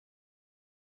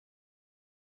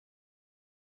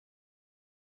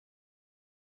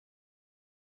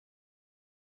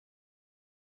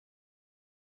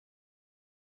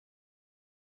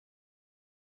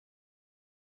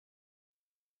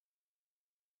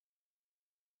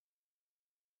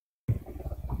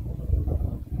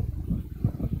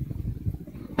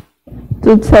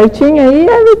Tudo certinho aí,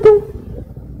 Everton?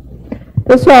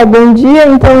 Pessoal, bom dia.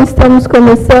 Então, estamos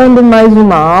começando mais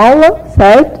uma aula,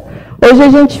 certo? Hoje a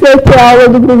gente vai ter a aula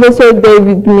do professor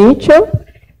David Mitchell,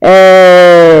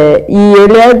 e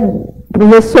ele é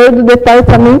professor do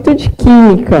Departamento de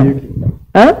Química.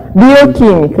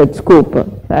 Bioquímica, desculpa,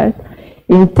 certo?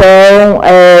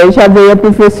 Então, já veio a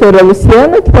professora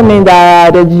Luciana, que também é da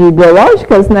área de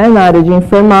biológicas, né, na área de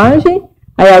enfermagem.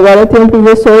 Aí agora tem o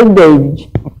professor David,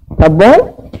 tá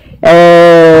bom?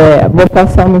 Vou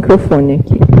passar o microfone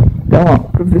aqui. Então, ó,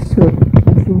 professor,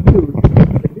 assim que usa.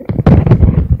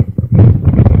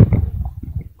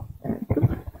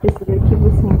 Esse daqui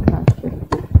você encaixa.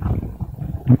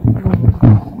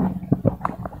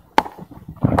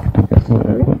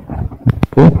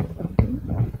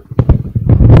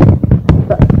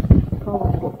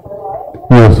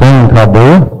 E o som tá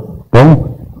bom?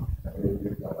 Bom?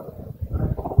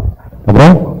 Tá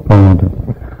bom? Pronto.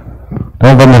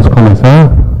 Então vamos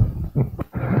começar.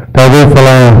 Então eu vou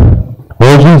falar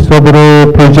hoje sobre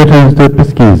projetos de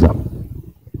pesquisa.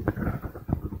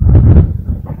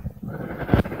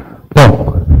 Bom,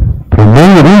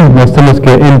 primeiro nós temos que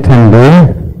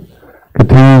entender que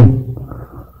tem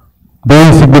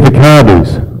dois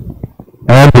significados,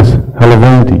 ambos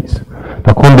relevantes.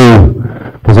 Então quando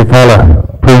você fala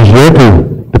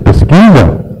projeto de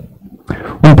pesquisa,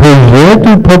 um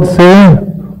projeto pode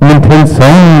ser uma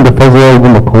intenção de fazer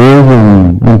alguma coisa,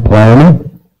 um plano.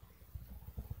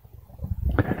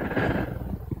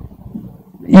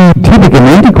 E,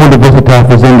 tipicamente, quando você está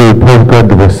fazendo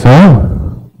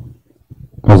pós-graduação,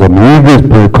 os amigos,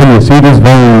 conhecidos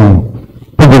vão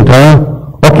perguntar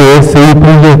o que é esse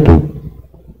projeto.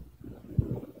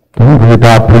 Então, você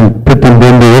está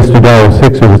pretendendo estudar o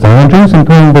sexo dos anjos,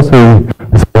 então você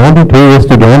responde que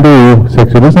estudando o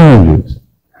sexo dos anjos.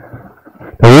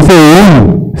 Então, esse é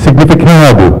um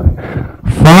significado.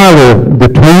 Fala de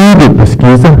toda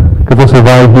pesquisa que você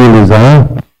vai realizar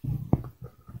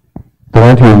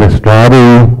durante o mestrado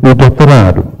e o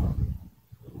doutorado.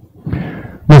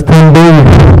 Mas também,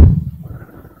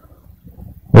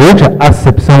 outra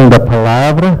acepção da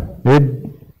palavra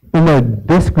é uma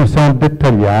descrição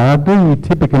detalhada e,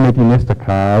 tipicamente, neste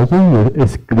caso,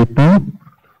 escrita,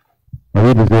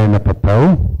 ao dizer no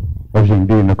papel, hoje em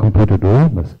dia no computador,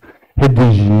 mas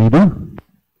redigido,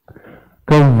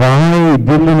 que vai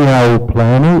delinear o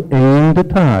plano em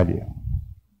detalhe.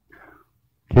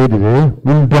 Quer dizer,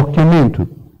 um documento.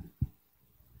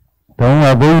 Então,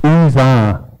 eu vou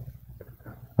usar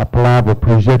a palavra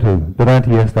projeto durante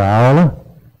esta aula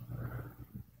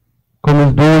com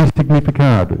os dois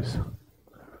significados.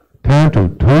 Tanto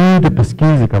toda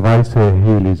pesquisa que vai ser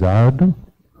realizada,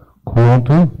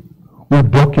 quanto o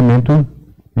documento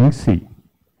em si.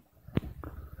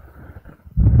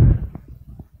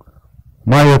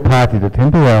 Maior parte do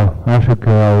tempo, eu acho que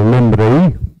eu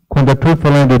lembrei, quando eu estou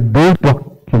falando do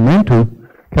documento,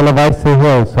 que ela vai ser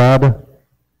realçada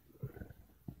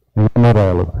em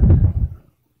amarelo.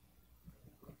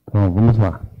 Então, vamos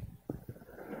lá.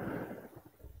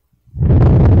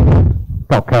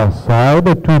 Então, caso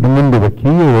saiba, todo mundo aqui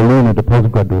é aluno de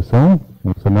pós-graduação,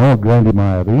 se não a grande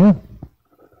maioria.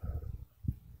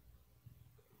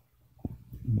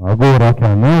 Agora que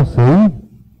eu não sei,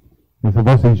 se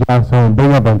vocês já são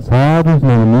bem avançados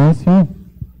no início,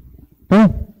 então,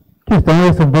 a questão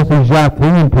é se vocês já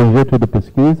têm um projeto de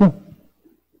pesquisa,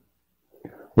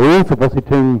 ou se você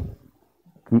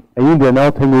ainda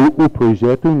não tem o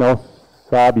projeto e não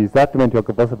sabe exatamente o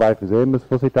que você vai fazer, mas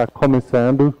você está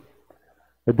começando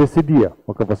a decidir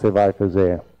o que você vai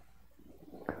fazer.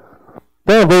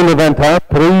 Então, eu vou levantar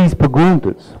 3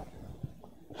 perguntas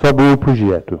sobre o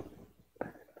projeto.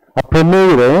 A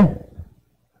primeira é: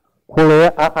 qual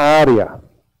é a área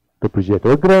do projeto?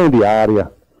 A grande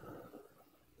área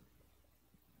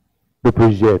do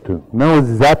projeto. Não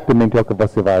exatamente o que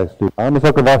você vai estudar, mas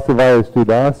o que você vai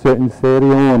estudar se insere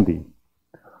onde.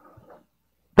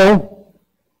 Então,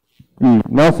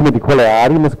 não somente qual é a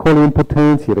área, mas qual é a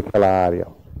importância daquela área.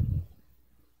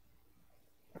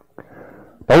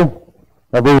 Então,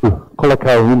 eu vou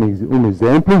colocar um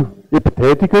exemplo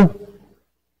hipotético.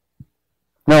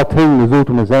 Não tem nos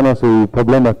últimos anos o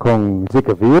problema com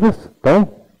Zika vírus. Então,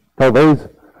 talvez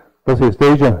você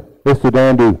esteja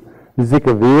estudando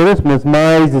Zika vírus, mas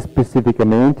mais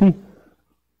especificamente,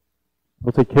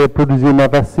 você quer produzir uma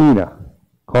vacina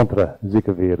contra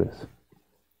Zika vírus.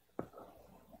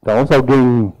 Então, se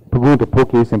alguém pergunta por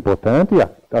que isso é importante,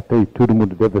 até todo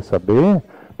mundo deve saber,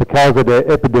 por causa da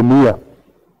epidemia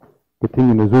que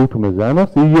tinha nos últimos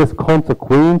anos e as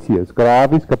consequências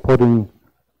graves que podem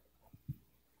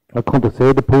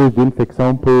acontecer depois de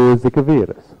infecção por Zika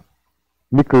vírus.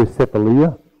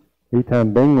 microcefalia e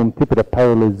também um tipo de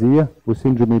paralisia, o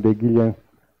síndrome de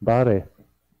Guillain-Barré.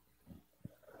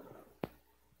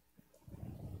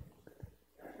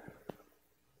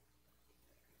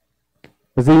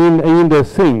 Mas ainda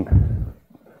assim,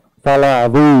 falar,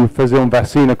 vou fazer uma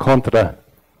vacina contra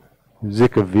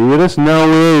Zika vírus não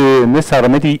é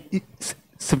necessariamente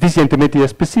suficientemente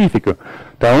específico.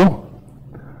 Então,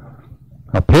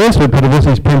 apenas para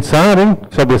vocês pensarem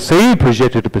sobre o seu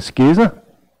projeto de pesquisa,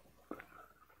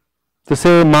 de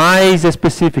ser mais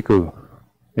específico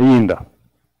ainda.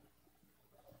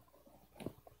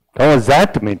 Então,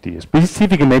 exatamente,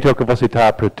 especificamente o que você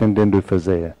está pretendendo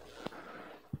fazer.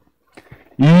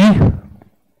 E,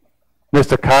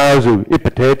 neste caso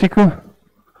hipotético,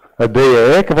 a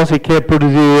ideia é que você quer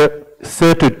produzir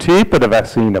certo tipo de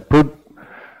vacina,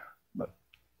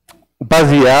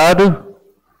 baseado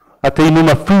até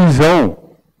numa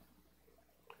fusão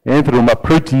entre uma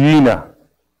proteína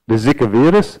de Zika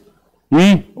vírus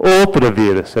e outro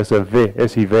vírus,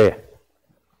 SIV.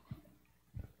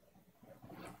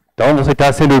 Então você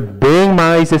está sendo bem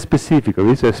mais específico.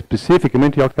 Isso é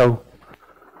especificamente o que eu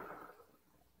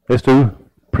estou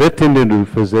pretendendo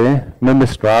fazer no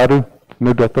mestrado,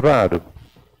 no doutorado.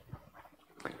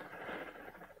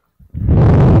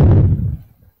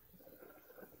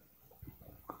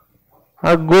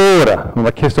 Agora,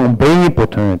 uma questão bem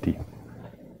importante.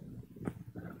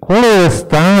 Qual é o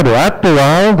estado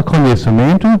atual do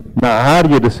conhecimento na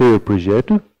área do seu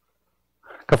projeto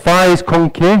que faz com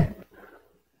que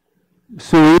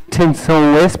sua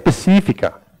intenção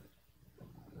específica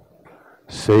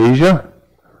seja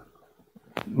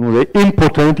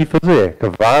importante fazer, que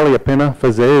vale a pena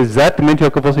fazer exatamente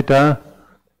o que você está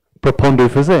propondo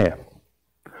fazer.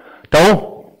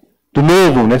 Então, de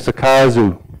novo, nesse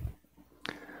caso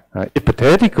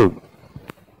hipotético,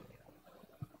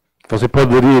 você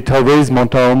poderia talvez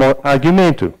montar um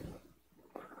argumento.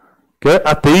 Que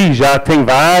até já tem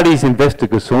várias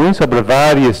investigações sobre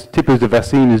vários tipos de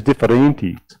vacinas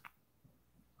diferentes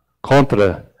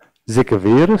contra Zika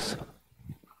vírus.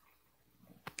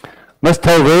 Mas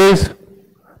talvez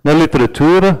na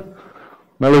literatura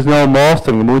elas não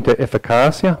mostram muita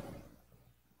eficácia.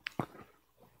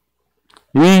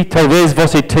 E talvez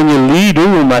você tenha lido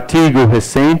um artigo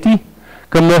recente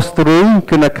que mostrou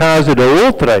que no caso de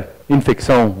outra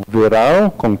infecção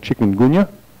viral com chikungunya,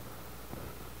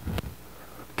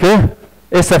 que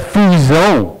essa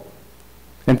fusão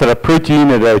entre a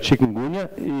proteína da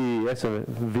chikungunya e esse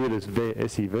vírus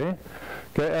VSV,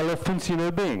 que ela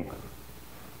funcionou bem.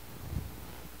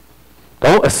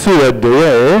 Então, a sua ideia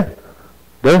é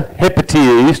de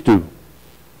repetir isto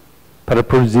para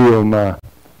produzir uma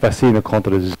vacina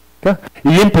contra a Zika.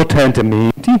 E,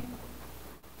 importantemente,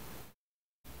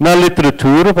 na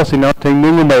literatura você não tem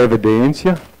nenhuma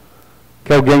evidência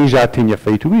que alguém já tenha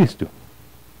feito isto.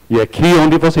 E aqui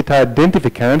onde você está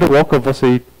identificando o que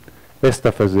você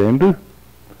está fazendo,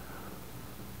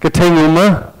 que tem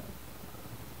uma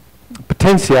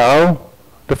potencial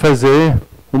de fazer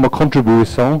uma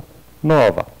contribuição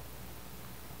nova.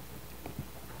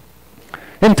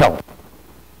 Então,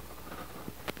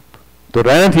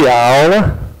 durante a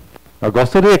aula, eu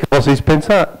gostaria que vocês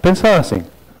pensassem.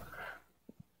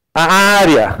 A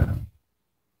área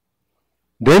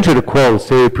dentro da qual o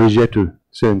seu projeto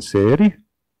se insere,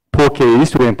 porque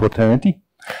isso é importante,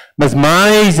 mas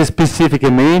mais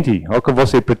especificamente o que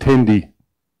você pretende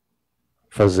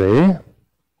fazer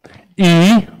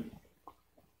e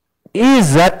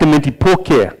exatamente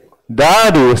porque,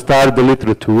 dado o estado da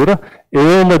literatura,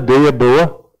 é uma ideia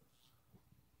boa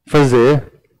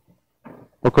fazer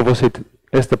o que você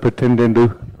está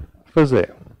pretendendo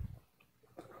fazer.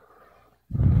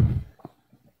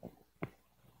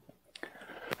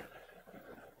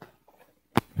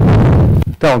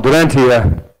 Então, durante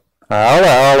a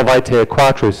aula vai ter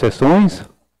 4 sessões.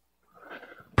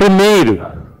 Primeiro,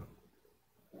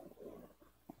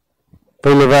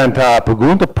 vou levantar a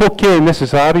pergunta: por que é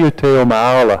necessário ter uma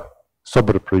aula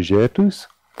sobre projetos?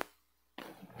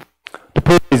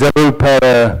 Depois, eu vou para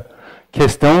a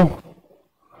questão,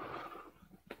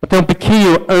 até um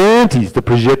pouquinho antes do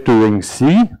projeto em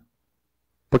si,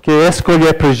 porque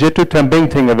escolher projeto também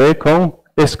tem a ver com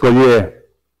escolher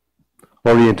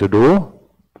orientador.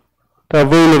 Então,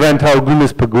 vou levantar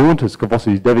algumas perguntas que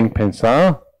vocês devem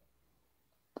pensar,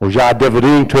 ou já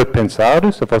deveriam ter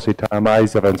pensado, se você está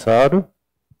mais avançado.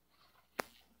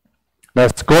 Na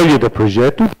escolha do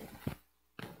projeto.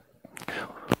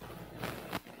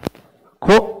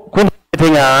 Quando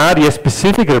tem a área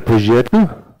específica do projeto,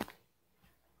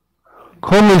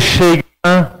 como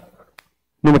chegar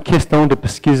numa questão de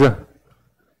pesquisa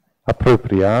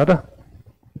apropriada.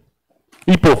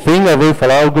 E, por fim, eu vou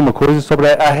falar alguma coisa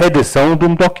sobre a redação de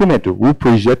um documento, o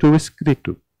projeto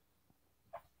escrito.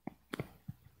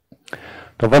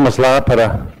 Então, vamos lá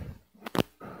para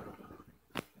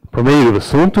o primeiro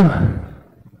assunto.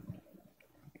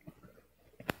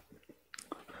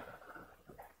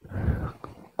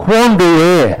 Quando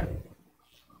é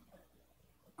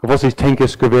que vocês têm que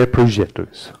escrever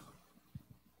projetos?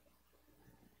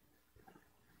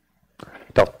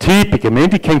 Então,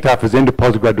 tipicamente, quem está fazendo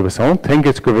pós-graduação tem que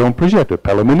escrever um projeto,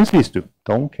 pelo menos isto.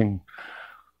 Então,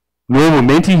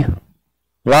 normalmente,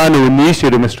 lá no início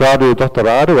do mestrado ou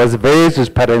doutorado, às vezes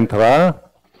para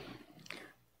entrar,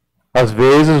 às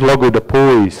vezes logo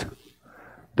depois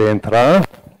de entrar,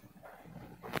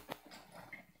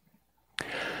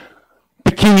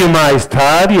 pouquinho mais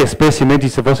tarde, especialmente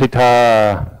se você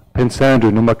está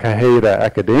pensando numa carreira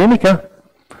acadêmica,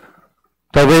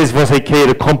 talvez você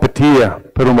queira competir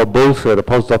por uma bolsa de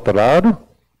pós-doutorado.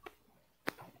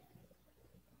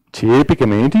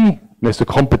 Tipicamente, nessa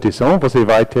competição, você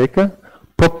vai ter que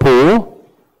propor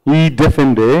e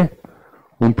defender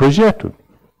um projeto.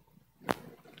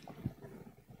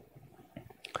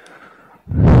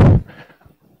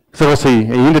 Se você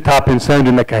ainda está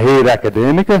pensando na carreira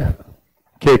acadêmica,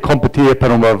 quer competir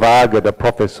para uma vaga de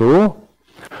professor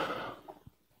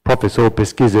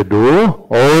pesquisador,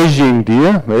 hoje em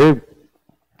dia,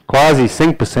 quase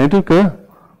 100% que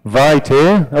vai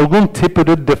ter algum tipo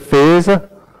de defesa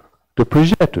do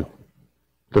projeto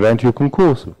durante o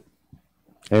concurso.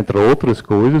 Entre outras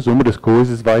coisas, uma das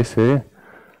coisas vai ser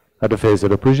a defesa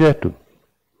do projeto.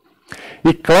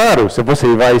 E claro, se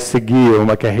você vai seguir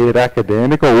uma carreira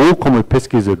acadêmica ou como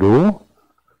pesquisador,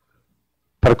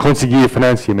 para conseguir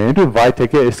financiamento, vai ter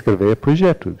que escrever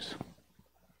projetos.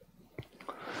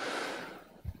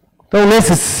 Então,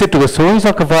 nessas situações,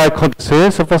 o que vai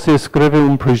acontecer se você escrever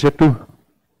um projeto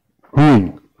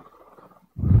ruim?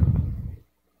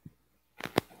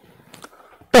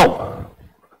 Então,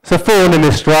 se for no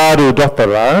mestrado ou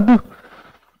doutorado,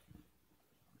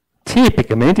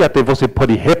 tipicamente até você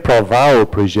pode reprovar o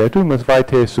projeto, mas vai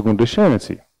ter segunda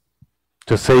chance.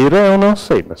 Terceira, eu não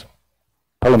sei, mas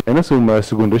pelo menos uma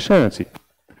segunda chance.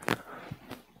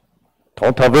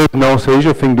 Então, talvez não seja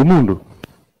o fim do mundo.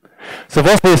 Se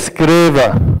você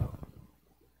escreva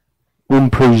um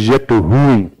projeto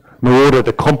ruim na hora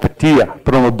de competir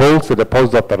para uma bolsa de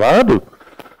pós-doutorado,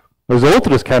 os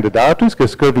outros candidatos que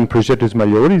escrevem projetos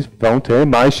melhores vão ter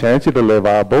mais chance de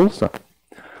levar a bolsa.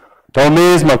 Então, a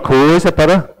mesma coisa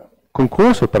para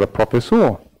concurso, para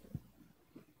professor.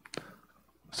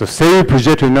 Se o seu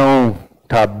projeto não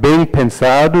está bem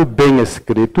pensado, bem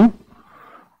escrito,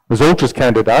 os outros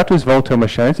candidatos vão ter uma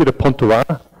chance de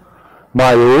pontuar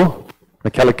maior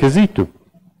naquele quesito.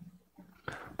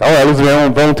 Então, eles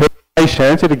vão ter mais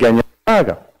chance de ganhar a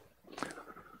vaga.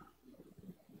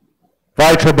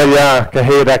 Vai trabalhar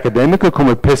carreira acadêmica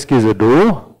como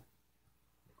pesquisador.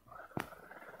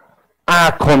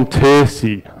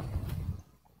 Acontece,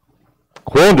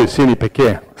 quando o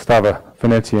Científica estava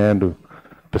financiando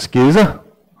pesquisa,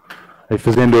 e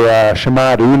fazendo a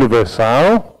chamada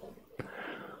universal,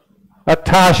 a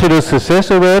taxa de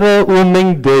sucesso era 1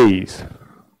 em 10.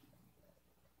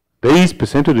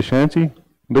 10% de chance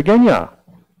de ganhar.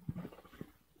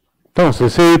 Então, se o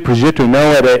seu projeto não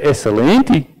era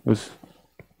excelente, os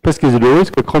pesquisadores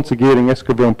que conseguirem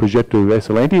escrever um projeto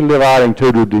excelente levarem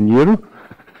todo o dinheiro,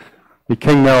 e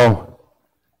quem não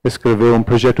escreveu um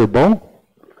projeto bom,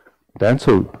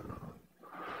 dançou.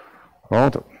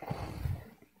 Pronto.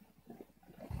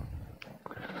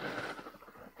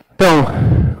 Então,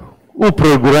 o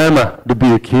programa de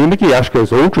bioquímica, e acho que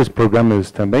os outros programas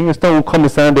também, estão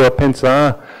começando a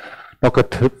pensar no que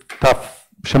está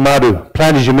chamado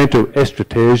planejamento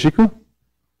estratégico.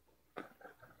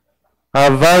 A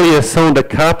avaliação de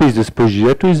capas dos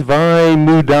projetos vai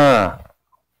mudar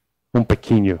um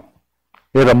pouquinho.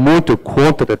 Era muito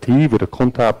quantitativo de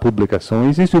contar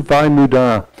publicações, isso vai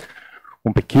mudar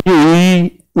um pouquinho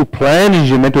e o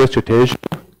planejamento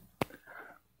estratégico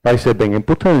vai ser bem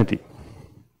importante.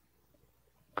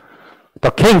 Então,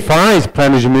 quem faz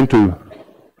planejamento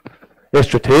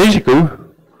estratégico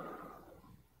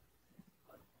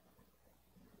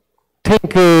tem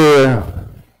que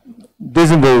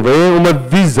desenvolver uma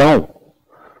visão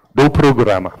do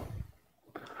programa.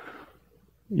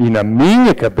 E na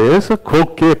minha cabeça,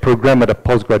 qualquer programa de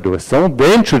pós-graduação,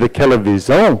 dentro daquela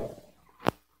visão,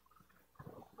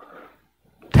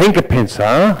 tem que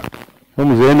pensar,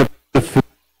 vamos ver, no perfil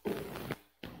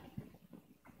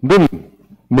do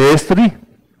mestre,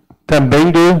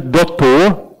 também do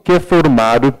doutor que é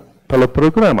formado pelo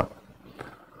programa.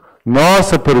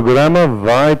 Nosso programa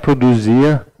vai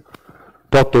produzir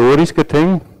doutores que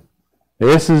têm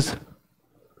essas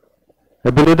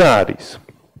habilidades.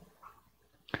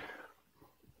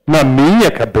 Na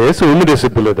minha cabeça, uma das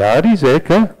habilidades é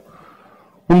que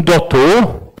um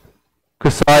doutor que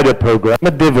sai do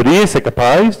programa deveria ser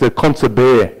capaz de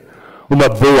conceber uma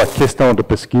boa questão de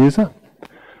pesquisa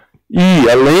e,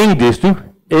 além disso,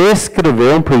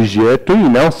 escrever um projeto, e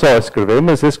não só escrever,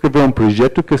 mas escrever um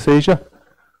projeto que seja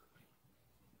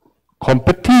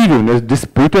competitivo na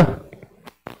disputa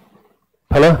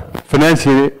para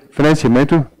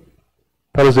financiamento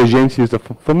para as agências de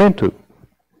fomento.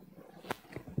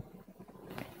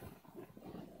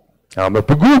 Há uma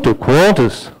pergunta: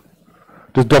 quantos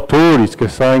dos doutores que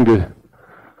saem do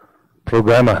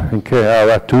programa em que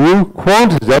eu atuo,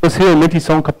 quantos delas realmente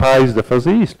são capazes de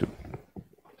fazer isto?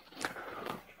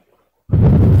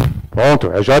 Pronto,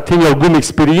 eu já tenho alguma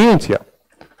experiência.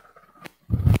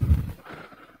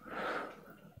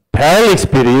 Pela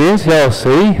experiência, eu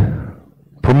sei,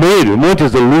 primeiro,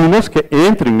 muitos alunos que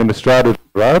entram no mestrado e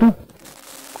doutorado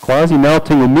quase não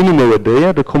têm a mínima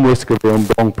ideia de como escrever um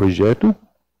bom projeto.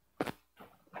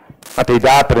 Até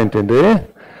dá para entender,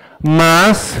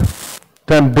 mas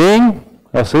também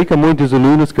eu sei que muitos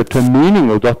alunos que terminam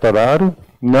o doutorado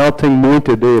não têm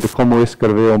muita ideia de como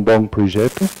escrever um bom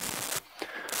projeto.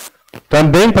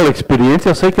 Também pela experiência,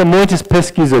 eu sei que muitos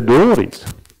pesquisadores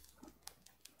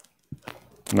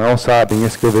não sabem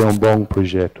escrever um bom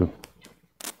projeto.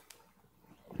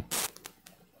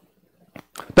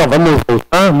 Então, vamos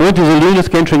voltar. Muitos alunos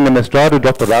que entram no mestrado e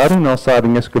doutorado não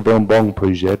sabem escrever um bom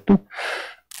projeto.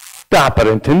 Dá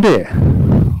para entender.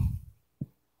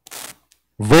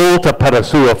 Volta para a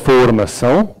sua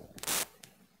formação.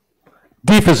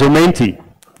 Dificilmente,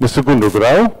 no segundo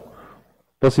grau,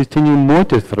 vocês tinham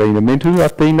muito treinamento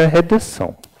até na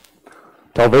redação.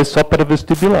 Talvez só para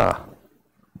vestibular.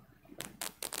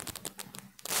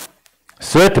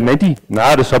 Certamente,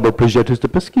 nada sobre projetos de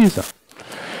pesquisa.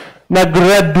 Na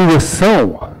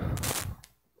graduação,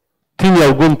 tinha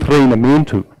algum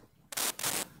treinamento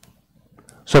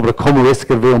sobre como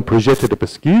escrever um projeto de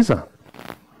pesquisa?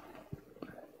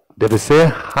 Deve ser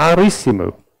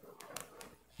raríssimo.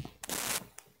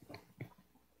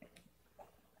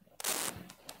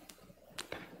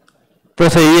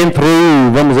 Você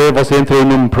entrou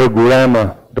num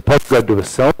programa de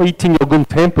pós-graduação e tinha algum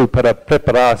tempo para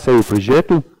preparar seu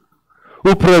projeto.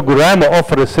 O programa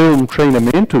ofereceu um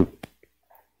treinamento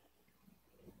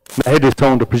na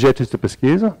redação de projetos de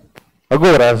pesquisa.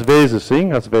 Agora, às vezes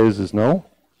sim, às vezes não.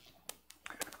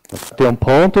 Tem um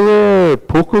ponto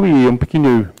pouco e um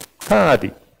pouquinho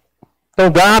tarde. Então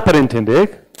dá para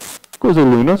entender que os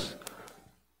alunos,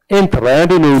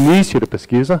 entrando no início da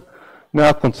pesquisa,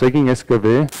 não conseguem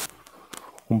escrever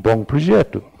um bom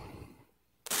projeto.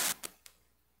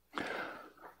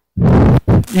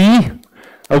 E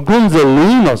alguns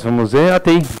alunos, vamos dizer,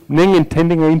 até nem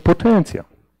entendem a importância.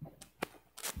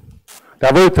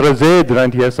 Eu vou trazer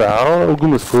durante essa aula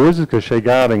algumas coisas que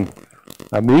chegaram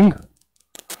a mim.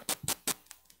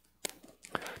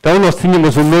 Então, nós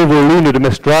tínhamos um novo aluno de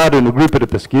mestrado no grupo de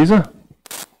pesquisa.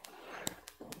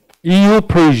 E o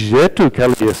projeto que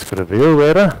ele escreveu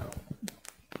era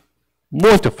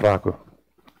muito fraco.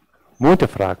 Muito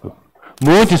fraco.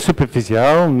 Muito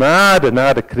superficial,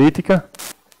 nada crítica.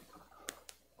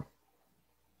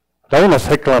 Então, nós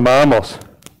reclamamos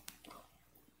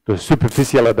da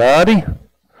superficialidade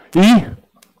e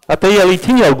até ele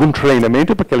tinha algum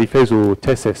treinamento, porque ele fez o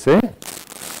TCC.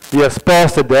 E a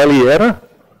resposta dele era: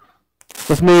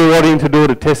 mas meu orientador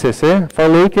de TCC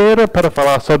falou que era para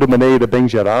falar só de maneira bem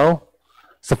geral.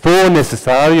 Se for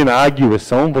necessário na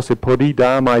arguição, você pode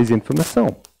dar mais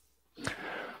informação.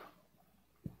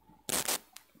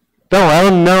 Então,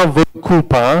 eu não vou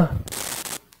culpar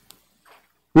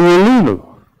o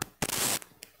aluno.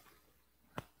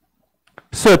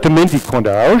 Certamente, quando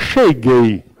eu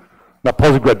cheguei na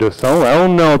pós-graduação, eu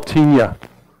não tinha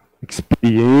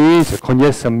experiência,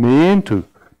 conhecimento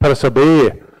para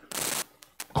saber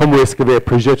como escrever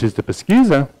projetos de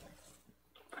pesquisa.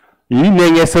 E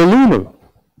nem esse aluno.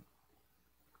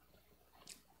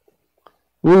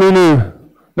 O aluno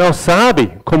não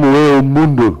sabe como é o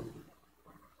mundo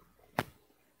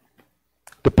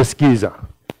de pesquisa.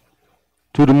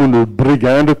 Todo mundo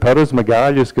brigando para as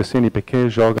migalhas que a CNPq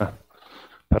joga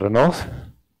para nós.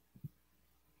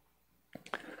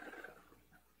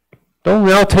 Então,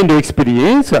 não tendo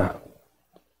experiência,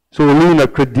 se o aluno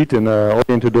acredita na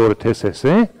orientadora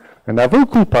TCC, eu não vou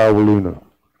culpar o aluno.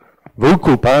 Vou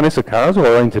culpar, nesse caso, a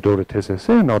orientadora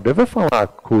TCC, não deve falar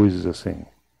coisas assim.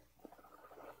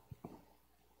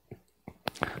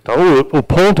 Então, o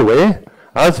ponto é,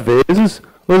 às vezes,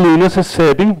 alunos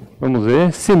recebem vamos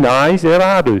ver, sinais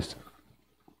errados.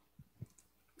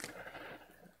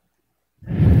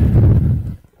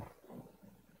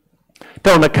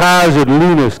 Então, no caso de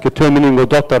alunos que terminam o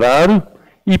doutorado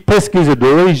e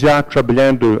pesquisadores já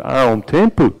trabalhando há um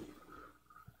tempo,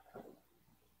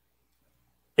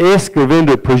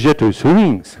 escrevendo projetos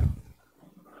ruins.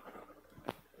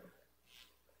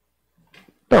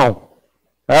 Então,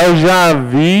 eu já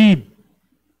vi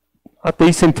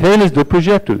até centenas de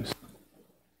projetos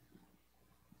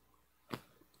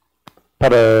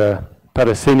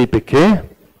para CNPq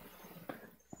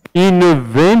e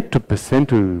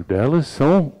 90% delas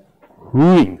são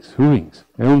ruins.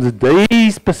 É uns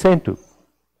 10%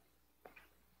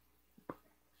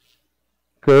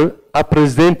 que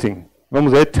apresentem,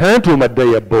 vamos dizer, tanto uma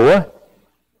ideia boa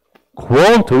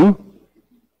quanto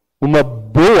uma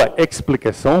boa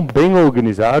explicação, bem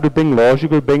organizado, bem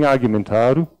lógico, bem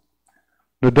argumentado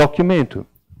no documento.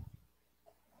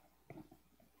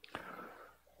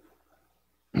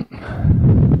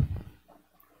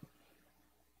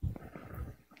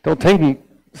 Então tem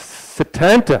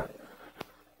 70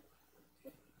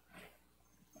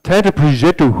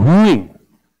 projeto ruim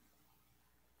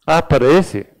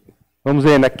aparece, vamos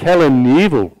dizer, naquele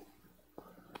nível,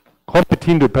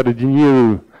 competindo para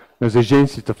dinheiro nas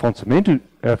agências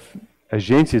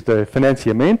de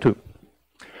financiamento,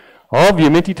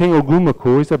 obviamente tem alguma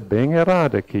coisa bem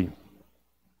errada aqui.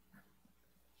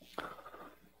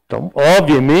 Então,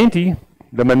 obviamente,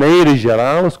 de maneira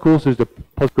geral, os cursos de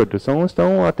pós-graduação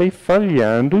estão até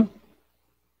falhando.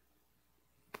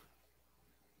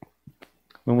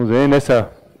 Vamos ver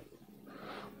nessa,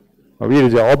 eu ia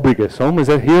dizer obrigação, mas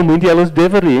realmente elas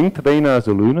deveriam treinar os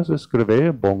alunos a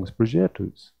escrever bons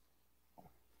projetos.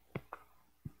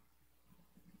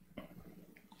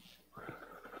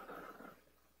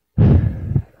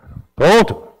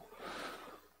 Pronto.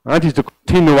 Antes de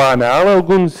continuar na aula,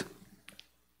 alguns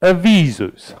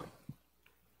avisos.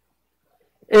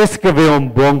 Escrever um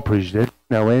bom projeto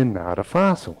não é nada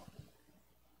fácil.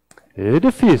 É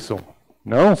difícil.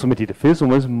 Não somente difícil,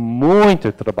 mas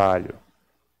muito trabalho.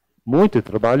 Muito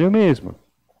trabalho mesmo.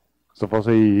 Se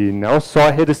você, não só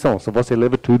a redação, se você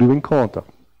leva tudo em conta.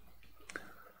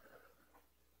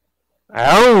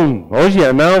 Hoje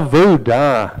eu não vou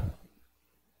dar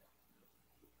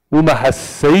uma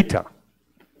receita,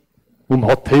 um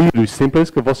roteiro simples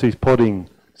que vocês podem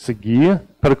seguir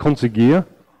para conseguir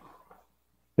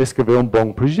escrever um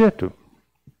bom projeto.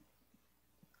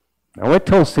 Não é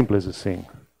tão simples assim.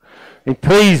 Em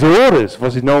 3 horas,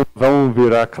 vocês não vão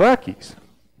virar craques.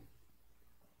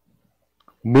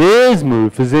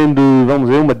 Mesmo fazendo, vamos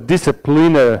dizer, uma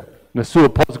disciplina na sua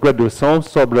pós-graduação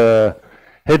sobre a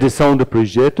redação de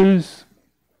projetos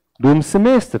de um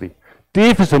semestre.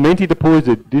 Dificilmente depois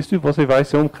disso você vai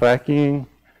ser um craque em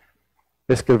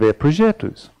escrever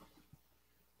projetos.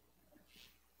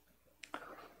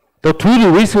 Então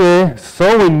tudo isso é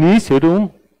só o início de um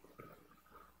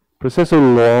processo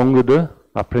longo de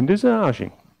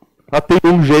aprendizagem. Até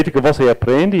um jeito que você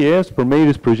aprende é os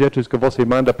primeiros projetos que você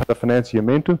manda para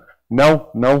financiamento. Não.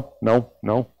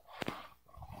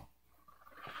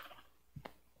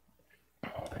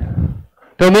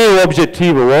 Então, meu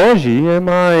objetivo hoje é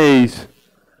mais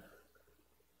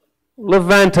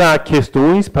levantar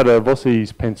questões para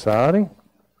vocês pensarem,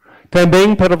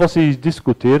 também para vocês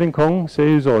discutirem com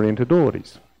seus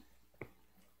orientadores.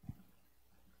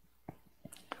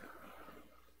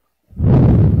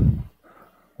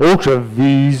 Outro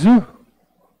aviso,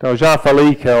 então já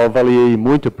falei que eu avaliei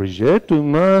muito o projeto,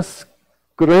 mas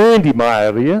grande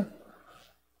maioria,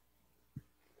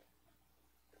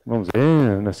 vamos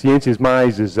ver, nas ciências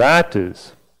mais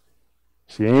exatas,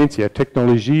 ciência,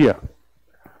 tecnologia,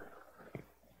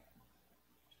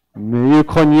 meu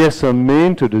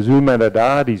conhecimento das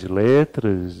humanidades,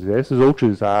 letras, essas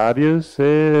outras áreas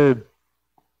é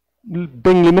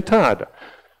bem limitado.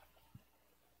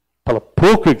 Pela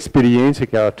pouca experiência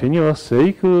que eu tenho, eu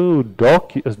sei que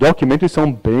os documentos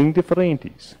são bem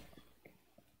diferentes.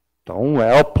 Então,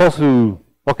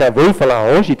 o que eu vou falar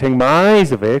hoje tem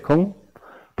mais a ver com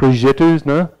projetos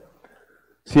na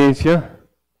ciência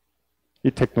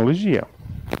e tecnologia.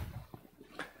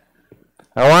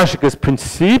 Eu acho que os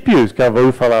princípios que eu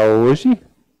vou falar hoje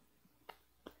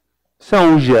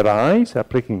são gerais,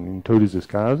 aplicam em todos os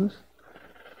casos.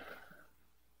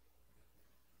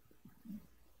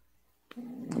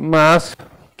 Mas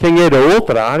quem é da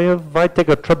outra área vai ter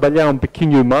que trabalhar um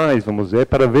pouquinho mais, vamos dizer,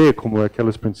 para ver como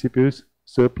aqueles princípios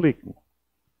se aplicam.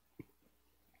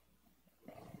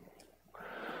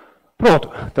 Pronto,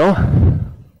 então,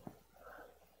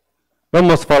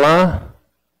 vamos falar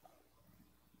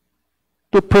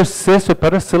do processo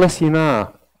para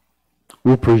selecionar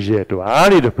o projeto, a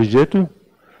área do projeto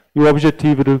e o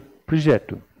objetivo do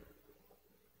projeto.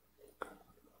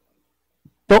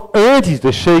 Então, antes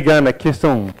de chegar na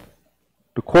questão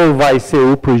de qual vai ser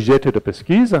o projeto da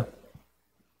pesquisa,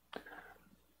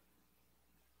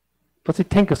 você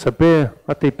tem que saber,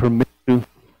 até primeiro,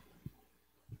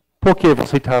 por que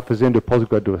você está fazendo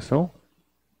pós-graduação,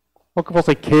 o que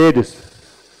você quer de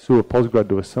sua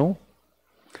pós-graduação,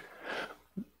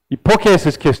 e por que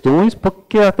essas questões,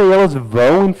 porque até elas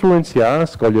vão influenciar a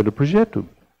escolha do projeto,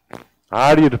 a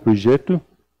área do projeto.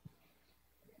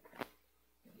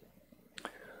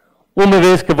 Uma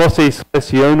vez que você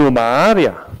seleciona uma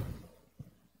área,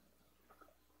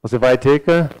 você vai ter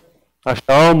que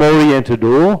achar um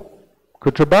orientador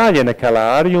que trabalha naquela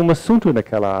área e um assunto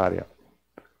naquela área.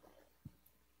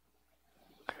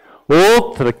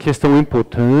 Outra questão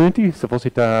importante, se você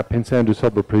está pensando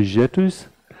sobre projetos,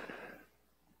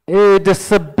 é de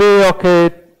saber o que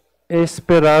é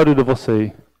esperado de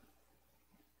você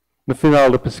no final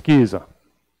da pesquisa.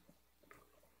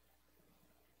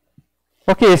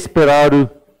 O que é esperado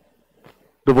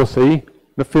de você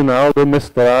no final do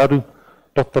mestrado,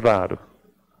 doutorado,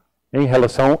 em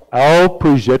relação ao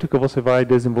projeto que você vai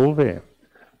desenvolver?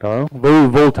 Então, vou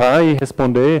voltar e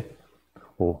responder,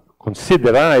 ou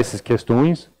considerar essas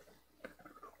questões,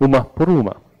 uma por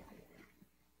uma.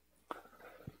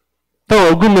 Então,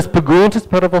 algumas perguntas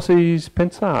para vocês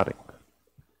pensarem.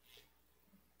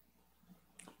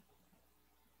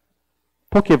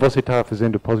 Por que você está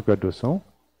fazendo pós-graduação?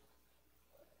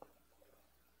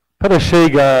 Para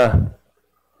chegar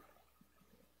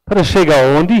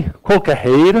onde? Qual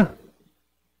carreira?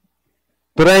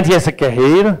 Durante essa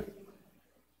carreira,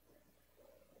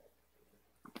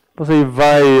 você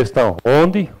vai estar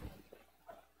onde?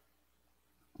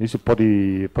 Isso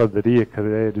poderia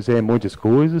querer dizer muitas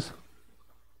coisas.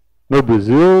 No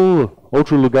Brasil,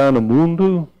 outro lugar no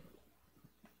mundo,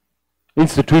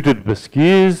 instituto de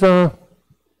pesquisa,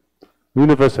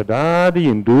 universidade,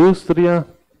 indústria.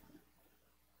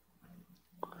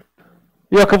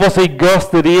 E o que você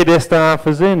gostaria de estar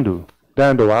fazendo?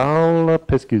 Dando aula,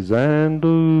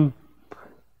 pesquisando,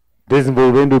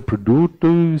 desenvolvendo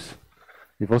produtos.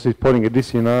 E vocês podem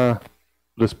adicionar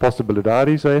as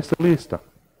possibilidades a essa lista.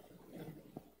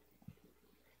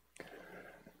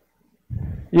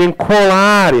 E em qual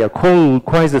área,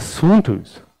 quais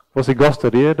assuntos você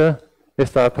gostaria de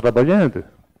estar trabalhando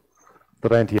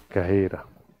durante a carreira?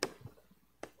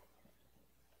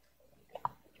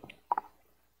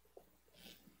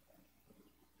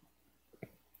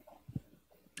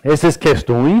 Essas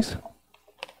questões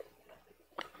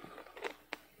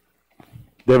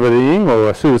deveriam, ou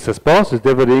as suas respostas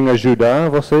deveriam ajudar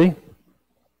você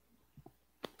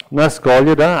na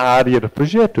escolha da área do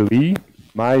projeto e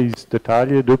mais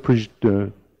detalhe do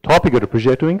tópico do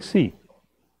projeto em si.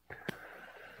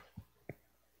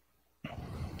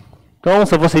 Então,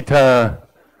 se você está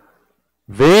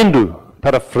vendo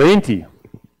para frente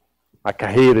a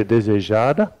carreira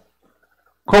desejada,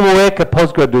 como é que a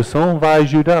pós-graduação vai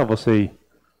ajudar você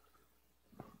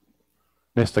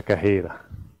nesta carreira?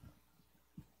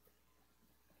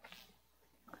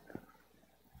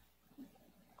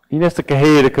 E nesta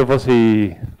carreira que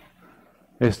você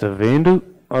está vendo,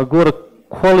 agora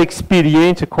qual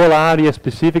experiência, qual área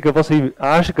específica você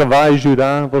acha que vai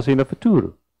ajudar você no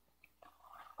futuro?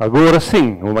 Agora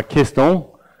sim, uma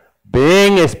questão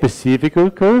bem específica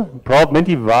que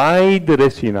provavelmente vai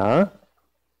direcionar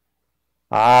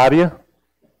a área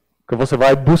que você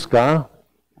vai buscar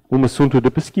um assunto de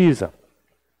pesquisa.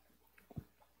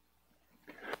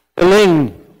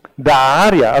 Além da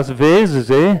área, às vezes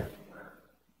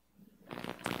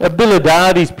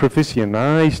habilidades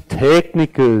profissionais,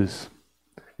 técnicas,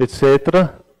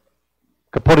 etc.,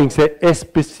 que podem ser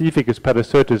específicas para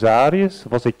certas áreas. Se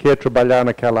você quer trabalhar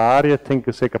naquela área, tem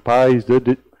que ser capaz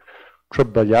de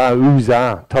trabalhar,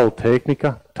 usar tal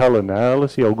técnica, tal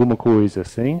análise, alguma coisa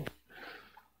assim.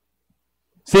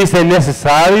 Se isso é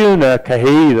necessário na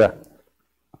carreira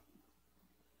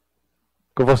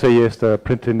que você está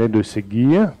pretendendo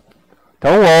seguir,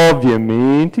 então,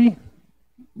 obviamente,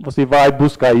 você vai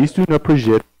buscar isso no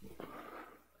projeto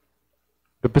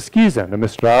de pesquisa, no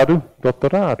mestrado,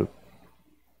 doutorado.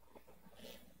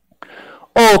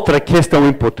 Outra questão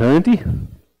importante,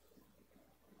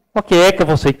 o que é que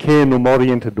você quer num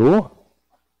orientador?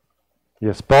 E a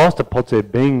resposta pode ser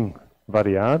bem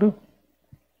variada.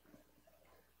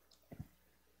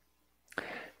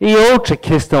 E outra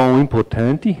questão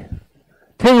importante,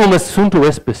 tem um assunto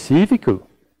específico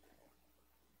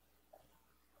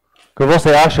que você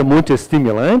acha muito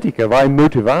estimulante, que vai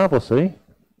motivar você?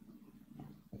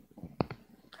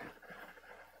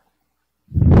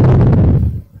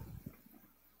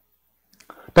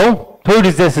 Então,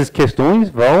 todas essas questões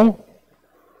vão...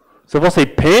 Se você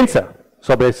pensa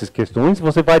sobre essas questões,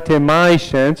 você vai ter mais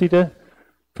chance de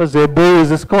fazer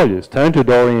boas escolhas, tanto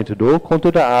do orientador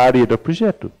quanto da área do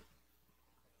projeto.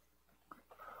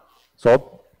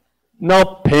 Só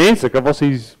não pensa que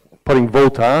vocês podem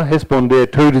voltar, responder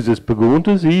todas as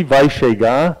perguntas e vai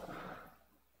chegar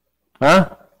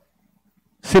a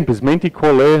simplesmente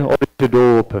qual é o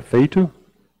orientador perfeito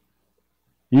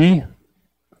e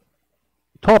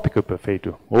tópico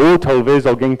perfeito. Ou talvez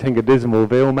alguém tenha que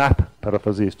desenvolver um mapa para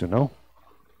fazer isso, não?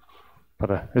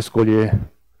 Para escolher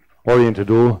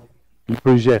orientador e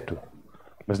projeto.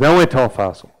 Mas não é tão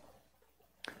fácil.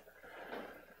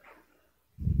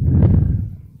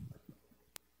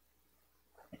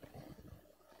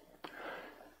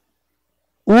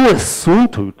 O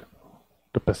assunto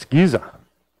da pesquisa,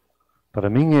 para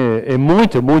mim, é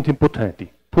muito, muito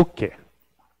importante. Por quê?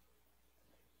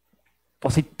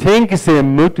 Você tem que ser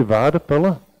motivado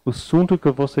pelo assunto que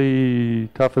você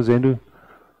está fazendo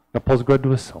na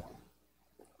pós-graduação.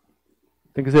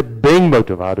 Tem que ser bem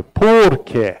motivado. Por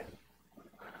quê?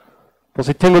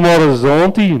 Você tem um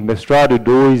horizonte, mestrado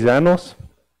 2 anos,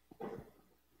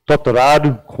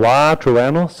 doutorado 4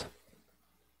 anos,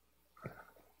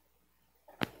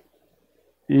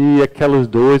 e aqueles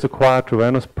 2 a 4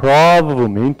 anos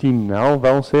provavelmente não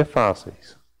vão ser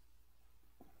fáceis.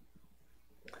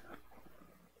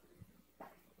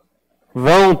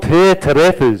 Vão ter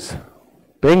tarefas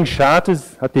bem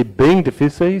chatas, até bem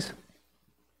difíceis.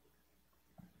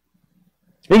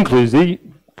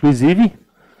 Inclusive,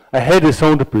 a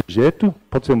redação do projeto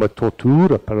pode ser uma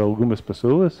tortura para algumas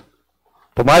pessoas.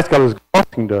 Por mais que elas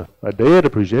gostem da ideia do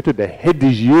projeto, de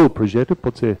redigir o projeto,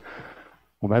 pode ser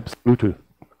uma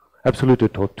absoluta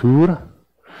tortura.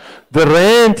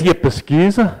 Durante a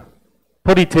pesquisa,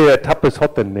 pode ter etapas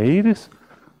rotineiras,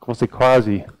 que você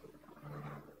quase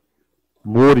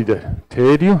morre de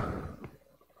tédio.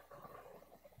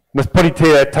 Mas pode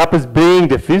ter etapas bem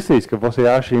difíceis que você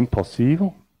acha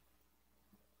impossível.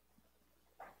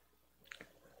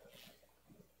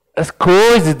 As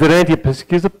coisas durante a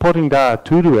pesquisa podem dar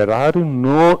tudo errado,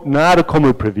 nada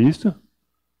como previsto.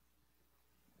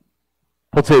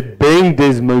 Pode ser bem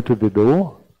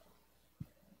desmotivador.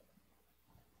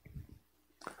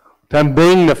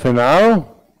 Também no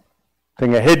final,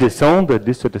 tem a redação da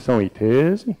dissertação e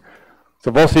tese. Se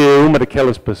você é uma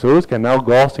daquelas pessoas que não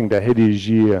gostam de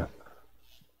redigir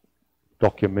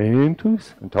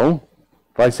documentos, então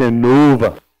vai ser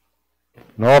nova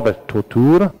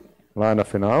tortura lá no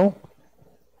final.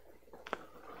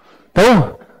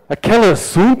 Então, aquele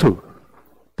assunto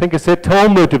tem que ser tão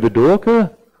motivador que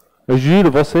ajuda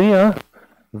você a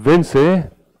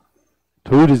vencer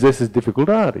todas essas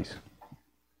dificuldades.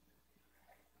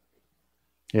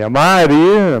 E a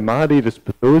maioria das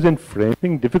pessoas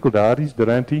enfrentam dificuldades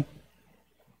durante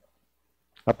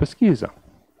a pesquisa.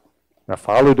 Eu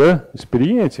falo da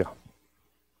experiência.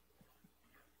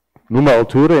 Numa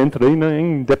altura entrei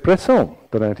em depressão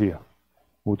durante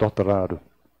o doutorado.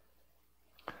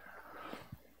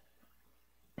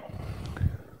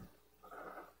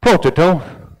 Pronto, então,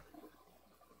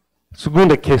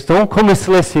 segunda questão, como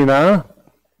selecionar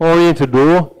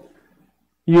orientador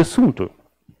e assunto?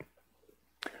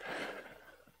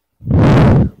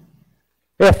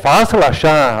 É fácil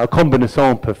achar a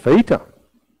combinação perfeita?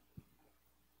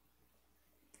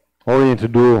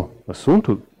 Orientador,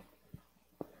 assunto?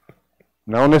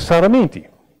 Não necessariamente.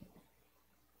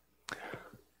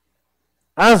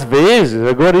 Às vezes,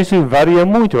 agora isso varia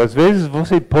muito, às vezes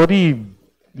você pode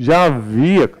já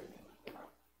vir,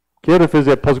 quero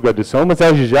fazer pós-graduação, mas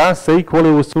eu já sei qual é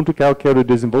o assunto que eu quero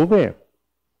desenvolver.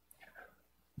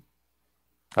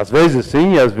 Às vezes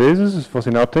sim, às vezes você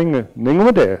não tem nenhuma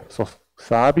ideia, só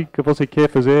sabe que você quer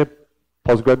fazer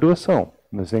pós-graduação,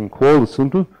 mas em qual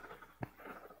assunto?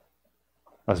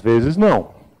 Às vezes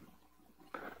não.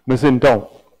 Mas então,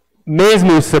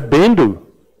 mesmo sabendo,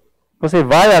 você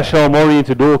vai achar um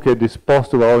orientador que é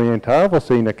disposto a orientar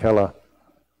você naquele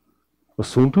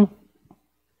assunto?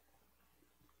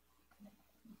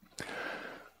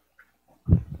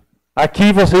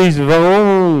 Aqui vocês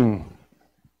vão...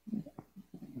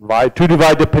 tudo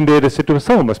vai depender da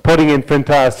situação, mas podem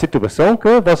enfrentar a situação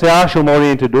que você acha um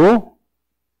orientador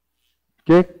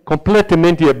que é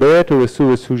completamente aberto à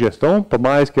sua sugestão, por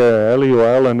mais que ele ou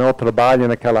ela não trabalhe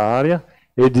naquela área,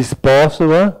 é disposto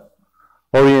a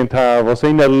orientar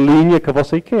você na linha que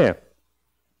você quer.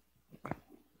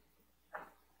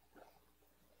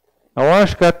 Eu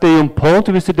acho que até um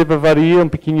ponto isso deve variar um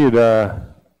pouquinho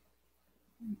da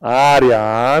área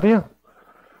a área,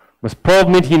 mas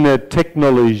provavelmente na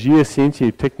tecnologia, ciência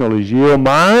e tecnologia, é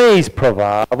mais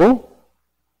provável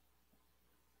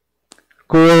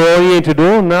o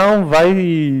orientador não vai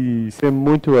ser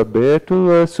muito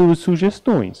aberto às suas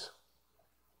sugestões.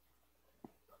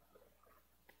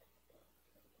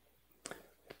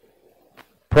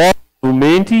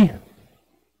 Provavelmente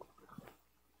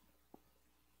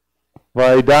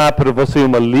vai dar para você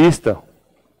uma lista,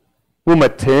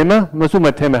 tema, mas um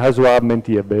tema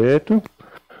razoavelmente aberto,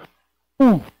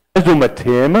 mais um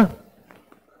tema,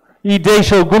 e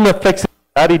deixa alguma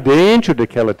flexibilidade dentro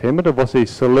daquele tema para você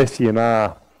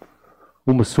selecionar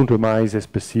um assunto mais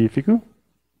específico.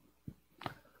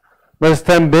 Mas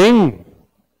também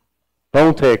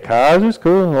vão ter casos que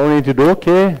o orientador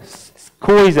quer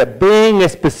coisa bem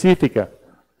específica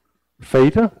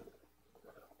feita.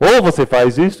 Ou você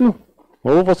faz isso,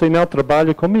 ou você não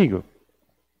trabalha comigo.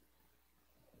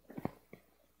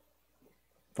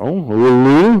 Então, o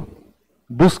aluno,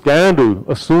 buscando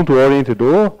assunto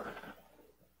orientador,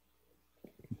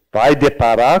 vai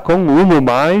deparar com uma ou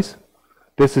mais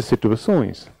dessas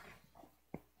situações.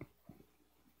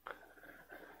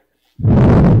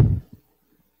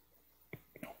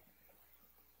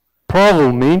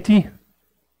 Provavelmente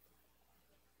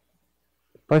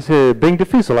vai ser bem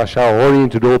difícil achar o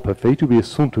orientador perfeito e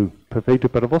assunto perfeito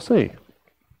para você.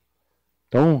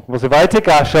 Então, você vai ter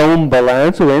que achar um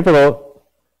balanço entre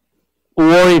o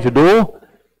orientador,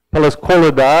 pelas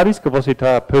qualidades que você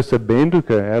está percebendo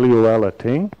que ele ou ela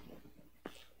tem,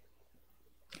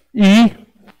 e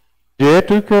o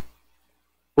jeito que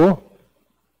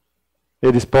é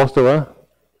disposto a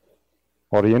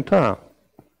orientar.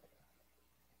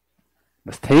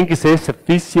 Mas tem que ser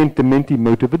suficientemente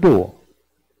motivador.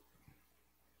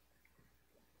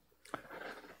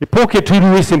 E por que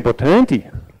tudo isso é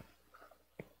importante?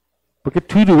 Porque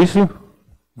tudo isso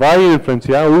vai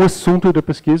influenciar o assunto da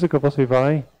pesquisa que você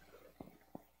vai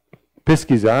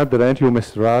pesquisar durante o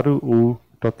mestrado ou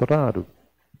doutorado.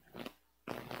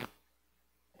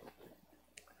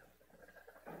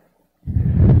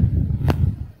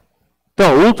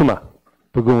 Então, última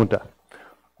pergunta.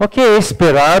 O que é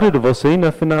esperado de você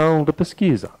no final da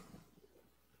pesquisa?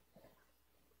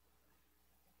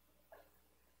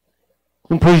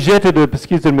 Um projeto de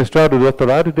pesquisa de mestrado ou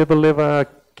doutorado deve levar a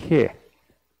quê?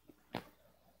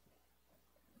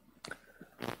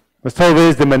 Mas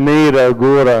talvez de maneira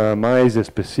agora mais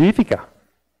específica.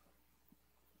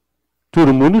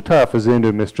 Todo mundo está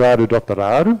fazendo mestrado e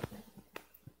doutorado,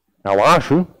 eu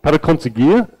acho, para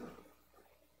conseguir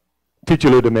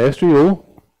título de mestre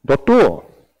ou doutor.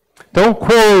 Então,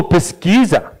 qual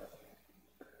pesquisa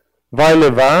vai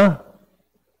levar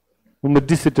uma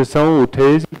dissertação ou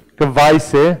tese que vai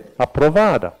ser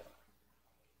aprovada?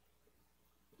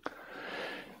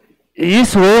 E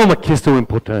isso é uma questão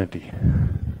importante.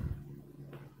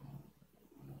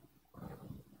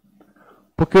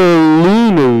 Porque o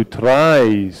aluno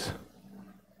traz,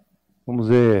 vamos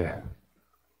dizer,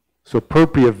 sua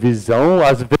própria visão,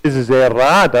 às vezes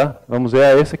errada, vamos dizer,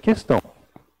 a essa questão.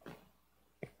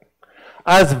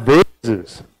 Às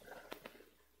vezes,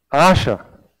 acha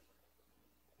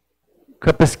que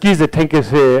a pesquisa tem que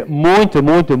ser muito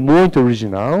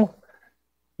original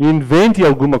e invente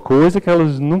alguma coisa que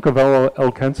elas nunca vão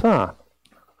alcançar.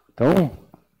 Então,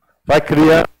 vai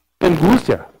criar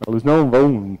angústia. Elas não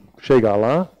vão chegar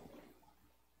lá.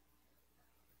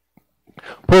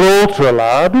 Por outro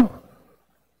lado,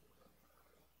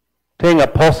 tem a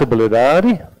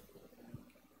possibilidade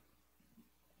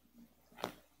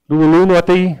do aluno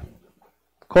até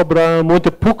cobrar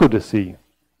muito pouco de si.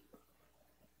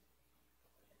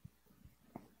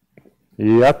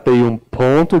 E até um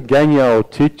ponto ganhar o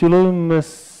título,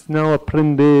 mas não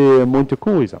aprender muita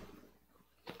coisa.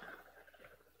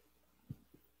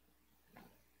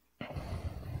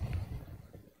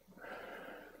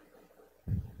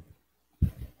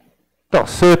 Então,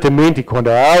 certamente, quando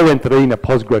eu entrei na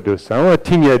pós-graduação, eu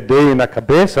tinha a ideia na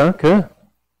cabeça que,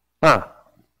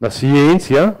 na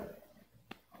ciência,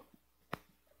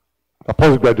 a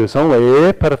pós-graduação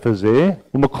é para fazer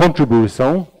uma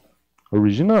contribuição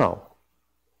original.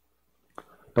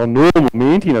 Então,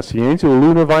 normalmente, na ciência, o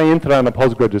aluno vai entrar na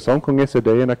pós-graduação com essa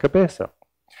ideia na cabeça.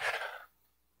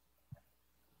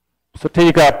 Só tem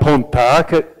que apontar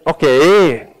que,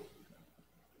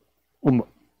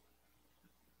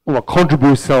 uma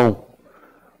contribuição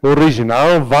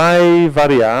original vai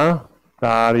variar da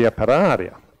área para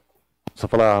área. Se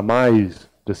falar mais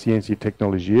de ciência e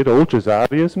tecnologia, de outras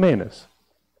áreas, menos.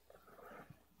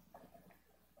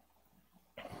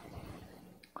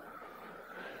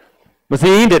 Mas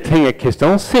ainda tem a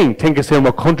questão, sim, tem que ser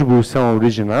uma contribuição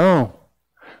original.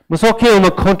 Mas o que é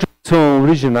uma contribuição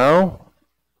original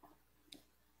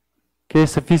que é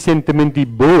suficientemente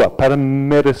boa para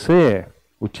merecer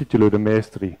o título de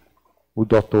mestre o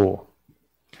doutor.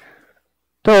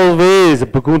 Talvez a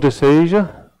pergunta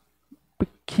seja um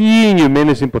pouquinho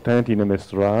menos importante no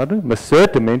mestrado, mas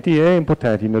certamente é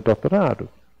importante no doutorado.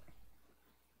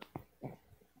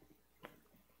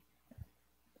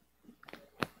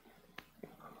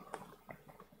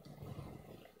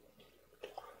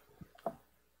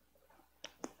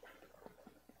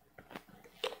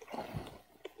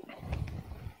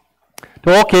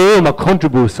 Então, ok, uma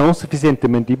contribuição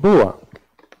suficientemente boa.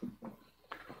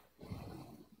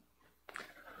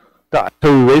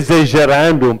 Estou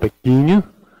exagerando um pouquinho,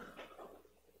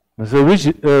 mas a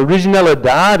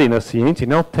originalidade na ciência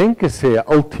não tem que ser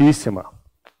altíssima.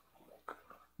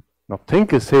 Não tem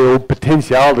que ser o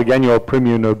potencial de ganhar o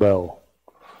prêmio Nobel.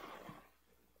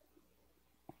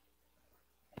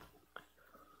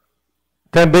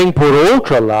 Também, por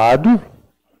outro lado,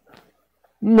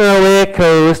 não é que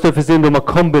eu estou fazendo uma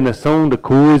combinação de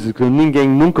coisas que ninguém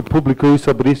nunca publicou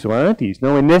sobre isso antes.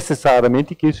 Não é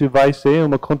necessariamente que isso vai ser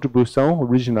uma contribuição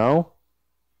original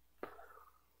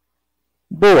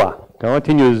boa. Então eu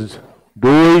tenho os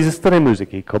dois extremos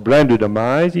aqui, cobrando de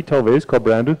mais e talvez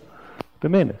cobrando de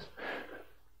menos.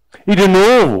 E de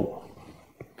novo,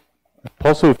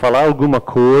 posso falar alguma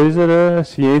coisa da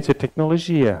ciência e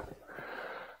tecnologia.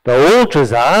 De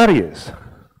outras áreas.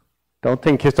 Então,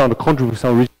 tem questão da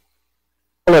contribuição, a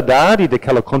qualidade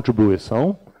daquela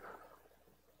contribuição,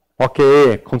 o que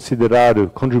é considerado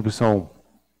contribuição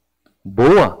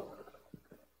boa,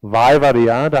 vai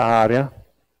variar da área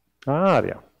a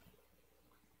área.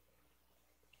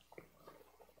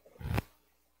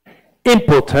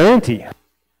 Importante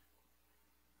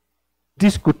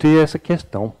discutir essa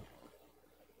questão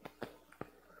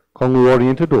com o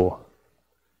orientador.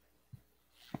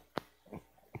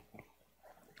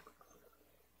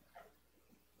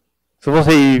 Se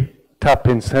você está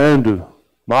pensando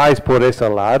mais por esse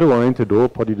lado, o orientador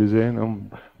pode dizer, não,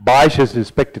 baixe as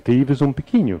expectativas um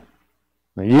pouquinho.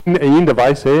 Ainda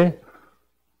vai ser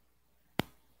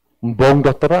um bom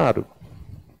doutorado.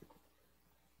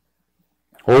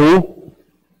 Ou,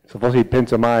 se você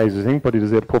pensa mais assim, pode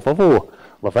dizer, por favor,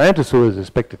 levante suas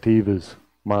expectativas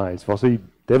mais. Você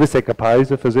deve ser capaz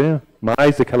de fazer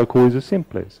mais daquela coisa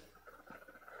simples.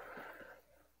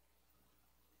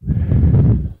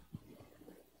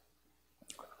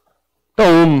 Então,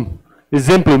 um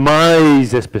exemplo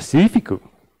mais específico,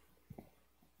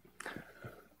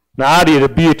 na área da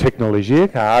biotecnologia,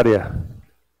 que é a área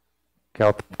que é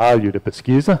o trabalho da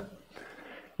pesquisa,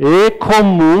 é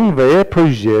comum ver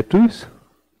projetos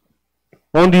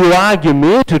onde o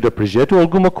argumento do projeto é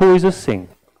alguma coisa assim.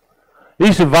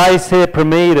 Isso vai ser a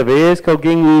primeira vez que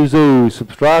alguém usou o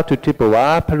substrato tipo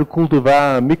A para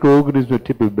cultivar micro-organismos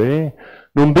tipo B,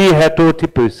 num bioreator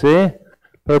tipo C,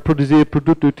 para produzir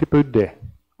produto tipo D.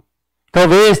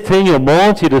 Talvez tenha um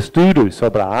monte de estudos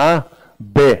sobre A,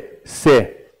 B,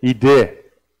 C e D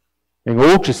em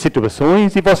outras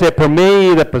situações e você é a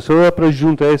primeira pessoa para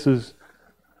juntar essas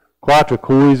 4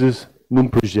 coisas num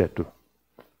projeto.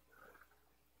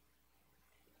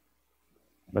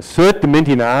 Mas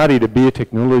certamente na área da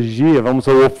biotecnologia, vamos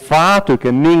ao fato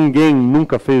que ninguém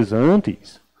nunca fez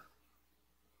antes.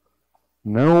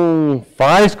 Não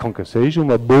faz com que seja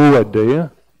uma boa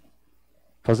ideia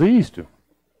fazer isto.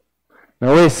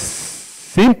 Não é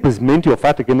simplesmente o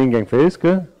fato que ninguém fez que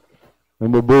é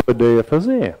uma boa ideia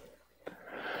fazer.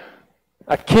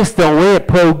 A questão é,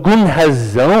 por alguma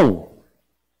razão,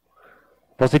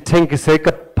 você tem que ser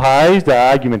capaz de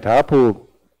argumentar por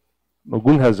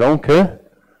alguma razão que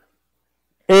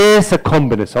essa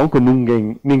combinação que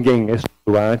ninguém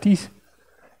estudou antes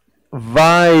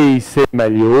vai ser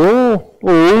melhor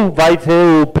ou vai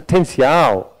ter o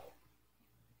potencial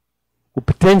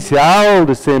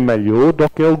de ser melhor do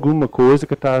que alguma coisa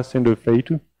que está sendo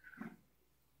feito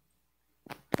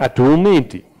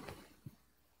atualmente.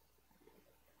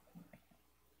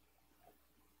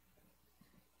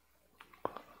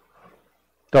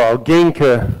 Então, alguém que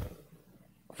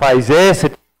faz esse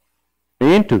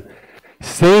tratamento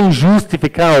sem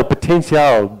justificar o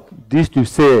potencial disto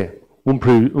ser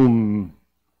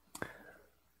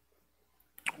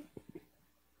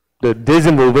de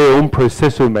desenvolver um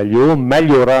processo melhor,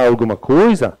 melhorar alguma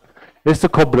coisa, está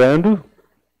cobrando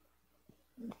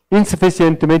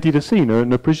insuficientemente de si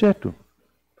no projeto.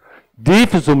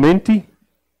 Dificilmente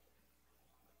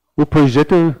o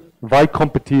projeto vai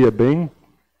competir bem,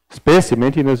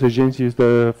 especialmente nas agências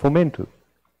de fomento.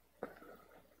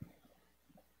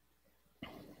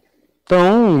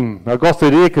 Então, eu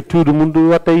gostaria que todo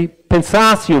mundo até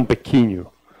pensasse um pouquinho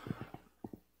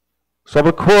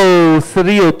sobre qual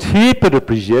seria o tipo de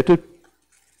projeto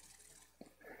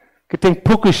que tem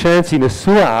pouca chance na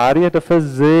sua área de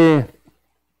fazer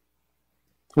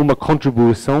uma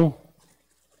contribuição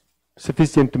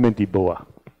suficientemente boa.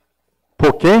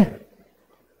 Por quê?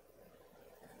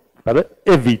 Para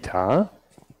evitar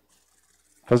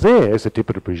fazer esse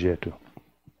tipo de projeto.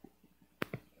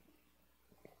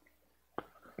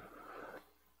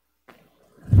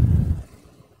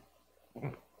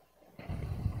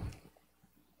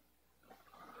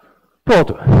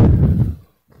 Pronto.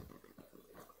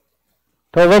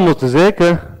 Então vamos dizer que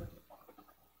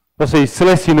você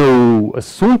selecionou o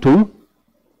assunto,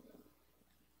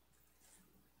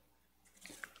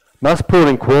 mas por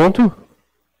enquanto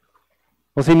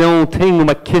você não tem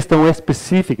uma questão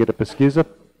específica da pesquisa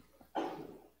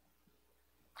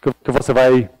que você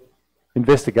vai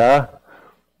investigar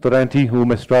durante o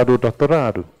mestrado ou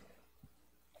doutorado.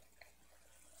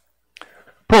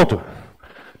 Pronto.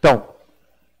 Então,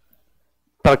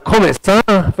 para começar,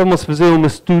 vamos fazer um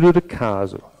estudo de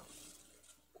caso.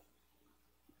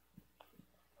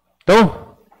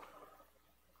 Então,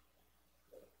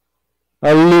 a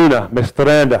aluna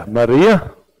mestranda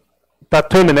Maria está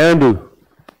terminando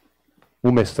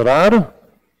o mestrado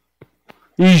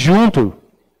e junto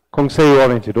com seu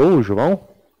orientador, o João,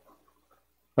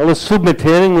 elas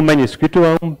submeterem um manuscrito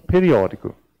a um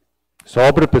periódico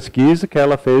sobre a pesquisa que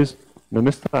ela fez no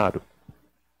mestrado.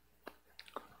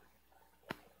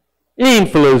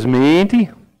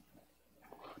 Infelizmente,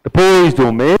 depois de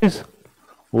um mês,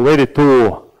 o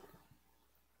editor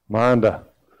manda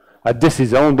a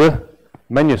decisão de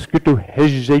manuscrito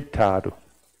rejeitado.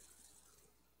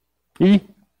 E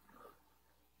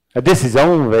a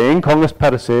decisão vem com os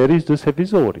pareceres dos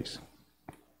revisores.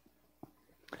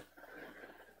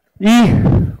 E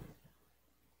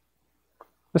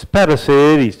os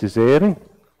pareceres dizem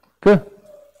que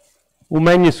o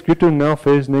manuscrito não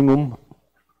fez nenhuma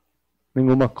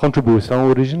contribuição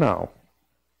original.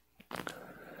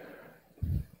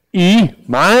 E,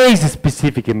 mais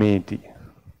especificamente,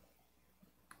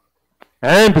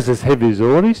 ambos os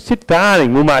revisores citarem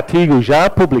um artigo já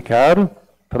publicado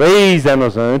 3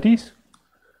 anos antes,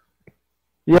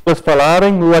 e eles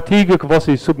falarem, o artigo que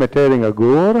vocês submeterem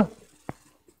agora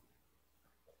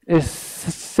é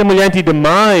semelhante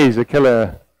demais àquele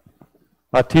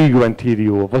artigo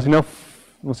anterior.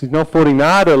 Vocês não forem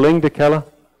nada além daquele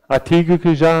artigo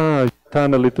que já está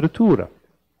na literatura.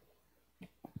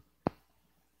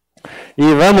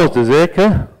 E vamos dizer que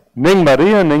nem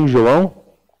Maria nem João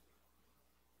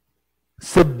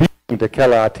sabiam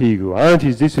daquele artigo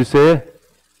antes disso ser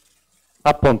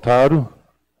apontado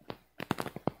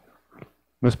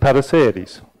nos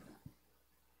pareceres.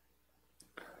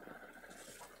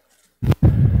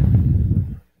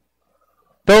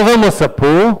 Então vamos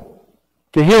supor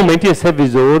que realmente os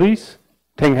revisores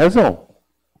têm razão.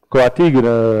 Que o artigo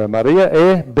da Maria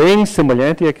é bem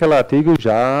semelhante àquele artigo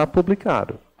já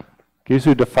publicado. Que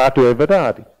isso de fato é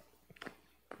verdade.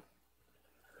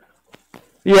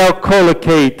 E eu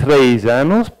coloquei 3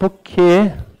 anos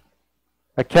porque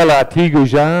aquele artigo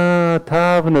já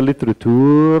estava na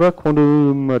literatura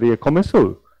quando Maria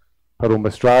começou, para um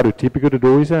mestrado típico de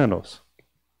 2 anos.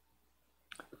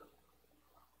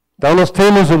 Então nós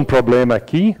temos um problema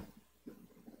aqui,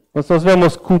 mas nós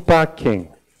vamos culpar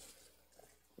quem?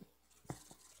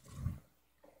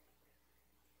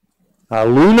 A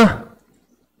aluna?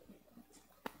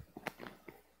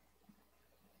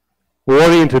 O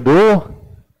orientador?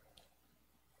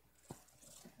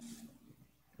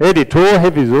 Editor,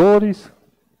 revisores?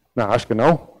 Não, acho que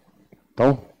não.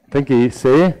 Então, tem que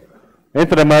ser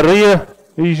entre Maria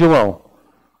e João.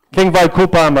 Quem vai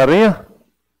culpar a Maria?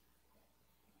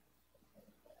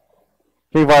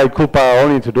 Quem vai culpar o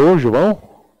orientador, João?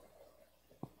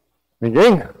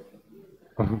 Ninguém?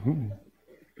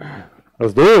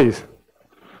 Os dois?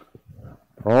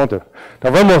 Pronto.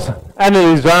 Então vamos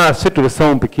analisar a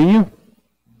situação um pouquinho.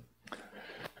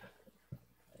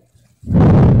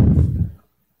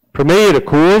 Primeira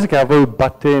coisa que eu vou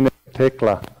bater na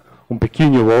tecla um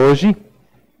pouquinho hoje.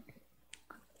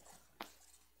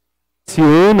 Se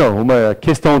uma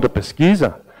questão de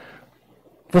pesquisa,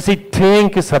 você tem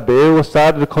que saber o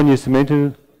estado de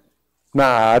conhecimento na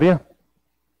área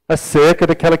acerca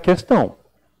daquela questão.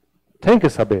 Tem que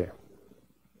saber.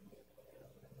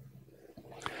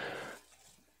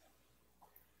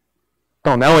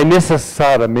 Então, não é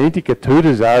necessariamente que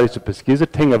todas as áreas de pesquisa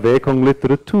tenham a ver com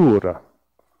literatura.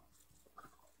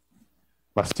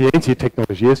 Mas ciência e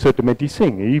tecnologia certamente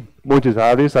sim, e muitas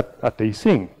áreas até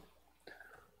sim.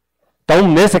 Então,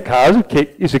 nesse caso,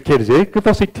 isso quer dizer que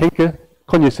você tem que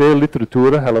conhecer a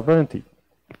literatura relevante.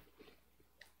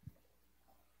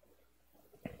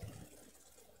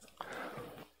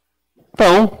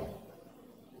 Então,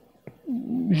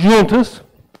 juntos,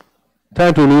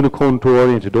 tanto o aluno quanto o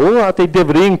orientador, até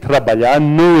deveriam trabalhar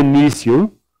no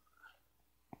início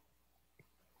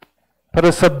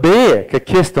para saber que a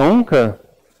questão que a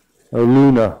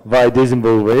aluna vai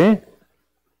desenvolver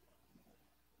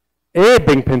é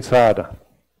bem pensada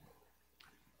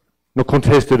no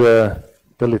contexto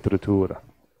da literatura.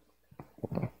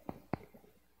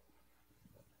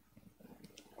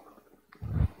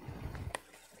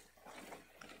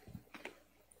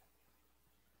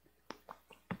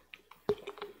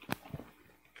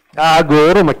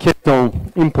 Agora, uma questão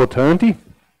importante.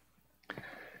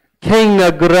 Quem na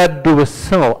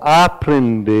graduação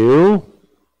aprendeu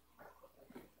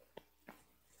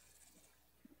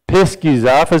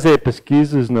pesquisar, fazer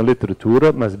pesquisas na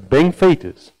literatura, mas bem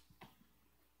feitas,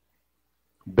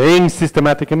 bem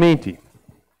sistematicamente.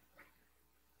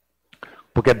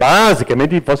 Porque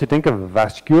basicamente você tem que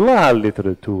vasculhar a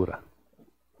literatura.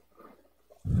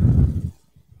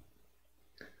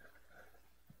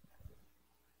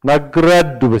 Na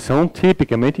graduação,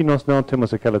 tipicamente, nós não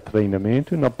temos aquele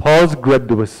treinamento. Na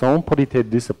pós-graduação, pode ter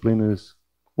disciplinas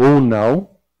ou não.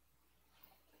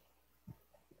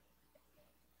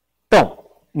 Então,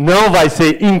 não vai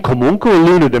ser incomum que o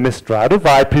aluno de mestrado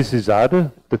vai precisar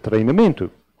de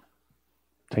treinamento.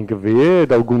 Tem que vir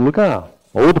de algum lugar,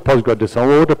 ou da pós-graduação,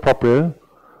 ou do próprio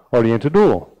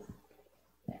orientador.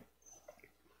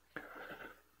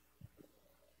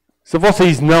 Se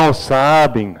vocês não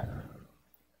sabem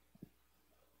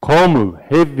como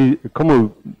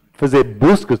fazer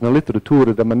buscas na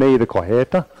literatura da maneira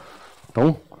correta,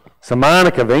 então,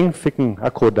 semana que vem, fiquem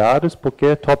acordados, porque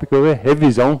o tópico é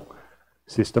revisão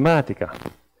sistemática.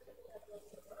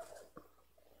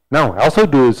 Não, é só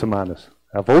 2 semanas.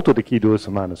 Eu volto daqui 2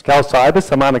 semanas. Que eu saiba,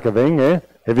 semana que vem é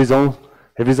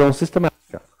revisão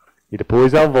sistemática. E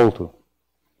depois eu volto.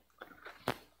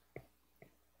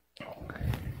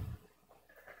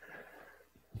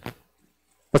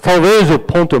 Mas talvez o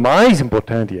ponto mais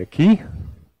importante aqui,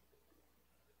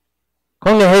 com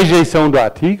a rejeição do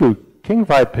artigo, quem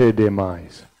vai perder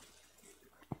mais?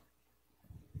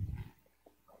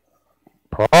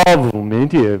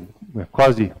 Provavelmente,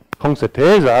 quase com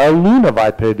certeza, a aluna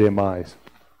vai perder mais.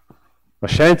 A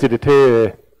chance de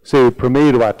ter seu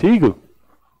primeiro artigo,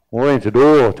 o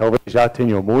orientador talvez já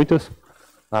tenha muitas.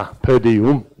 Perdi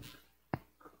um.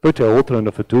 Vou ter outro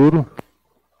no futuro.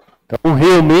 Então,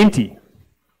 realmente,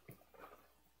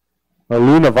 a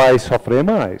aluna vai sofrer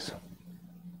mais.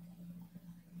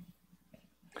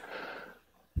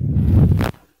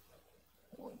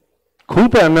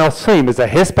 Culpa eu não sei, mas a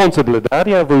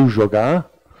responsabilidade eu vou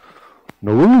jogar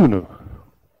no aluno.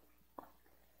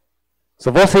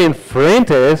 Se você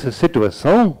enfrenta essa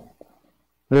situação,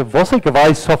 é você que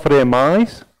vai sofrer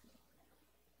mais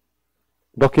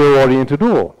do que o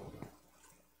orientador.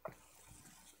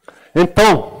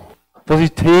 Então, você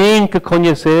tem que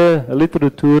conhecer a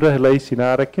literatura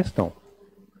relacionada à questão.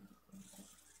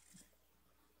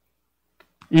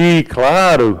 E,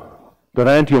 claro,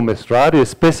 durante um mestrado,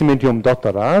 especialmente um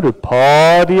doutorado,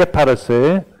 pode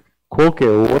aparecer, qualquer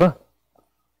hora,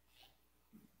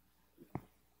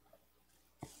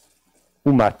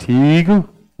 um artigo,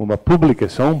 uma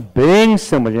publicação bem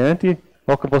semelhante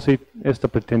ao que você está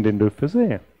pretendendo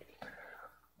fazer.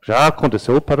 Já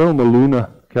aconteceu para uma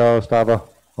aluna que eu estava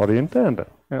orientando.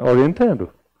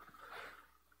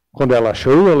 Quando ela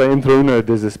achou, ela entrou no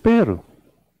desespero.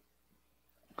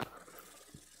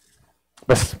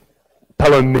 Mas,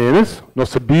 pelo menos, nós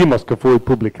sabíamos que foi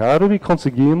publicado e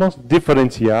conseguimos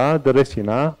diferenciar,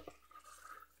 direcionar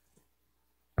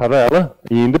para ela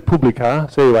e ainda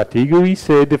publicar seu artigo e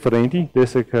ser diferente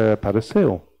desse que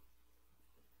apareceu.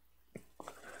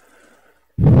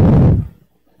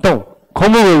 Então,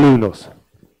 como alunos,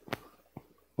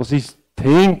 vocês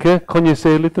têm que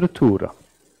conhecer literatura.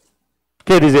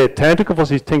 Quer dizer, tanto que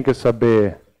vocês têm que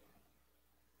saber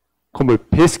como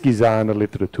pesquisar na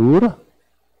literatura,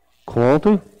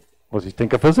 quanto vocês têm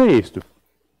que fazer isto.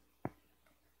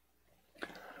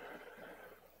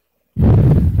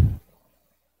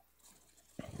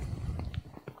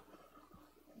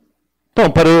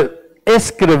 Então, para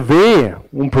escrever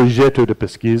um projeto de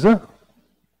pesquisa,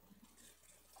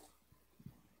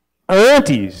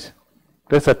 antes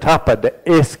dessa etapa de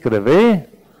escrever,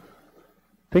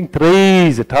 tem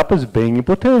 3 etapas bem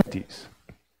importantes.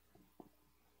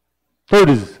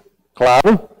 Todas,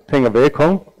 claro, têm a ver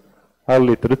com a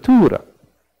literatura.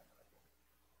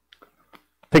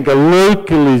 Tem que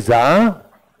localizar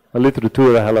a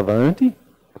literatura relevante,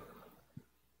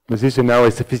 mas isso não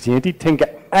é suficiente. Tem que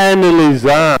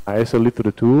analisar essa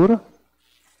literatura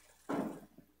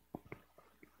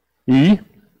e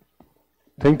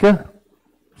tem que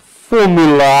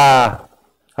formular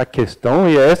a questão,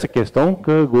 e é essa questão que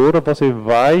agora você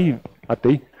vai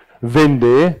até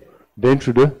vender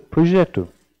dentro do projeto.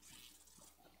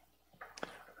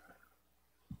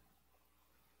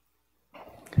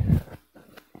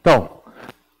 Então,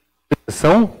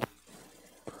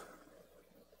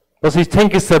 vocês têm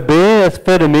que saber as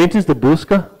ferramentas de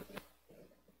busca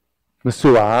na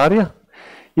sua área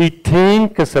e tem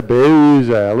que saber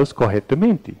usá-las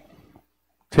corretamente.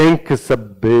 Tem que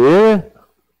saber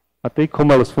até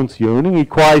como elas funcionam e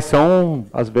quais são,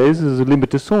 às vezes, as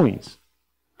limitações.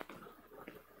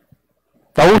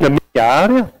 Então, na minha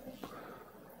área,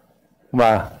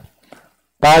 uma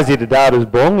base de dados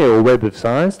bom é o Web of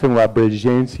Science, tem uma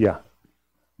abrangência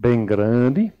bem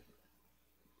grande.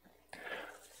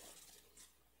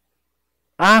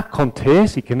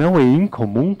 Acontece que não é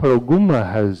incomum, por alguma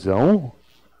razão,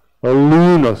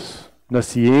 alunos na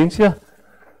ciência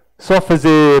só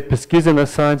fazer pesquisa na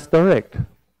Science Direct,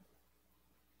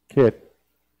 que é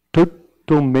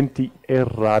totalmente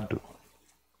errado.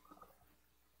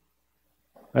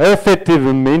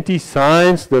 Efetivamente,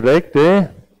 Science Direct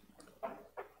é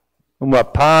uma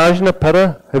página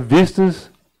para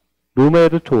revistas de uma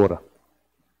editora.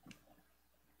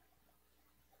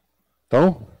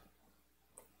 Então,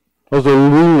 os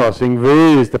alunos, em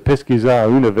vez de pesquisar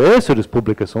o universo das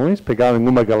publicações, pegaram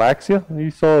uma galáxia e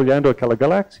só olhando aquela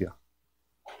galáxia.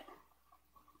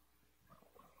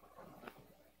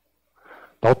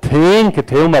 Então, tem que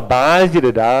ter uma base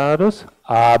de dados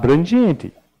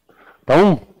abrangente.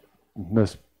 Então,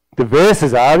 nas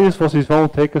diversas áreas, vocês vão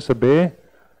ter que saber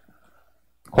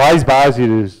quais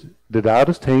bases de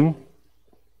dados têm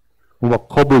uma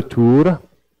cobertura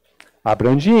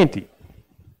abrangente.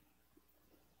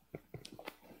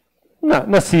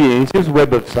 Nas ciências,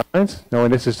 Web of Science não é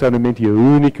necessariamente a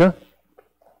única,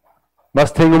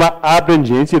 mas tem uma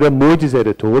abrangência de muitos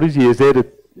editores e os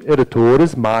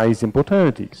editores mais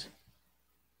importantes.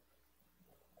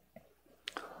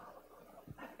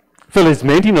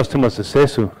 Felizmente, nós temos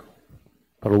acesso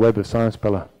para o Web of Science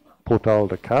pelo portal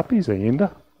da CAPES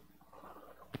ainda.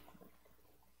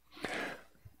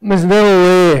 Mas não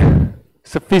é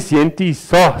suficiente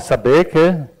só saber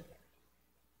que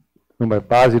uma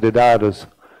base de dados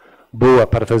boa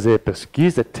para fazer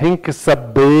pesquisa, tem que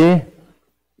saber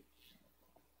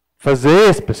fazer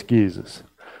as pesquisas.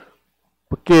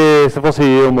 Porque se você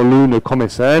é um aluno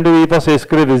começando e você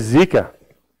escreve Zika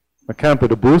no campo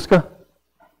de busca,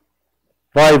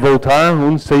 vai voltar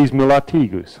uns 6.000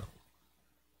 artigos.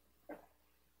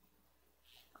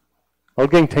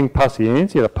 Alguém tem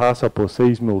paciência de passar por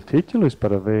 6.000 títulos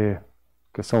para ver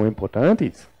que são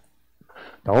importantes?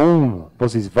 Então,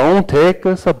 vocês vão ter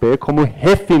que saber como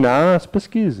refinar as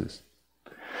pesquisas.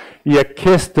 E a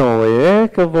questão é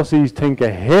que vocês têm que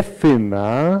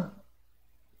refinar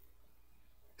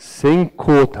sem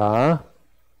cortar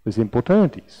os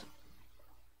importantes.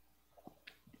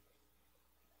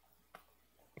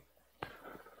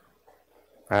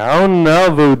 Eu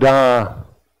não vou dar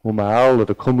uma aula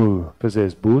de como fazer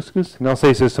as buscas. Não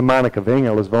sei se a semana que vem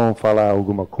elas vão falar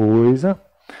alguma coisa.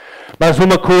 Mas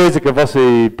uma coisa que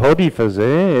você pode fazer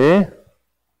é...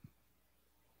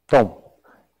 Então,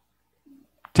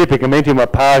 tipicamente uma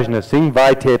página assim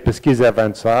vai ter pesquisa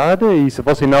avançada e se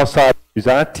você não sabe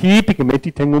usar,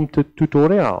 tipicamente tem um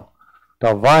tutorial.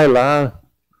 Então vai lá,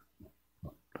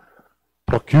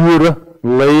 procura,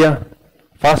 leia,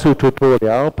 faça o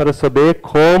tutorial para saber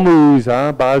como usar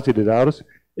a base de dados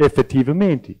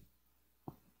efetivamente.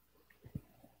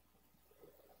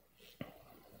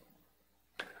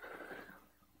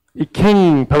 E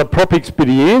quem, pela própria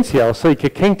experiência, eu sei que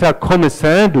quem está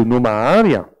começando numa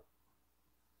área,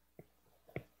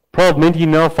 provavelmente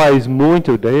não faz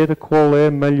muita ideia de qual é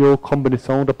a melhor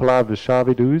combinação de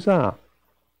palavras-chave de usar.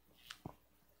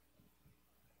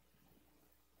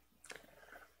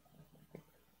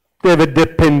 Deve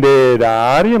depender da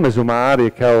área, mas uma área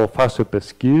que eu faço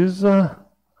pesquisa,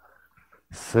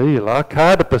 sei lá,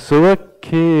 cada pessoa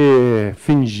que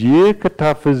fingir que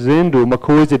está fazendo uma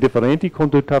coisa diferente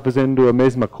quando está fazendo a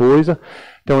mesma coisa,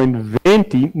 então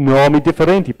invente nome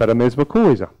diferente para a mesma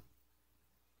coisa.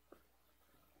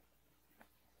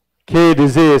 Quer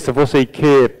dizer, se você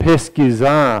quer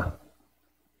pesquisar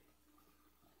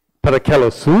para aquele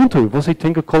assunto, você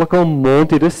tem que colocar um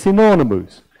monte de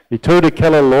sinônimos. E toda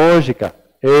aquela lógica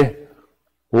é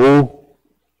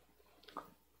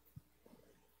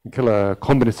aquela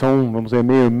combinação, vamos dizer,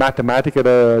 meio matemática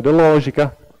da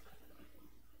lógica,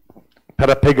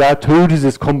 para pegar todas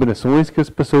as combinações que as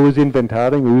pessoas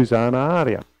inventaram e usar na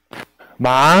área.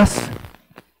 Mas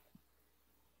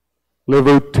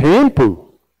levou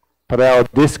tempo para eu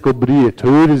descobrir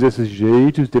todos esses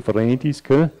jeitos diferentes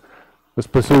que as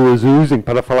pessoas usem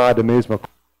para falar da mesma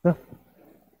coisa.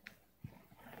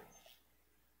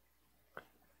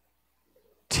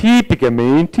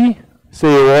 Tipicamente,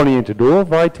 seu orientador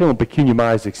vai ter um pouquinho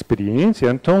mais de experiência,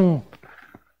 então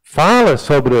fala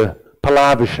sobre a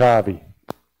palavra-chave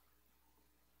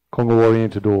com o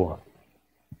orientador.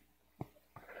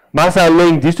 Mas,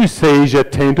 além disso, seja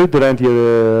atento durante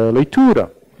a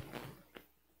leitura.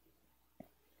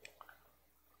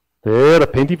 De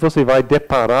repente, você vai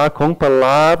deparar com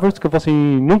palavras que você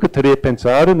nunca teria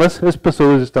pensado, mas as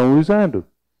pessoas estão usando.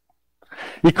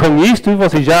 E com isto,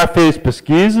 você já fez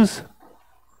pesquisas,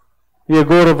 e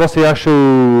agora você achou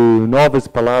novas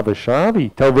palavras-chave.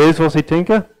 Talvez você tenha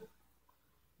que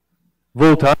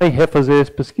voltar e refazer as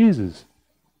pesquisas,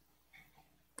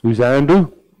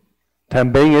 usando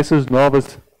também essas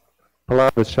novas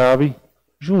palavras-chave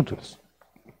juntas.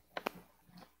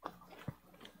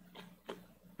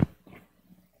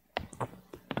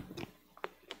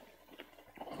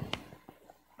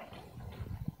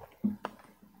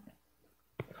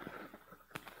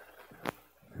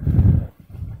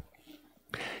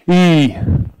 E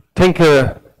tem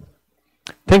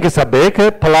que saber que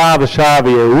a palavra-chave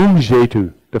é um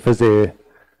jeito de fazer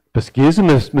pesquisa,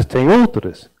 mas tem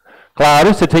outras.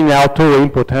 Claro, se tem autor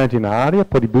importante na área,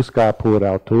 pode buscar por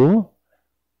autor.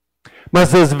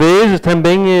 Mas às vezes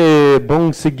também é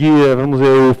bom seguir, vamos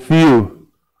dizer, o fio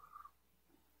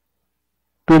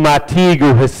de um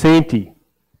artigo recente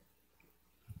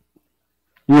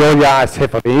e olhar as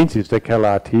referências daquele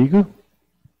artigo.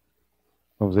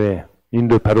 Vamos dizer,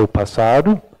 indo para o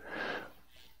passado.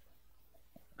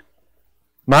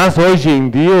 Mas hoje em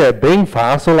dia é bem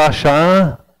fácil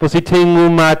achar, você tem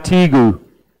um artigo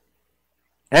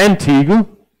antigo,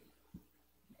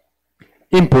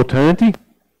 importante,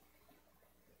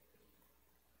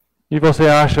 e você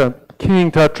acha quem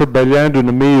está trabalhando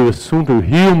no meio assunto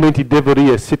realmente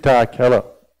deveria citar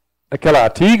aquele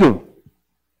artigo?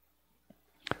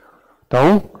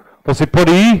 Então, você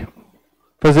pode ir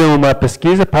fazer uma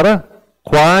pesquisa para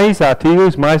quais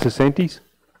artigos mais recentes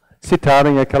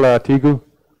citarem aquele artigo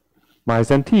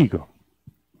mais antigo.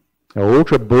 É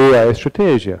outra boa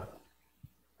estratégia.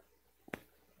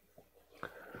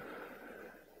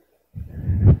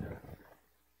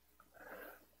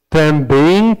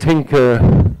 Também tem que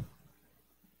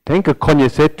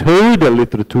conhecer toda a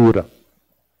literatura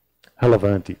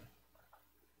relevante.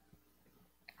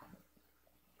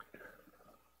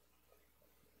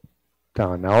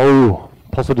 Então, não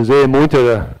posso dizer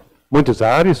muitas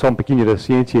áreas, só um pouquinho da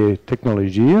ciência e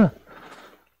tecnologia.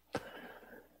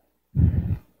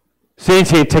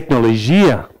 Ciência e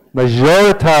tecnologia,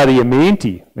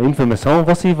 majoritariamente, a informação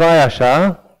você vai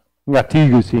achar em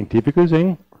artigos científicos,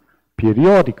 em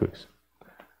periódicos.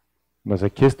 Mas a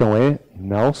questão é,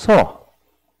 não só.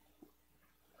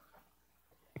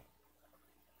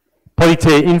 Pode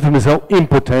ter informação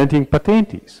importante em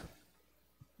patentes,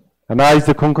 análise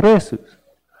de congressos,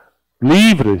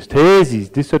 livros, teses,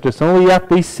 dissertação e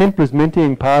até simplesmente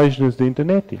em páginas da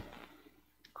internet.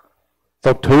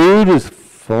 São todas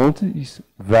fontes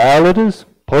válidas,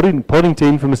 podem ter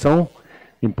informação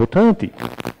importante.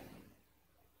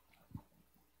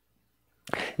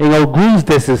 Em alguns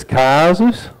desses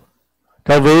casos,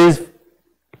 talvez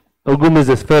algumas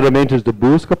das ferramentas de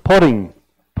busca podem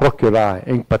procurar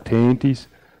em patentes,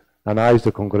 análise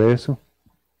do Congresso.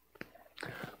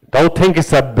 Então tem que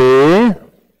saber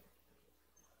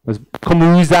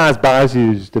como usar as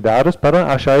bases de dados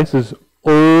para achar essas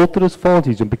outras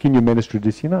fontes um pouquinho menos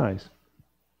tradicionais.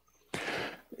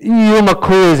 E uma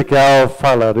coisa que eu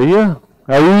falaria,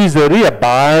 eu usaria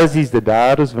bases de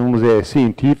dados, vamos dizer,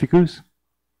 científicos.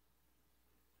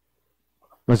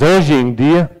 Mas hoje em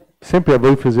dia, sempre eu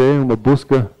vou fazer uma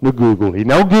busca no Google. E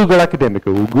não o Google acadêmico,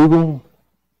 o Google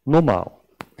normal.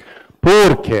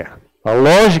 Por quê? A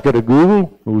lógica do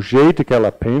Google, o jeito que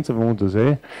ela pensa, vamos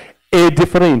dizer, é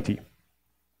diferente.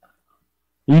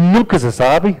 E nunca se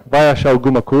sabe, vai achar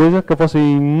alguma coisa que você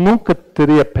nunca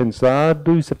teria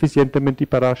pensado suficientemente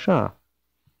para achar.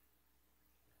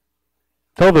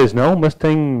 Talvez não, mas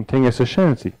tem essa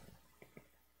chance.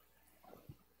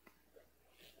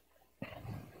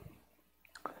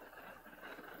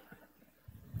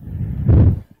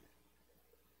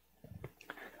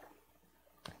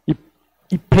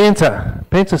 E pensa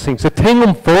assim, se tem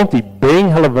uma fonte bem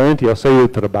relevante ao seu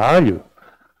trabalho,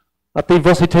 até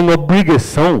você tem a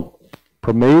obrigação,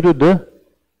 por meio de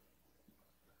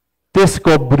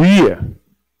descobrir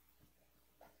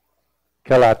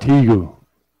que aquele artigo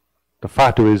de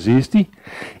fato existe,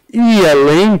 e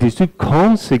além disso,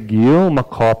 conseguir uma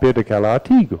cópia daquele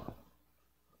artigo.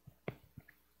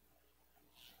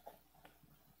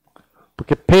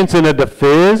 Porque pensa na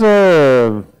defesa,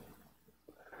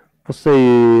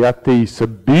 você até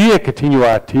sabia que tinha o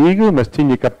artigo, mas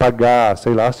tinha que pagar,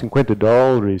 sei lá,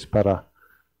 $50 para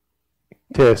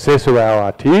ter acesso ao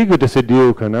artigo,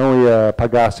 decidiu que não ia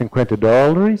pagar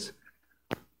 $50.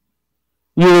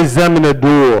 E o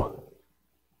examinador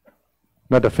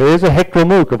na defesa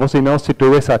reclamou que você não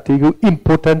citou esse artigo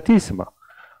importantíssimo.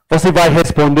 Você vai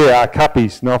responder, a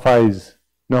CAPES não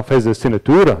fez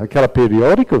assinatura, aquele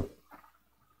periódico?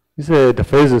 Isso é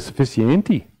defesa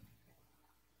suficiente?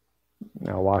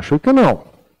 Eu acho que não.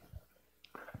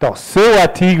 Então, seu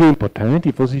artigo é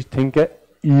importante, você tem que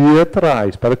ir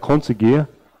atrás para conseguir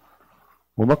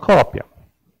uma cópia.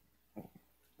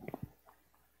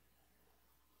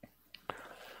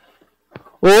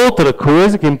 Outra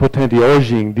coisa que é importante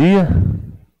hoje em dia,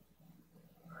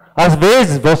 às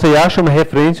vezes você acha uma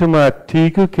referência a um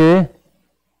artigo que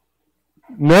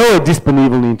não é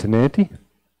disponível na internet,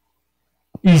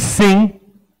 e sim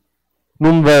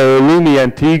num volume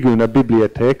antigo na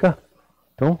biblioteca.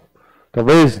 Então,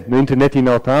 talvez na internet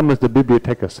não está, mas na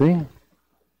biblioteca sim.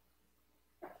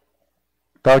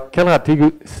 Então, aquele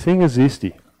artigo sim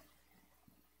existe.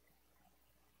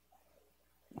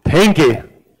 Tem que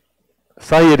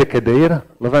sair da cadeira,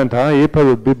 levantar, ir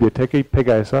para a biblioteca e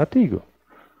pegar esse artigo.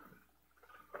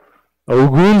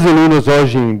 Alguns alunos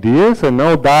hoje em dia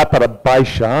não dá para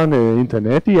baixar na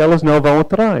internet e elas não vão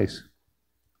atrás.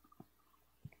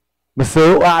 Mas se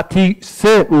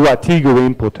o artigo é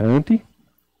importante,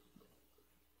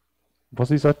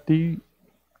 vocês têm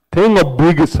a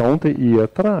obrigação de ir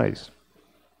atrás.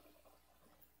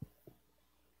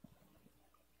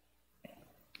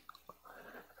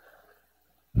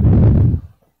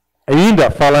 Ainda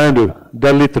falando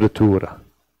da literatura.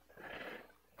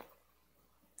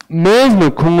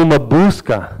 Mesmo com uma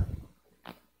busca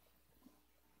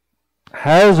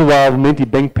razoavelmente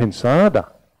bem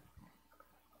pensada,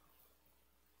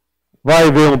 vai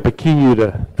haver um pouquinho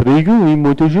de trigo e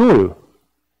muito joio.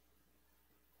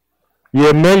 E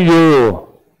é melhor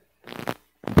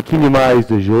um pouquinho mais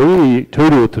de joio e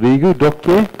todo o trigo do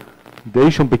que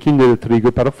deixa um pouquinho de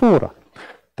trigo para fora.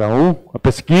 Então, a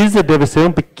pesquisa deve ser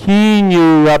um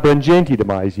pouquinho abrangente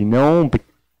demais e não um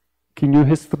pouquinho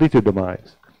restrito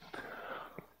demais.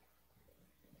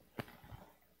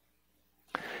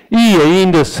 E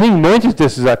ainda assim, muitos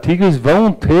desses artigos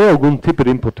vão ter algum tipo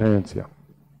de importância.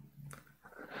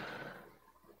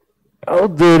 Eu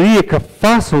diria que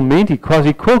facilmente,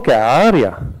 quase qualquer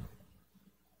área,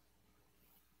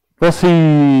 você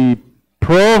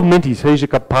provavelmente seja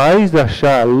capaz de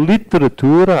achar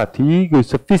literatura, artigos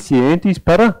suficientes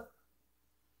para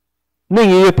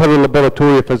nem ir para o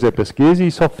laboratório fazer pesquisa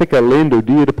e só ficar lendo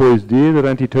dia depois dia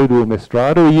durante todo o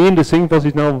mestrado e ainda assim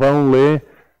vocês não vão ler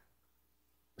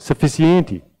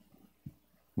suficiente.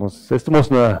 Nós estamos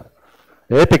na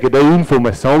época da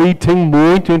informação e tem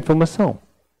muita informação.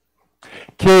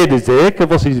 Quer dizer que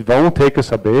vocês vão ter que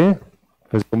saber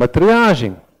fazer uma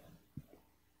triagem.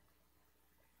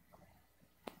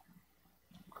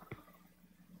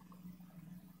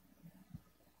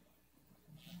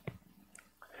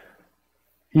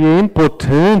 E é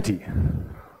importante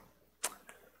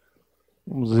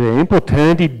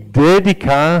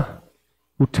dedicar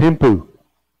o tempo.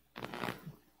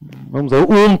 Vamos dizer,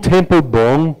 um tempo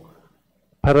bom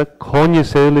para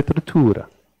conhecer a literatura.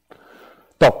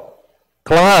 Então,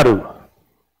 claro,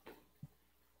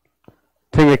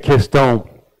 tem a questão,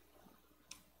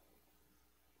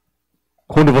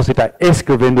 quando você está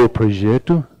escrevendo o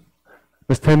projeto,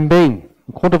 mas também,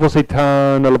 quando você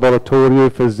está no laboratório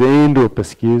fazendo a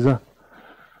pesquisa,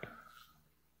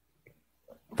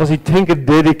 você tem que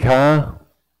dedicar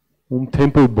um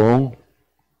tempo bom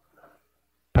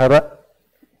para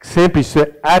sempre se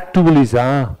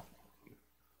atualizar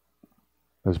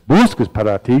nas buscas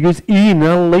para artigos e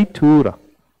na leitura.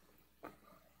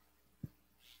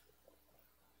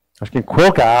 Acho que em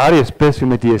qualquer área,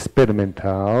 especialmente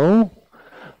experimental,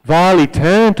 vale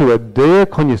tanto a ter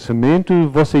conhecimento,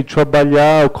 você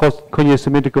trabalhar o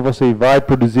conhecimento que você vai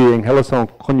produzir em relação ao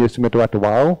conhecimento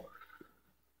atual,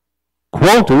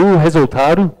 quanto o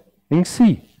resultado em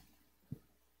si.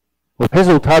 O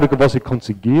resultado que você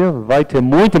conseguir vai ter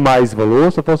muito mais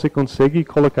valor se você conseguir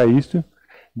colocar isso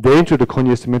dentro do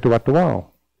conhecimento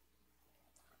atual.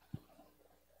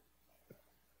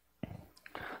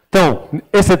 Então,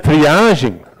 essa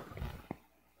triagem,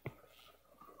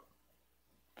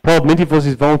 provavelmente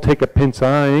vocês vão ter que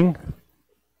pensar em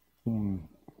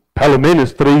pelo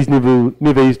menos 3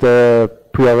 níveis de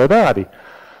prioridade.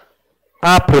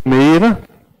 A primeira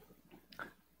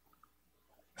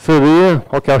seria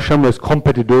o que eu chamo de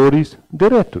competidores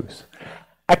diretos.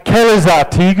 aqueles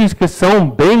artigos que são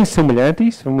bem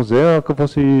semelhantes, vamos ver o que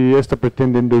você está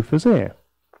pretendendo fazer.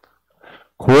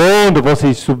 Quando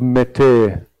você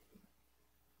submeter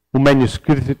um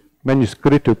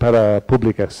manuscrito para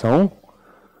publicação,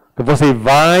 que você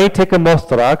vai ter que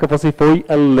mostrar que você foi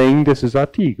além desses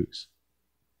artigos.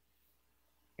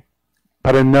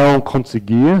 Para não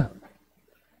conseguir,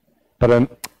 para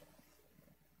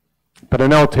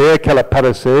não ter aquele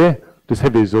parecer dos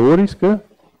revisores que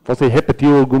você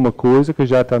repetiu alguma coisa que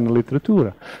já está na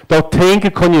literatura. Então tem que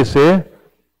conhecer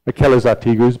aqueles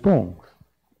artigos bons.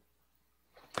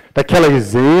 Daquele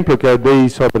exemplo que eu dei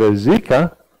sobre a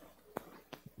Zika,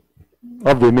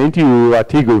 obviamente o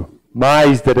artigo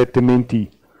mais diretamente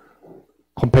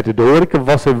competidor, que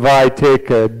você vai ter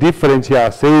que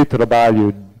diferenciar seu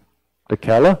trabalho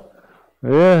daquela,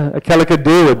 é aquela que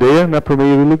deu a ideia no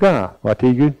primeiro lugar, o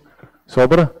artigo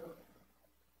sobre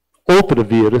outro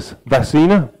vírus,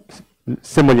 vacina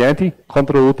semelhante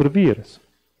contra outro vírus.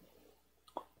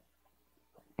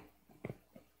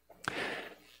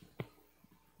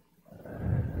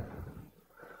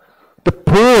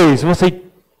 Depois, você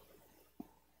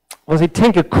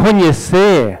tem que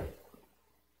conhecer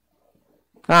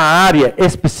a área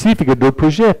específica do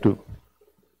projeto.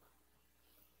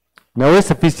 Não é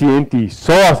suficiente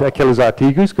só aqueles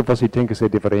artigos que você tem que ser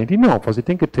diferente. Não, você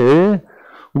tem que ter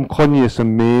um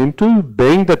conhecimento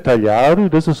bem detalhado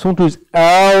dos assuntos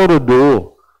ao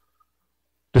redor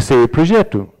do seu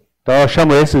projeto. Então, eu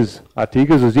chamo esses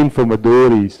artigos os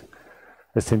informadores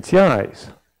essenciais.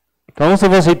 Então, se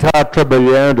você está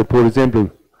trabalhando, por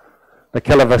exemplo,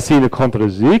 naquela vacina contra a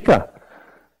Zika,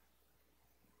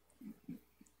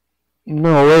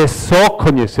 não é só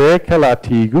conhecer aquele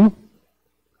artigo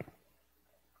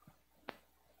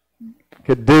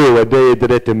que deu a ideia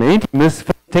diretamente, mas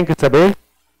tem que saber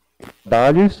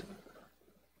trabalhos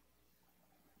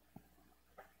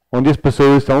onde as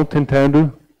pessoas estão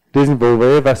tentando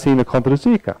desenvolver vacina contra a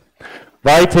Zika.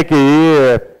 Vai ter que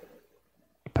ir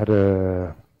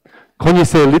para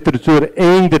conhecer a literatura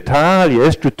em detalhe, a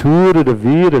estrutura do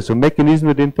vírus, o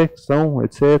mecanismo de infecção,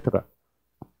 etc.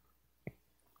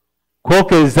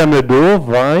 Qualquer examinador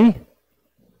vai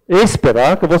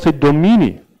esperar que você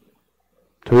domine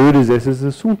todos esses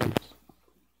assuntos.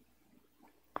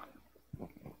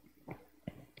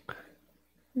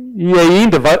 E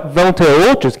ainda vão ter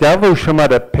outros que eu vou chamar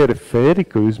de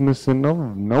periféricos, mas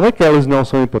não é que eles não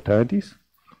são importantes.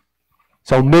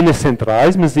 São menos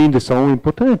centrais, mas ainda são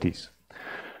importantes.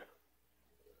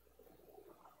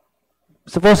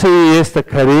 Se você está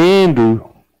querendo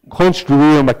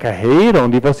construir uma carreira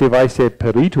onde você vai ser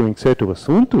perito em certo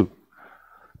assunto,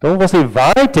 então você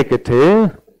vai ter que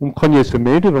ter um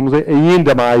conhecimento, vamos dizer,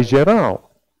 ainda mais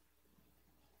geral.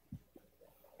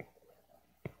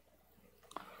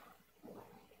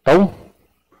 Então,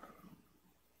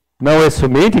 não é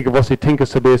somente que você tem que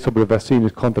saber sobre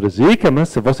vacinas contra a Zika, mas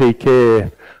se você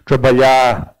quer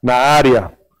trabalhar na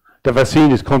área de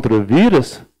vacinas contra o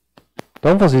vírus,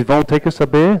 então vocês vão ter que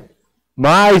saber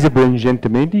mais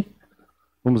abrangentemente,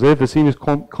 vamos dizer, vacinas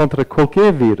contra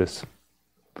qualquer vírus.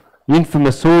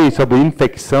 Informações sobre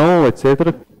infecção,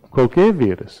 etc., qualquer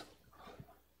vírus.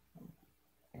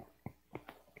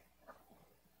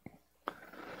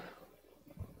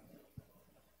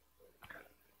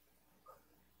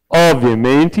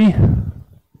 Obviamente,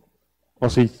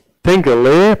 você tem que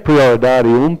ler prioridade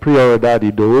 1,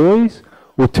 prioridade 2,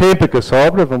 o tempo que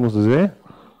sobra, vamos dizer,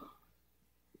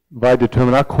 vai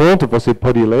determinar quanto você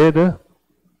pode ler da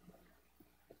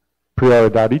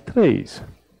prioridade 3.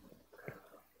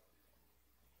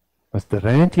 Mas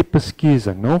durante a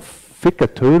pesquisa, não fica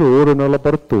toda hora no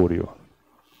laboratório.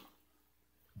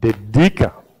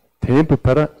 Dedica tempo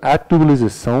para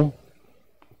atualização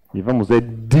e, vamos dizer,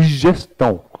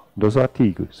 digestão dos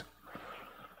artigos.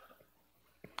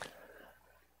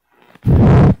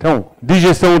 Então,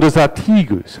 digestão dos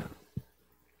artigos.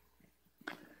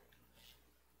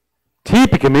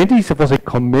 Tipicamente, se você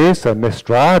começa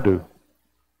mestrado,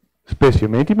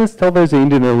 especialmente, mas talvez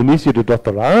ainda no início do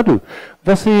doutorado,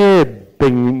 você é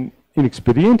bem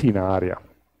inexperiente na área.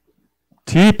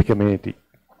 Tipicamente.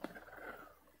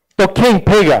 Então,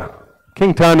 quem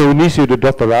está no início do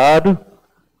doutorado,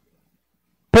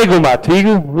 pega um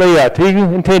artigo, lê o artigo,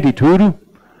 entende tudo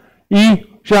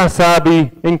e já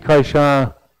sabe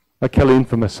encaixar aquela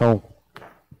informação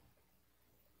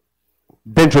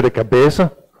dentro da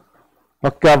cabeça.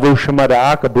 Eu vou chamar de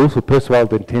arcabouço pessoal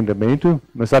de entendimento,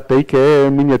 mas até que é a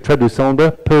minha tradução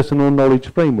da Personal Knowledge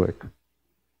Framework.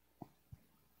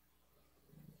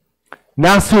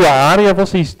 Na sua área,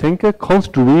 vocês têm que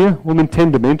construir um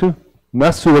entendimento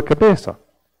na sua cabeça.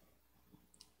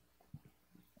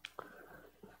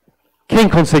 Quem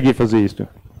consegue fazer isso?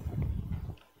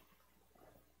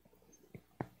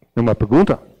 Uma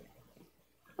pergunta?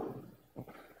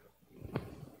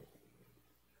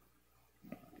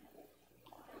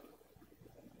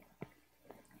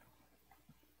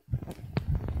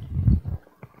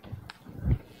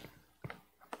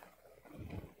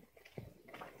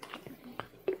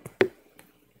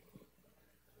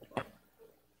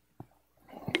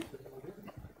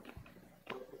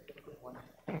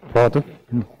 Pode?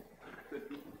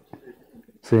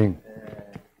 Sim.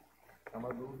 É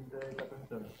uma dúvida que está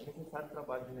perguntando. É necessário o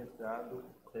trabalho de mestrado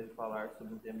deve falar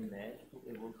sobre um tema inédito,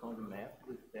 evolução de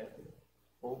métodos, etc.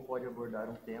 Ou pode abordar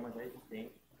um tema já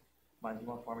existente, mas de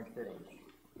uma forma diferente?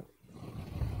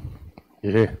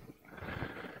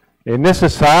 É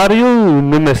necessário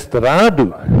no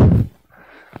mestrado,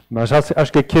 mas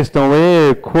acho que a questão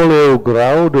é qual é o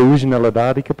grau de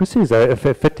originalidade que precisa.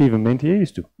 Efetivamente é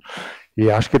isto. E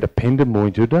acho que depende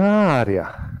muito da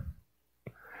área.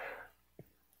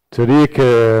 Teria que...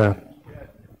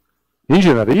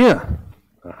 Engenharia?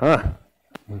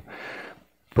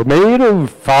 Primeiro,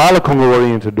 fala com o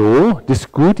orientador,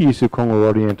 discute isso com o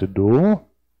orientador.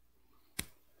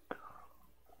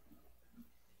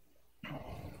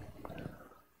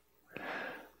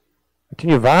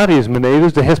 Tinha várias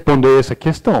maneiras de responder essa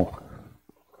questão.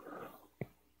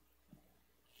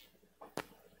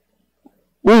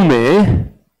 Uma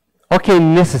é o que é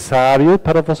necessário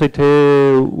para você ter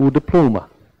o diploma.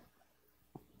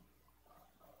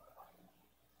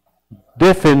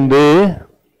 Defender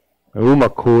é uma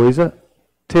coisa,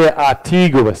 ter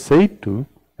artigo aceito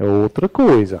é outra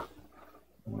coisa.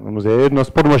 Vamos ver, nós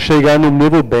podemos chegar num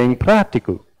nível bem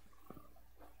prático.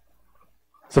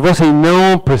 Se você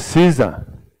não precisa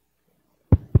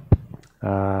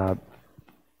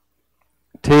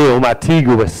ter um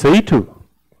artigo aceito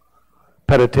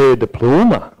para ter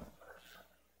diploma,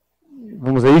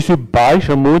 vamos dizer, isso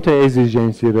baixa muita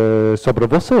exigência sobre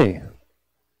você.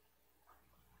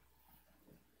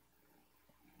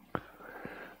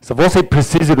 Se você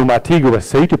precisa de um artigo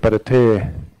aceito para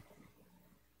ter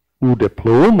o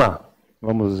diploma,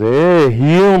 vamos dizer,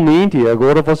 realmente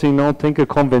agora você não tem que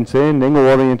convencer nem o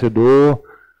orientador,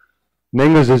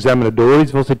 nem os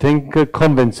examinadores, você tem que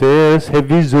convencer os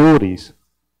revisores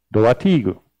do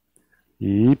artigo.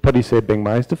 E pode ser bem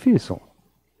mais difícil.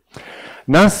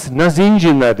 Nas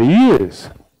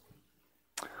engenharias,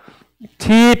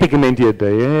 tipicamente a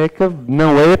ideia é que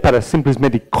não é para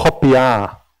simplesmente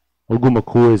copiar alguma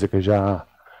coisa que já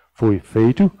foi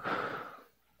feito,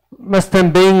 mas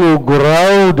também o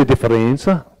grau de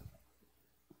diferença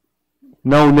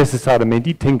não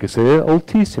necessariamente tem que ser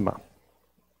altíssima.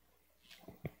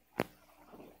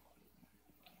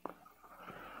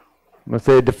 Mas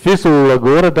é difícil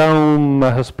agora dar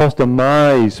uma resposta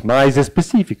mais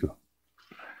específica.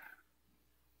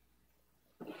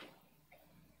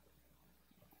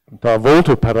 Então,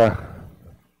 volto para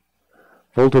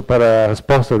a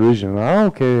resposta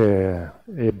original, que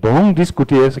é bom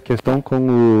discutir essa questão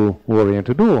com o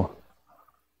orientador.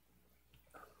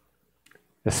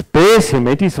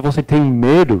 Especialmente se você tem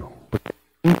medo.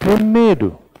 Não tem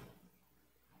medo.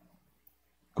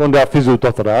 Quando eu fiz o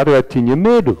doutorado, eu tinha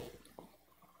medo.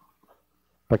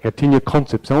 Porque eu tinha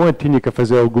concepção, eu tinha que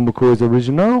fazer alguma coisa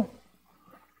original.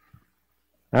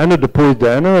 Ano depois de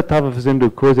ano, eu estava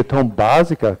fazendo coisa tão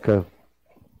básica que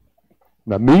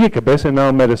na minha cabeça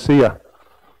não merecia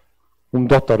um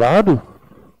doutorado.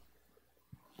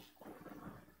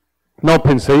 Não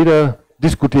pensei em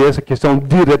discutir essa questão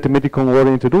diretamente com o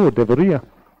orientador, deveria.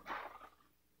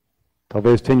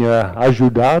 Talvez tenha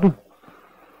ajudado,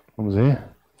 vamos dizer,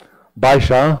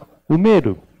 baixar o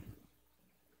medo.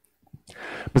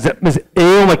 Mas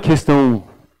é uma questão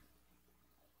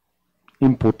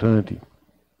importante.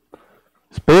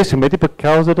 Especialmente por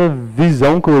causa da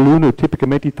visão que o aluno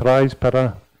tipicamente traz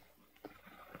para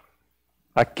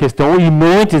a questão e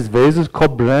muitas vezes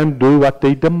cobrando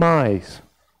até demais,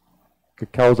 que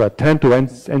causa tanto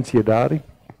ansiedade.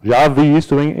 Já vi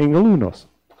isso em alunos.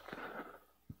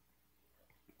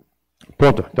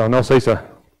 Pronto, então não sei se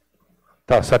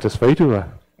está satisfeito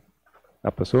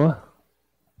a pessoa.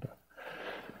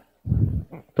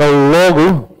 Então,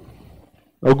 logo,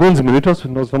 alguns minutos,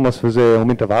 nós vamos fazer um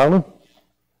intervalo.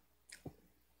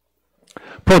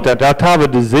 Pronto, eu estava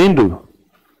dizendo,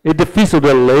 é difícil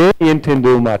de ler e entender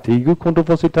um artigo quando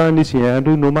você está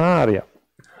iniciando numa área.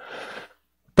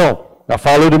 Então, eu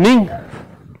falo de mim.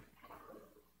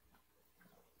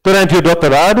 Durante o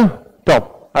doutorado,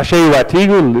 então, achei o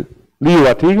artigo, li o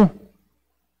artigo.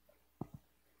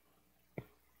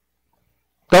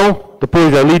 Então,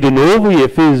 depois eu li de novo e eu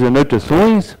fiz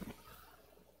anotações.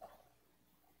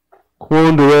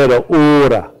 quando era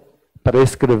hora para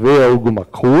escrever alguma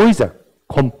coisa,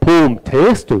 compor um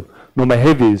texto numa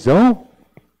revisão,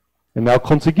 e não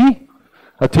consegui.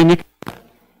 Eu tinha que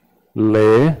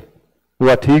ler o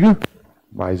artigo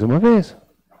mais uma vez.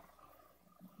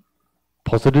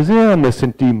 Posso dizer, eu me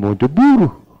senti muito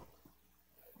burro.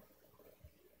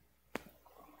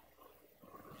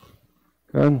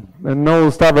 Eu não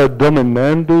estava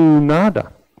dominando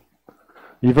nada.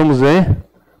 E vamos ver,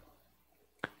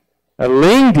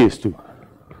 além disto,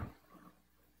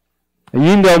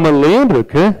 ainda eu me lembro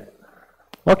que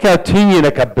o que eu tinha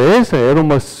na cabeça era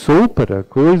uma sopa de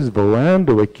coisas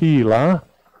voando aqui e lá.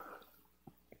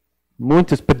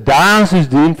 Muitos pedaços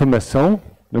de informação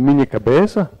na minha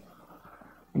cabeça,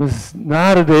 mas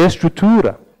nada de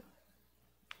estrutura.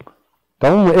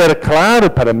 Então, era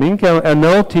claro para mim que eu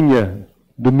não tinha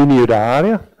domínio da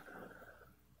área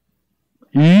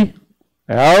e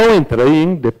eu entrei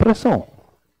em depressão.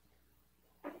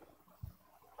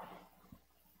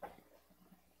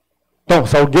 Então,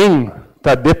 se alguém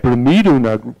está deprimido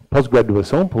na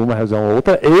pós-graduação, por uma razão ou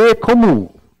outra, é comum.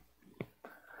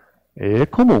 É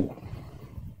comum.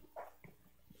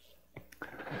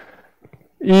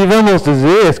 E vamos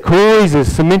dizer, as coisas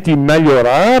somente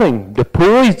melhorarem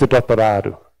depois do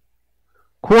doutorado.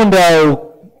 Quando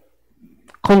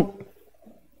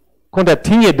eu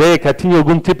tinha ideia que eu tinha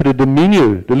algum tipo de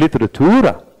domínio de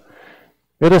literatura,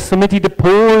 era somente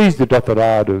depois do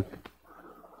doutorado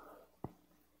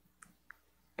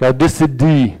que eu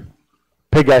decidi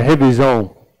pegar a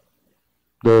revisão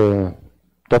do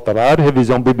doutorado,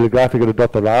 revisão bibliográfica do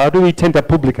doutorado, e tentar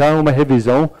publicar uma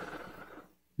revisão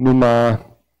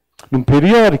num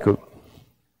periódico.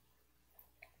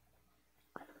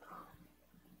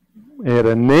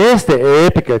 Era nesta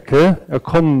época que eu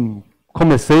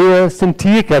comecei a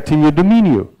sentir que eu tinha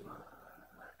domínio.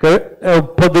 Que eu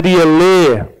poderia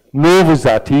ler novos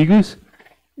artigos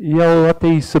e eu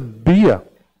até sabia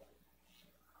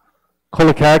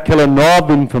colocar aquela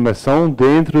nova informação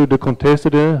dentro do contexto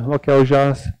do que eu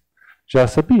já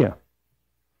sabia.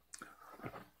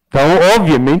 Então,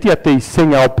 obviamente, até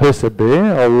sem eu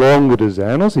perceber, ao longo dos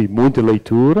anos, e muita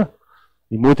leitura,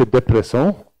 e muita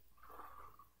depressão,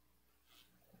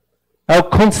 eu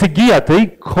consegui até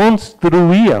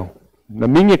construir, na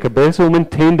minha cabeça, um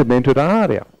entendimento da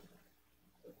área.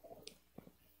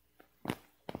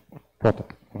 Pronto.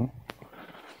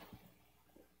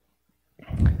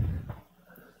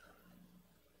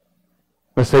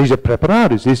 Mas seja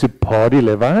preparados, isso pode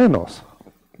levar anos.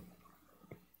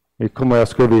 E como eu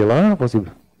escrevi lá, você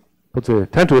pode ser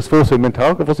tanto esforço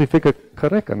mental que você fica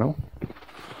careca, não?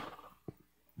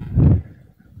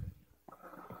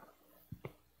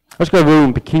 Acho que eu vou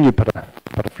um pouquinho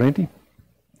para frente.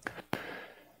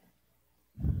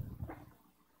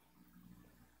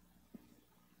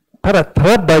 Para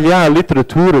trabalhar a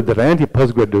literatura durante a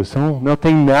pós-graduação, não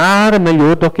tem nada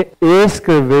melhor do que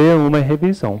escrever uma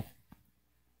revisão.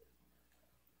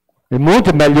 É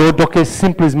muito melhor do que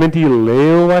simplesmente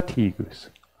ler os artigos.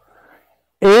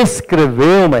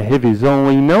 Escrever uma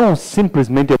revisão e não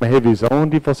simplesmente uma revisão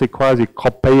onde você quase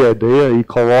copia a ideia e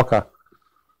coloca,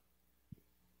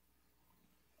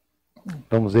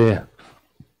 vamos ver,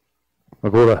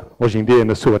 agora, hoje em dia,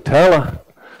 na sua tela.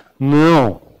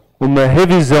 Não. Uma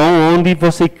revisão onde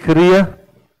você cria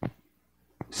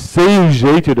seu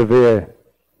jeito de ver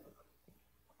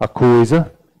a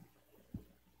coisa.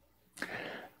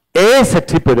 Esse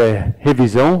tipo de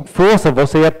revisão força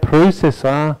você a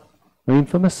processar a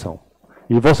informação.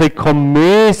 E você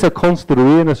começa a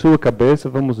construir na sua cabeça,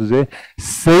 vamos dizer,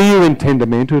 seu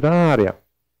entendimento da área.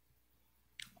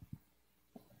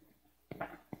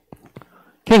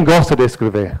 Quem gosta de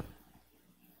escrever?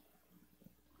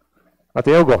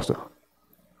 Até eu gosto.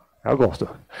 Eu gosto.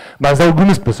 Mas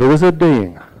algumas pessoas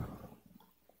odeiam.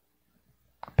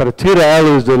 Para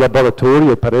tirá-los do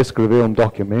laboratório para escrever um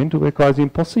documento é quase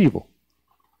impossível.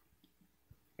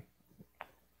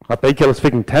 Até que elas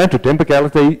ficam tanto tempo que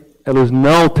elas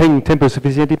não têm tempo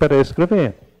suficiente para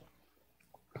escrever.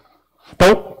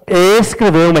 Então,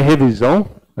 escrever uma revisão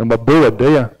é uma boa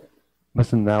ideia,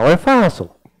 mas não é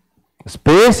fácil.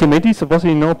 Especialmente se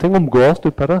você não tem um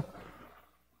gosto para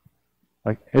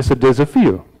esse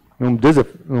desafio.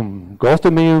 Um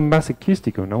gosto meio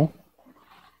masoquístico, não?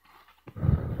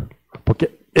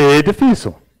 Porque é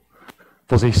difícil.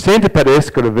 Você senta para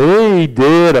escrever e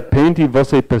de repente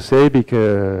você percebe que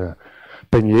o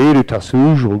banheiro está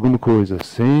sujo, alguma coisa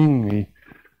assim. E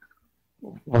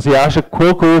você acha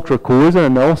qualquer outra coisa a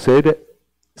não ser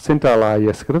sentar lá e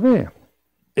escrever.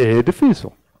 É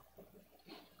difícil.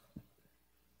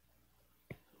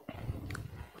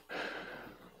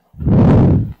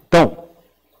 Então,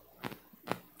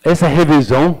 essa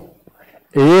revisão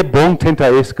é bom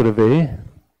tentar escrever.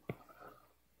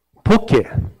 Por quê?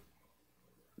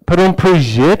 Para um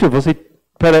projeto,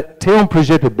 para ter um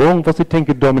projeto bom, você tem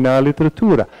que dominar a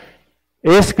literatura.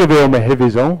 Escrever uma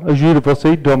revisão ajuda você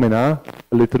a dominar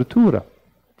a literatura.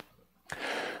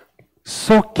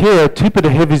 Só que o tipo de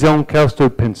revisão que eu estou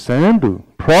pensando,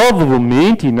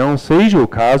 provavelmente não seja o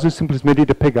caso simplesmente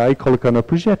de pegar e colocar no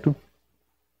projeto.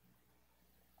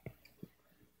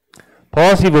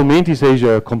 Possivelmente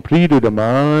seja comprido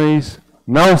demais,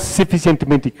 não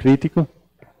suficientemente crítico.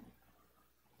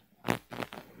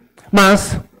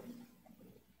 Mas,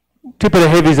 o tipo de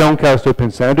revisão que eu estou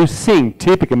pensando, sim,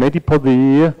 tipicamente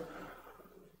poderia,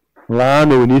 lá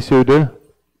no início da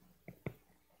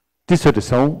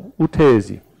dissertação ou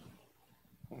tese.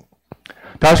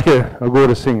 Então, acho que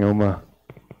agora sim é uma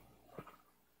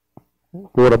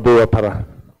hora boa para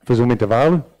fazer um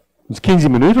intervalo. Uns 15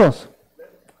 minutos?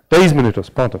 10 minutos,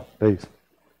 pronto, 10.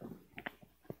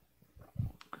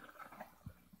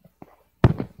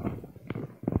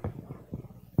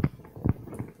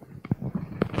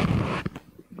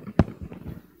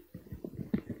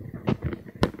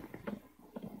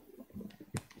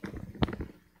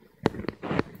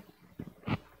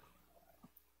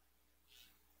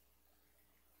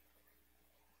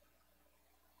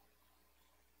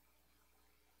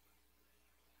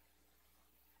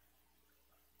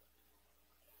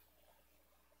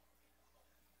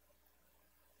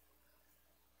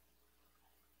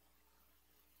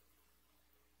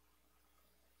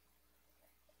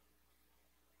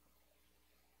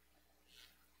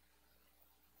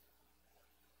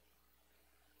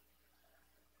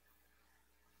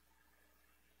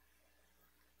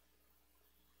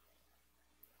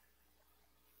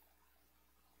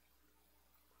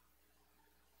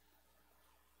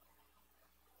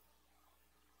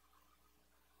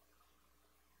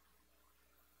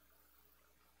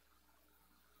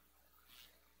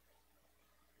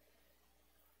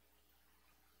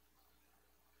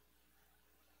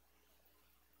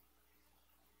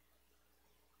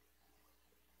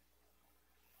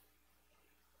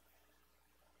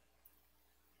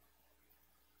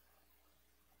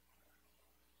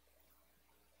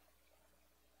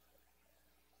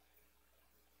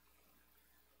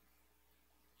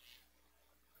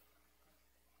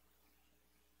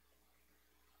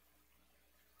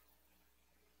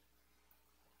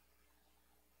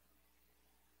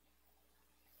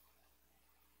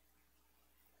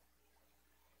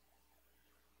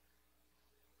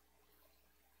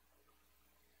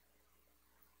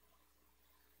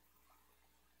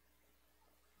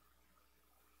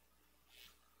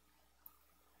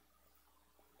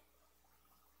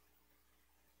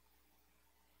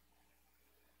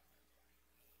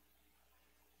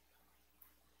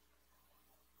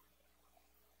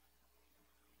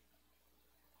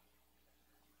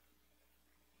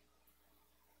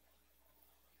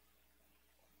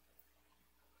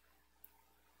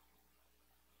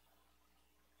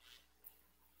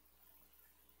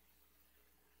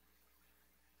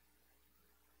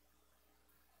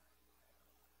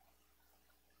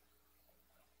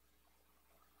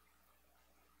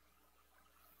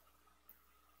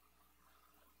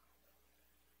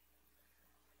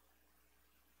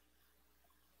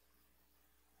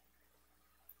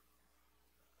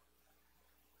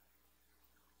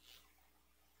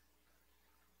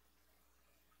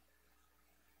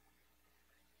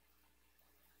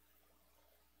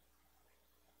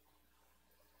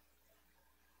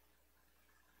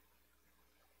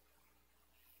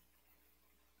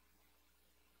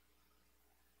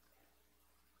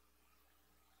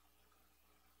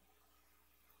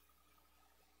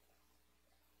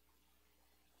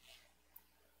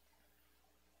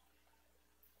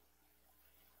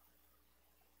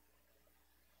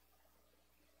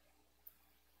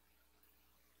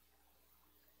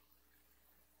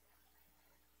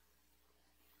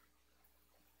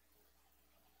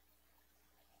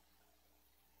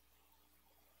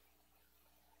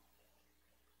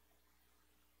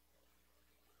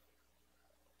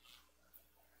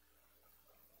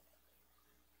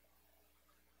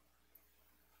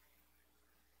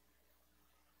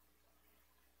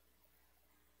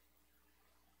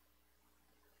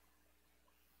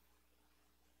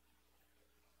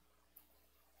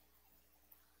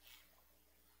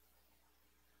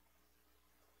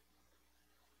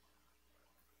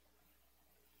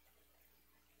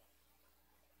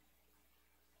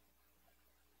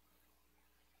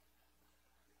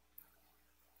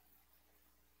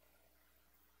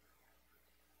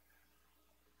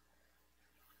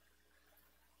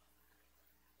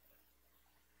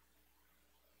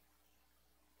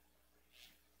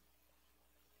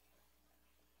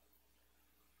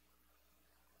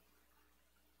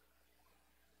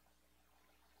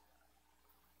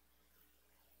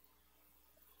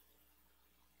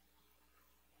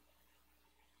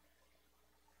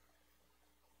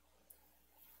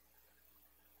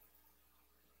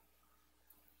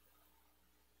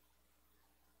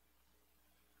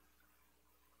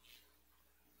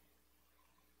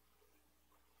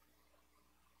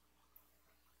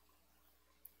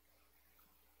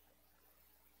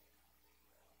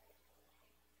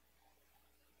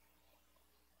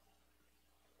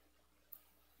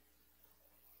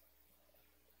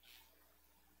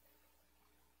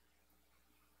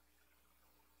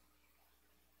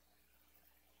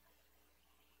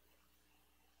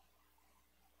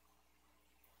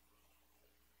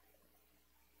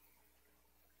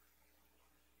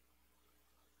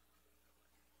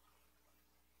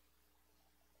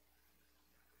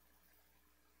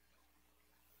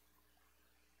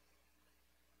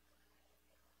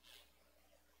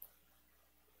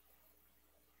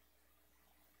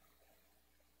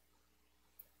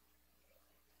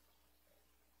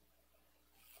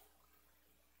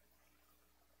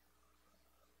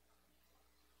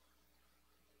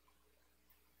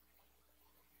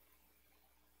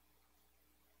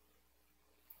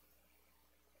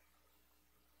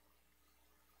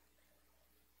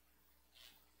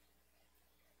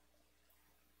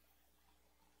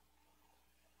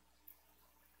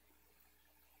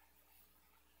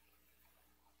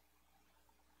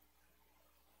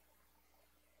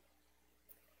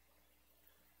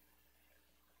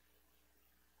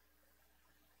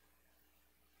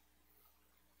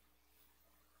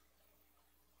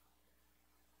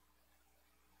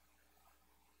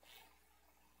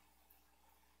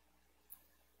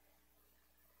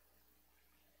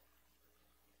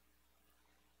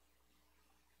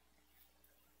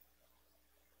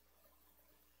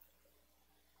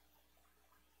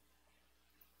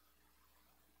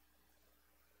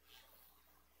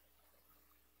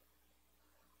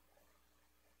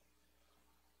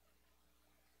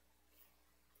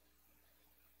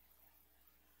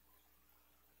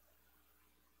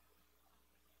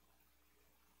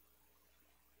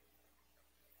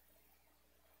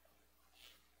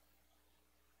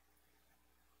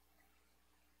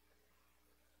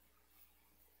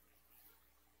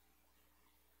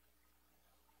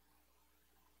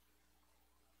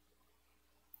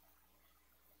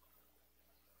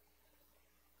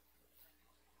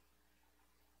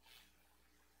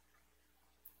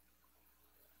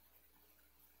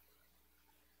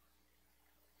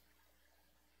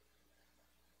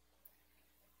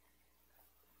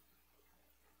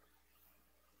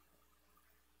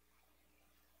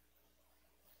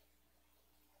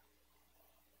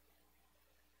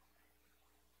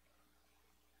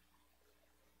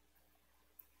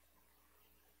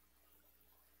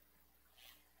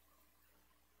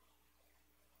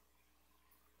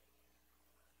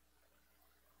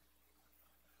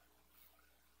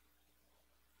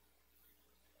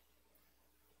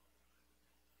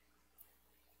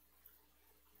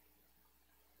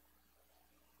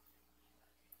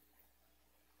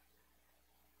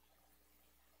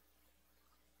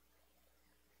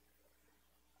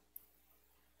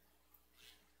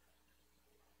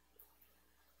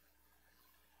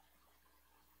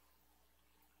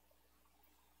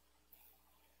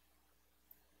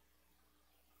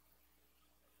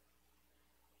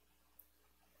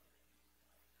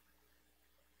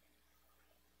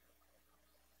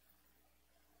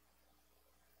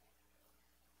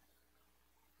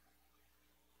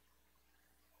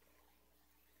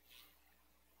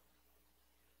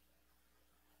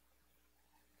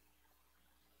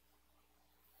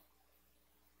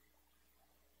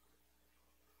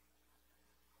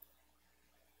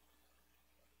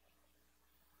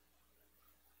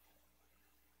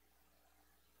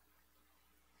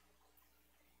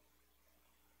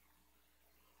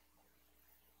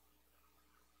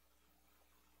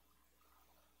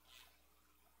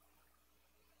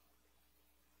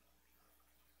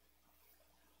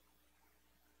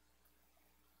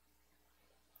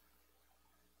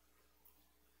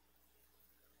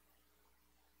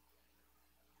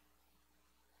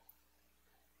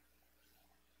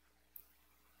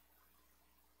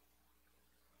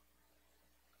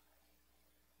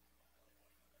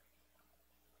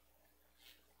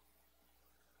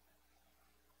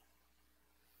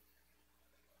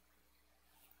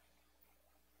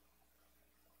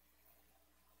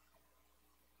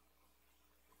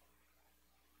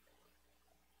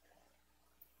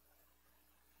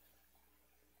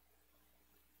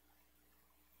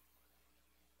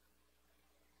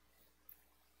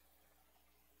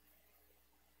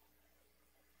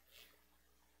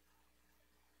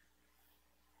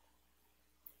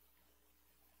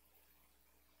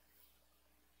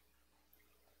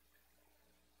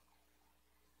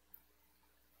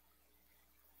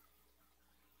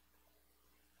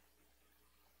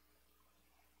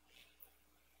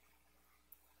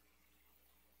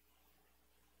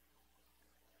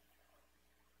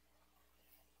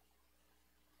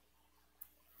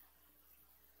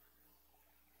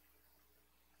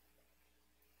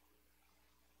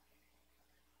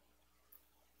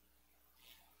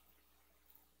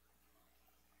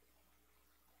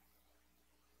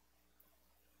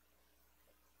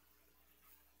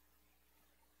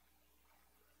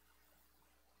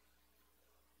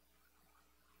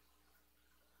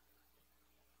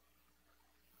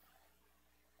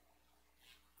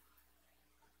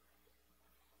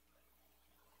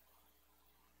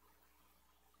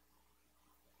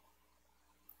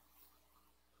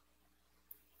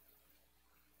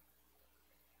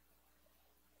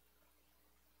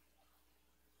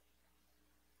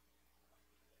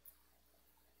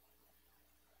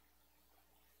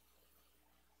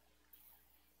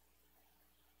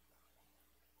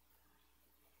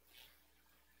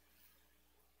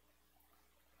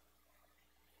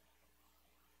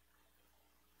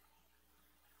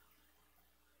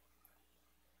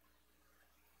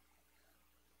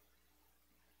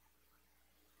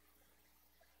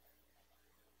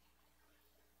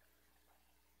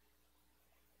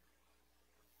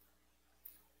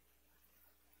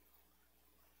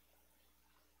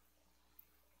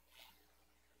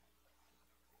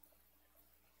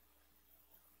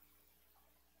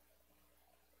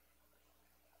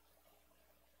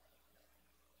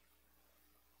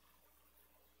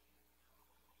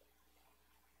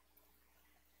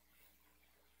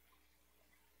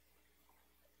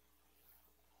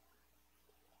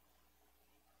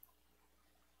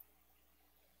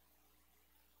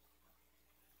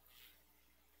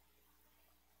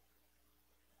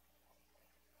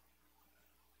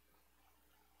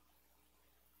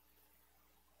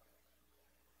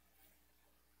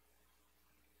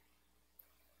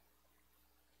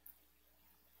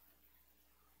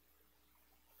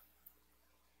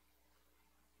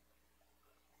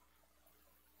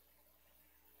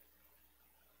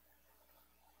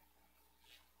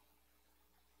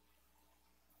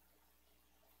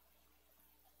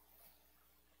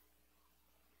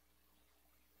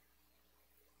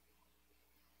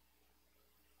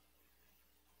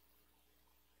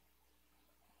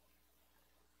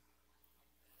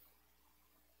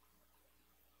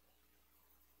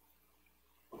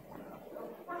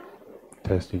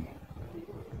 Teste.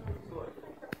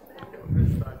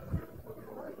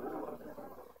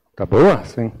 Tá boa?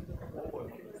 Sim.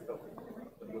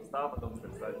 Eu gostava da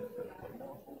universidade.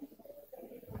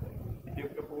 E tem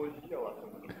antropologia lá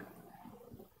também.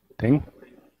 Tem?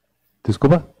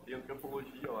 Desculpa? Tem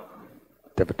antropologia lá também.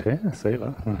 Deve ter, sei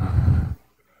lá.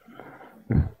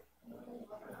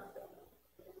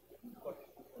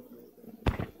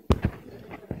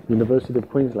 University of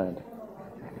Queensland.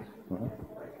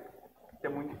 Que é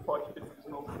muito forte pesquisa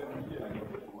na oceania.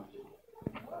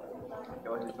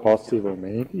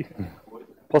 Possivelmente.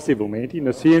 Possivelmente.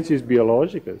 Nas ciências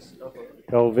biológicas,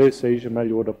 talvez seja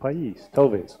melhor do país.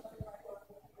 Talvez.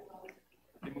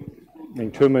 Em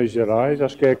termos gerais,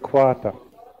 acho que é quarta.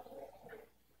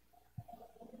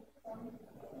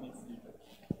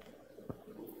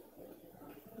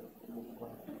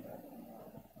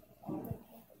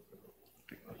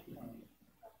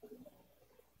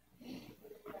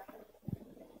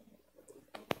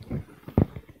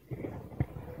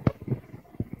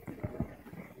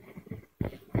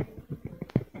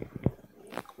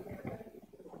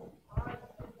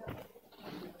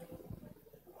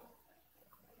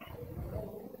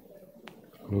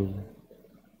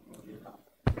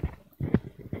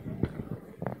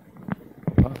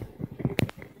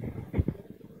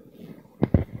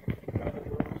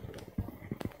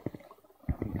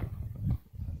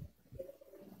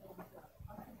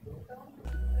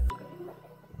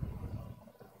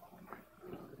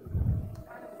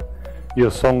 E o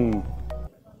som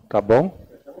tá bom?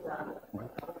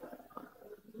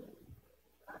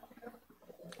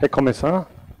 Quer começar?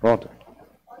 Pronto.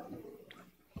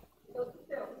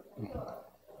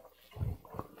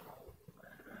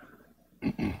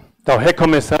 Então,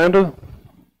 recomeçando.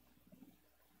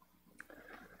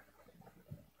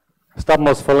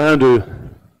 Estávamos falando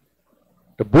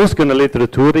da busca na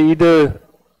literatura e da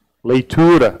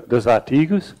leitura dos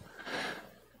artigos.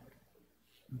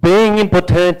 Bem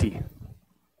importante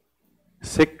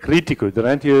ser crítico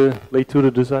durante a leitura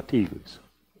dos artigos.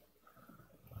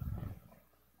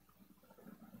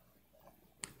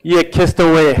 E a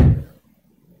questão é,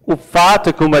 o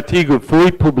fato que um artigo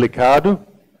foi publicado,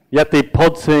 e até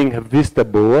pode ser em revista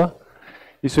boa,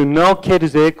 isso não quer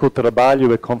dizer que o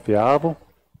trabalho é confiável,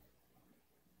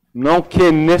 não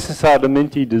quer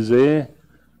necessariamente dizer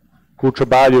que o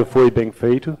trabalho foi bem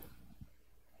feito.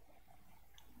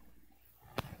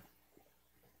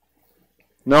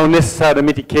 Não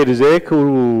necessariamente quer dizer que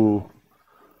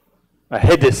a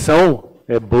redação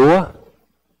é boa.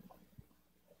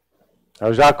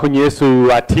 Eu já conheço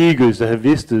artigos de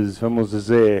revistas, vamos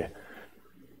dizer,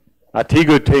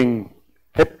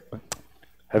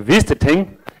 revista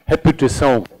tem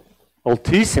reputação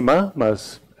altíssima,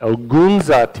 mas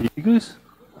alguns artigos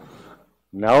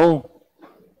não,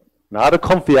 nada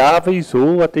confiáveis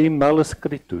ou até mal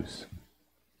escritos.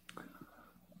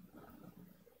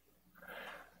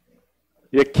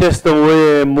 E a questão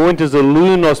é, muitos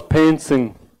alunos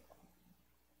pensam,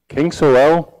 quem sou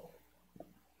eu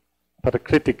para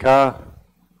criticar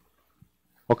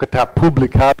o que está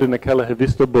publicado naquela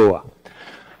revista boa?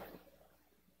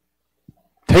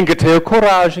 Tem que ter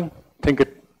coragem, tem que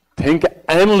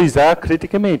analisar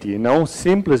criticamente e não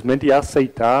simplesmente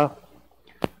aceitar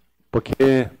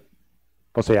porque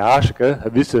você acha que a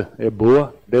revista é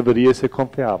boa, deveria ser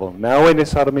confiável. Não é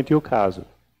necessariamente o caso.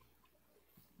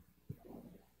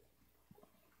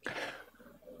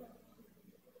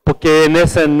 Porque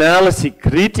nessa análise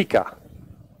crítica,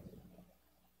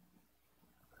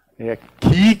 é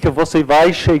aqui que você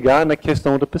vai chegar na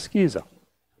questão da pesquisa.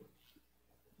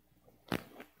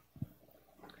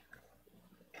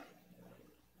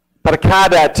 Para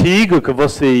cada artigo que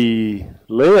você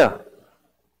lê,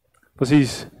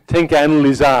 vocês têm que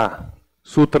analisar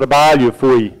se o trabalho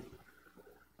foi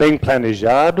bem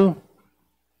planejado,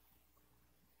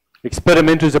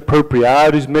 experimentos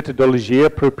apropriados, metodologia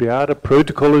apropriada,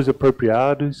 protocolos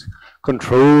apropriados,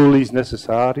 controles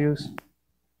necessários.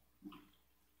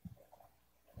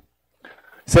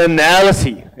 Se a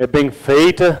análise é bem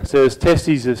feita, se os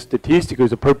testes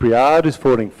estatísticos apropriados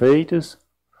forem feitos,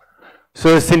 se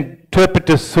a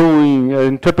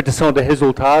interpretação de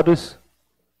resultados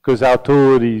que os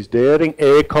autores derem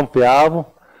é confiável,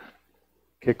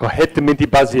 que é corretamente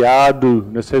baseado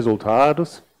nos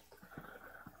resultados.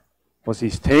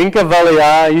 Vocês têm que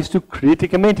avaliar isto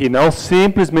criticamente e não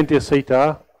simplesmente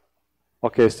aceitar o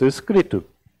que está escrito.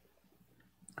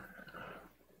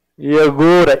 E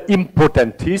agora,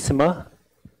 importantíssima,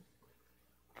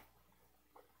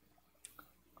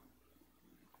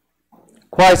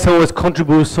 quais são as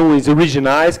contribuições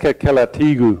originais que aquele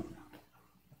artigo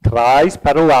traz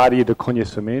para a área do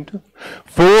conhecimento,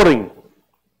 forem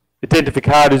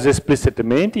identificados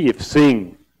explicitamente, e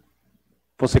sim,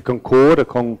 você concorda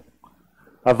com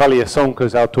a avaliação que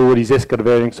os autores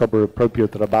escreverem sobre o próprio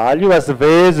trabalho. Às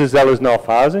vezes elas não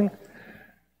fazem,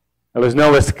 elas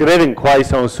não escrevem quais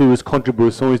são as suas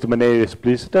contribuições de maneira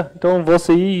explícita, então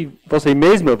você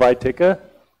mesmo vai ter que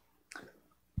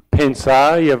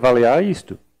pensar e avaliar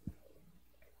isto.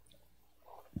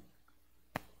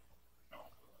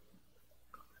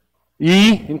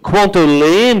 E, enquanto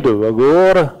lendo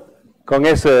agora, com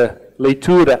essa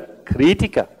leitura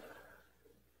crítica,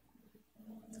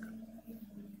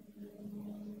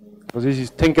 vocês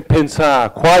têm que pensar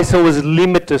quais são as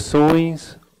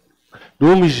limitações, de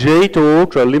um jeito ou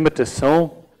outro, a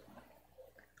limitação.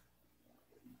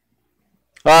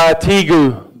 O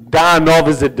artigo dá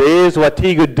novas ideias, o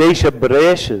artigo deixa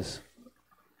brechas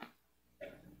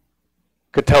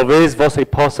que talvez você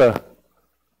possa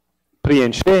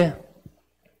preencher.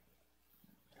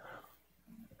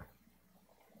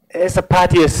 Essa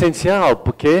parte é essencial,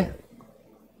 porque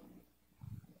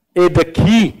é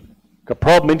daqui que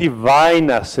provavelmente vai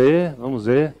nascer, vamos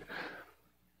ver,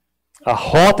 a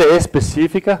rota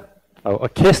específica, a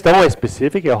questão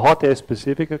específica, a rota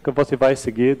específica que você vai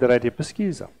seguir durante a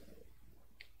pesquisa.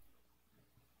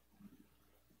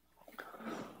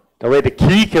 Então é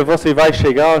daqui que você vai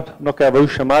chegar no que eu vou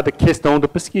chamar de questão da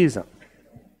pesquisa.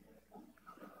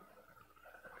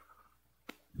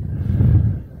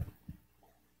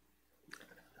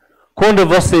 Quando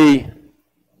você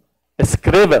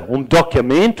escreve um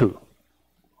documento,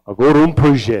 agora um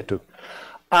projeto,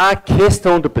 a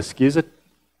questão da pesquisa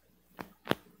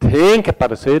tem que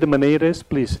aparecer de maneira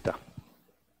explícita.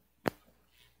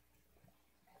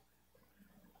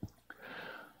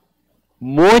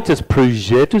 Muitos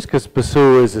projetos que as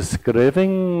pessoas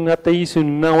escrevem, até isso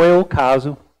não é o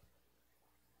caso.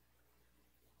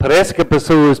 Parece que as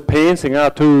pessoas pensam,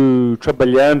 estou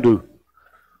trabalhando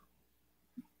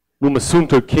num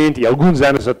assunto quente. Alguns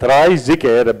anos atrás, Zika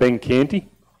era bem quente.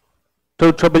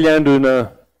 Estou trabalhando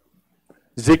na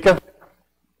Zika.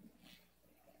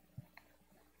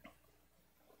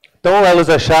 Então,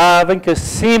 elas achavam que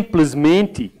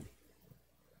simplesmente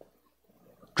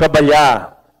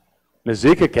trabalhar na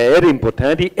Zika, que era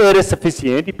importante, era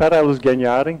suficiente para elas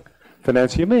ganharem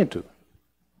financiamento.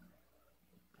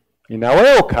 E não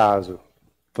é o caso.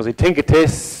 Você tem que ter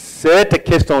certa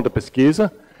questão da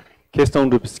pesquisa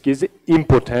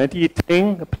importante e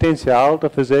tem o potencial de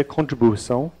fazer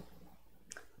contribuição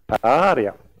para a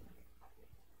área.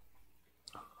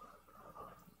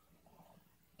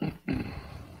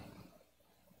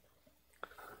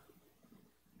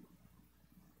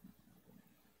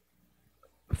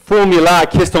 Formular a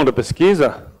questão da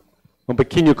pesquisa, um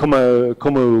pouquinho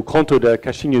como o conto da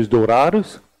caixinhas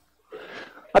dourados.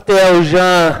 Até eu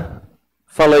já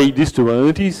falei disto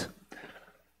antes.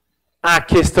 A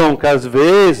questão que às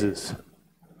vezes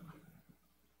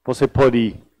você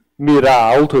pode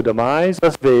mirar alto demais,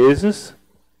 às vezes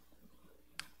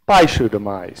baixo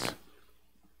demais.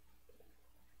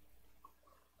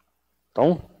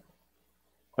 Então,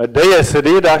 a ideia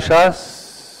seria achar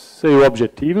seu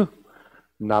objetivo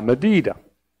na medida.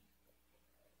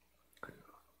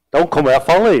 Então, como eu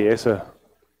falei, essa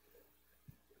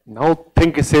não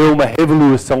tem que ser uma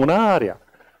revolução na área.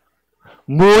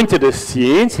 Muita da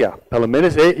ciência, pelo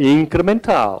menos, é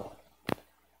incremental.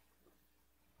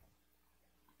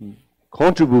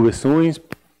 Contribuições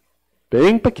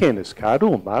bem pequenas, cada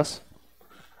uma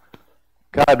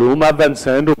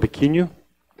avançando um pouquinho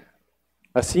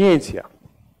a ciência.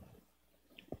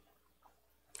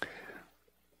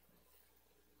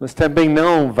 Mas também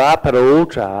não vá para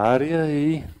outra área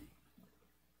e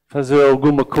fazer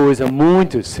alguma coisa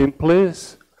muito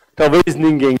simples. Talvez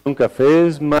ninguém nunca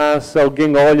fez, mas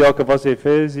alguém olha o que você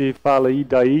fez e fala, e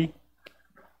daí?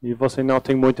 E você não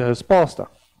tem muita resposta.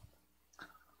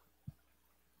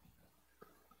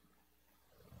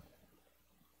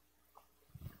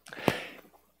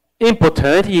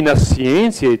 Importante, e na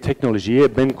ciência e tecnologia é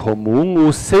bem comum,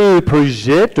 o seu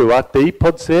projeto até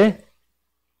pode ser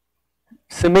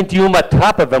somente uma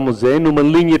etapa, vamos dizer, numa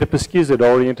linha de pesquisa do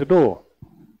orientador.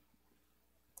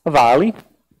 Vale.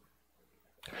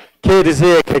 Quer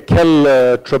dizer que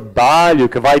aquele trabalho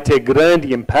que vai ter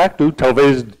grande impacto,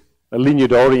 talvez a linha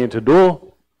do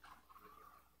orientador,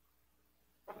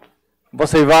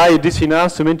 você vai adicionar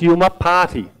somente uma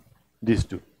parte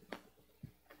disto.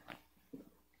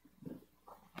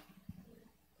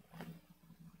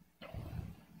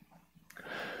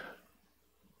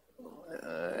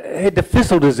 É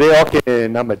difícil dizer que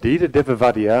na medida deve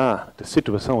variar de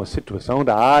situação a situação,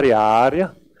 da área a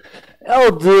área.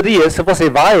 Eu diria, se você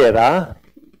vai errar,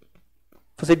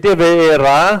 você deve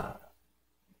errar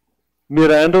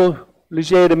mirando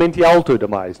ligeiramente alto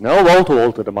demais. Não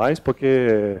alto demais,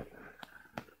 porque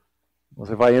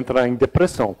você vai entrar em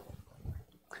depressão.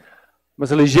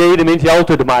 Mas ligeiramente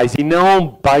alto demais e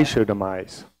não baixo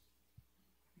demais.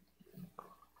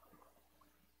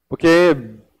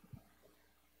 Porque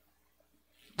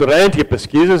durante a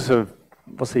pesquisa,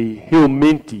 você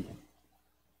realmente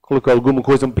colocou alguma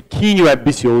coisa um pouquinho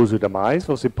ambicioso demais,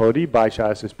 você pode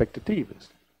baixar as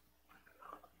expectativas.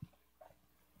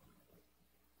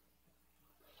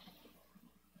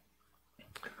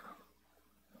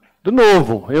 De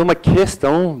novo, é uma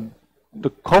questão de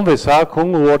conversar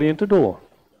com o orientador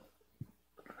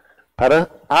para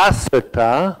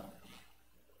acertar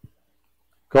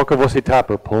o que você está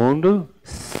propondo.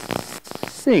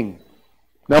 Sim,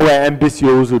 não é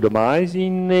ambicioso demais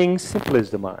e nem simples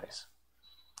demais.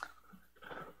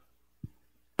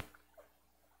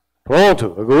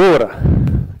 Pronto, agora,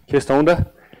 questão da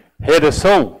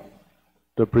redação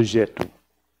do projeto.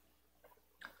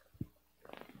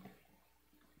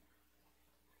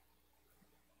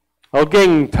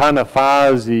 Alguém está na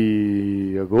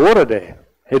fase agora de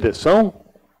redação?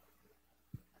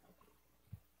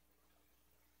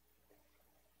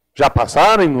 Já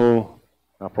passaram?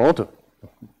 Pronto.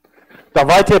 Então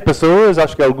vai ter pessoas,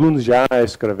 acho que alguns já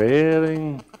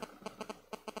escreverem,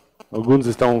 alguns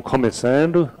estão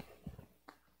começando.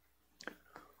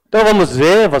 Então vamos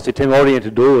ver, você tem um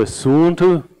orientador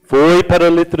assunto, foi para a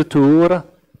literatura,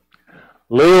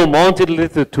 leu um monte de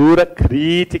literatura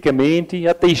criticamente,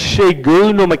 até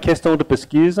chegou numa questão de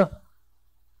pesquisa.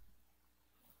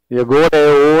 E agora é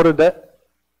a hora de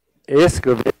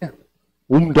escrever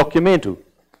um documento,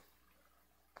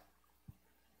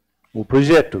 um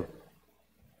projeto.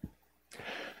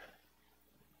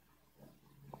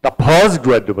 Da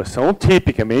pós-graduação,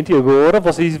 tipicamente, agora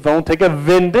vocês vão ter que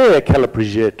vender aquele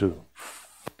projeto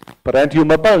perante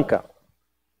uma banca.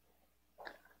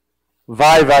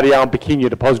 Vai variar um pouquinho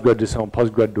de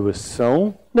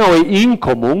pós-graduação. Não é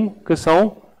incomum que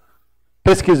são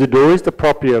pesquisadores do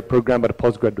próprio programa de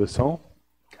pós-graduação.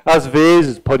 Às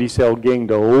vezes pode ser alguém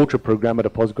do outro programa de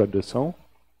pós-graduação.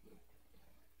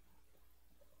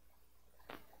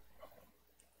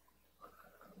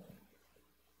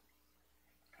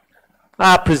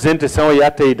 A apresentação e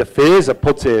até a defesa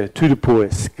pode ser tudo por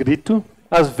escrito.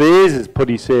 Às vezes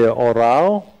pode ser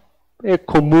oral. É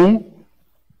comum.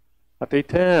 Até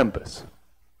ambas.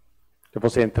 Então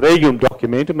você entrega um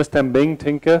documento, mas também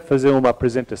tem que fazer uma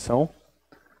apresentação.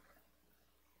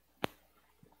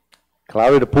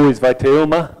 Claro, depois vai ter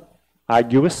uma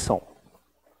arguição.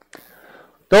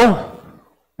 Então,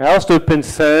 eu estou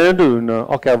pensando,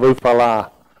 ok, vou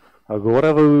falar agora,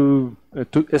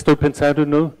 estou pensando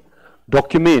no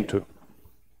documento.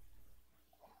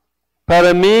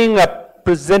 Para mim, a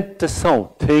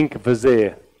apresentação tem que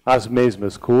fazer as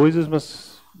mesmas coisas, mas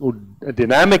a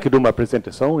dinâmica de uma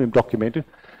apresentação em um documento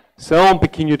são um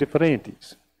pouquinho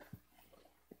diferentes.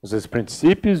 Mas os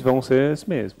princípios vão ser os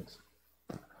mesmos.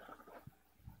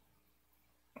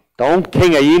 Então,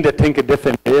 quem ainda tem que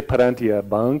defender perante a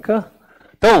banca?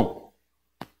 Então,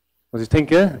 vocês têm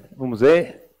que, vamos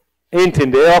ver,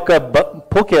 entender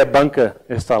por que a banca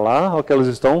está lá, o que eles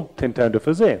estão tentando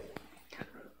fazer.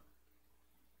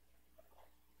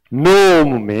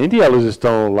 Normalmente, elas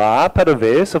estão lá para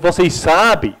ver se vocês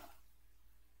sabem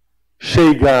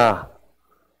chegar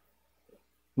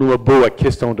numa boa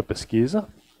questão de pesquisa.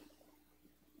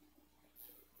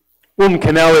 Um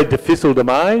canal é difícil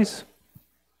demais,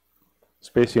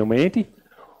 especialmente.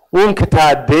 Um que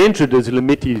está dentro dos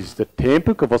limites de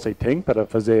tempo que você tem para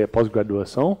fazer a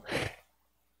pós-graduação.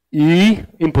 E,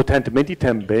 importantemente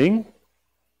também,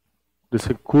 dos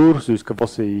recursos que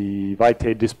você vai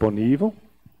ter disponível.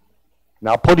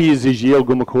 Não pode exigir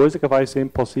alguma coisa que vai ser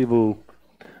impossível,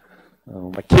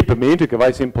 um equipamento que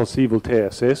vai ser impossível ter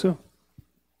acesso.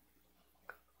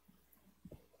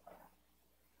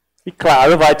 E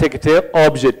claro, vai ter que ter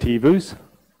objetivos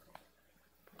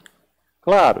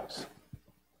claros.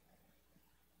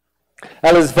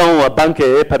 Elas vão à banca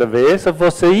para ver se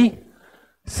você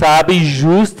sabe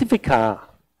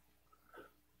justificar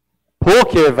por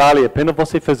que vale a pena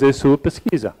você fazer sua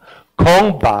pesquisa,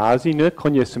 com base no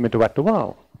conhecimento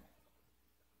atual.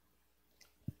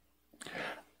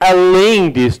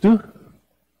 Além disto,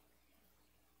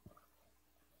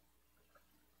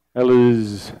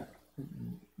 eles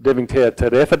devem ter a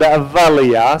tarefa de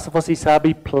avaliar se você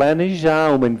sabe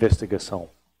planejar uma investigação.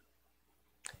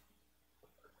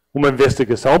 Uma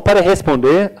investigação para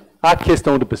responder à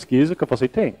questão de pesquisa que você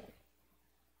tem.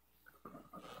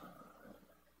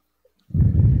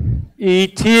 E,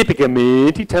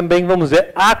 tipicamente, também vamos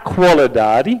ver a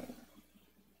qualidade,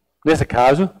 nesse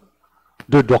caso,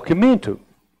 do documento.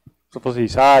 Se você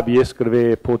sabe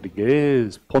escrever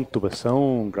português,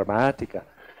 pontuação, gramática,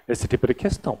 esse tipo de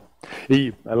questão.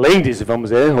 E, além disso, vamos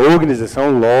ver,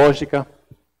 organização lógica.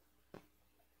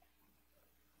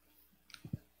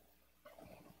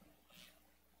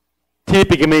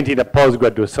 Tipicamente, na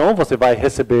pós-graduação, você vai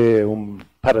receber um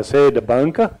parecer da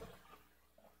banca.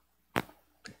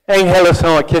 Em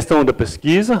relação à questão da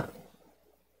pesquisa,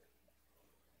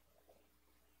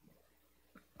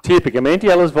 tipicamente,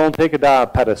 elas vão ter que dar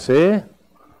parecer.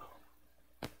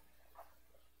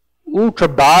 O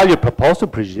trabalho proposto, o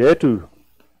projeto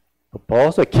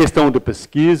proposto, a questão da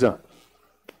pesquisa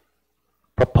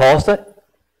proposta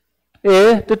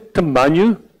é de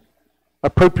tamanho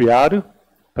apropriado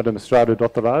para mestrado e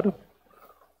doutorado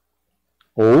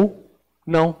ou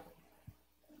não.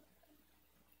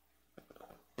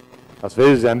 Às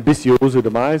vezes ambicioso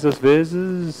demais, às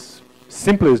vezes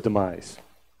simples demais.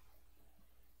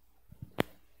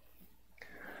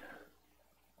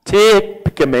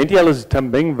 Tipicamente, elas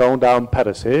também vão dar um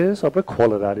parecer sobre a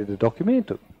qualidade do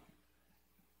documento.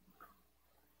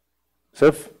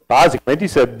 Basicamente,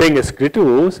 se é bem escrito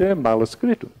ou se é mal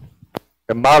escrito. Se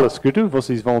é mal escrito,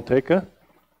 vocês vão ter que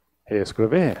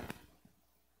reescrever.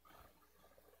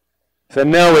 Se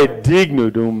não é digno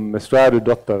de um mestrado e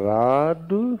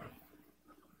doutorado,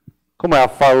 como eu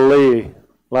falei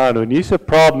lá no início,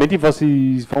 provavelmente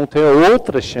vocês vão ter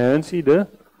outra chance de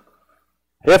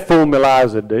reformular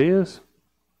as ideias,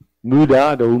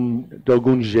 mudar de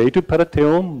algum jeito para ter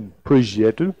um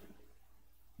projeto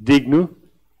digno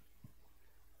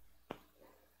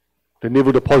do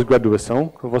nível de pós-graduação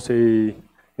que você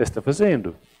está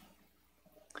fazendo.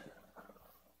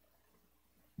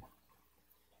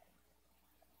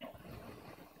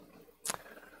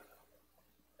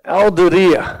 Eu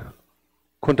diria,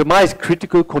 quanto mais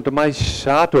crítico, quanto mais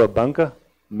chato a banca,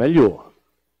 melhor.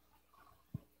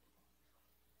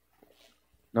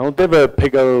 Não deve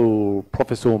pegar o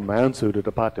professor manso do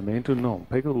departamento, não.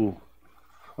 Pega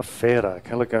a fera,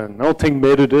 aquela que não tem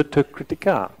medo de te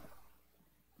criticar.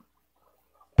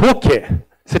 Por quê?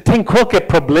 Se tem qualquer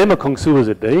problema com suas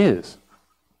ideias,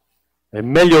 é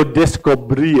melhor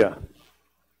descobrir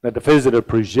na defesa do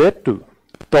projeto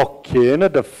do que na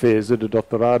defesa do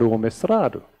doutorado ou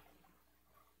mestrado.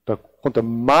 Então, quanto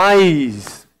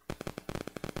mais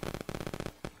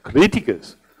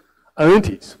críticas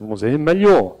antes, vamos dizer,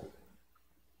 melhor.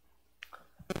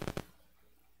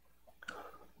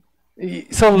 E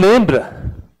só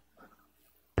lembra,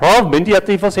 provavelmente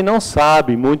até você não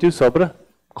sabe muito sobre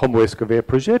como escrever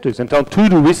projetos. Então,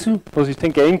 tudo isso você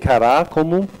tem que encarar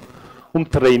como um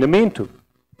treinamento.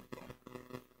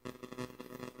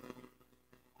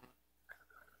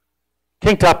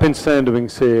 Quem está pensando em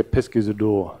ser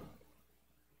pesquisador?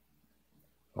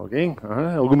 Alguém?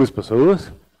 Algumas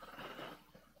pessoas?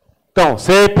 Então,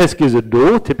 ser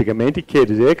pesquisador, tipicamente, quer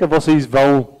dizer que vocês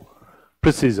vão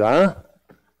precisar,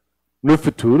 no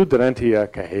futuro, durante a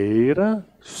carreira,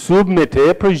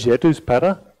 submeter projetos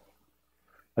para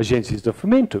agências de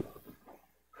fomento.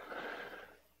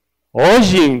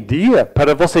 Hoje em dia,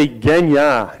 para você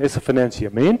ganhar esse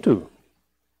financiamento,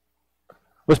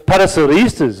 os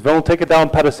pareceristas vão ter que dar um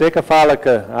parecer que fala que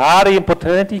a área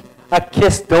importante, a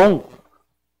questão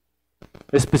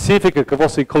específica que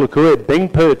você colocou é bem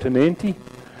pertinente,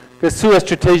 que a sua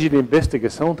estratégia de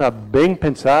investigação está bem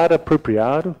pensada,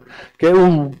 apropriada, que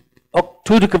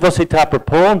tudo que você está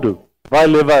propondo vai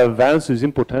levar a avanços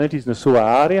importantes na sua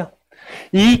área,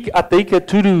 e até que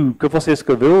tudo que você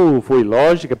escreveu foi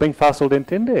lógico, bem fácil de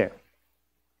entender.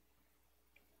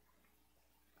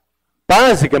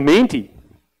 Basicamente,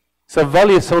 se a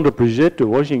avaliação do projeto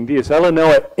hoje em dia, se ela não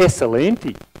é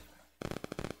excelente,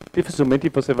 dificilmente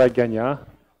você vai ganhar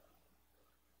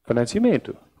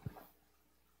financiamento.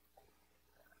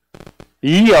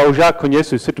 E eu já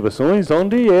conheço situações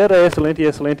onde era excelente,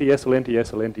 excelente, excelente,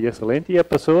 excelente, excelente, e a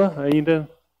pessoa ainda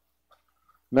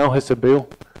não recebeu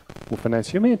o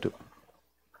financiamento.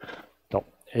 Então,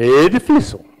 é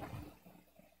difícil.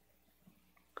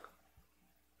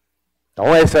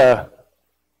 Então, essa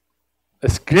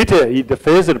escrita e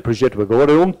defesa do projeto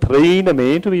agora é um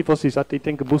treinamento e vocês até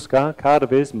têm que buscar cada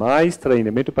vez mais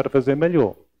treinamento para fazer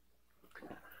melhor.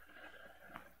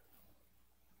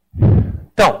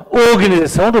 Então,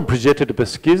 organização do projeto de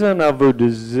pesquisa, não vou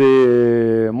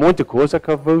dizer muita coisa, que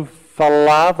eu vou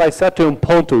falar, vai ser até um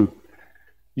ponto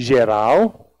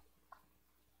geral.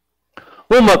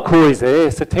 Uma coisa é,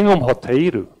 você tem um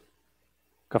roteiro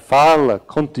que fala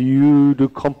conteúdo,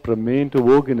 complemento,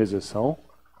 organização,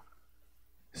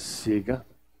 siga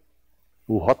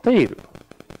o roteiro.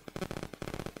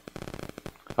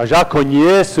 Eu já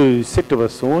conheço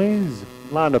situações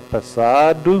lá no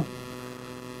passado,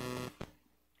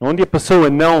 onde a pessoa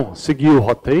não seguiu o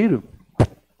roteiro,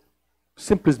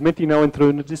 simplesmente não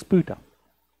entrou na disputa.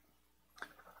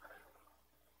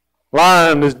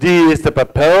 Lá nos dias de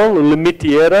papel, o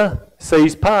limite era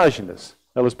 6 páginas.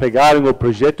 Elas pegaram o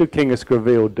projeto, quem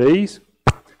escreveu 10,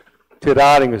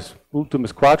 tiraram as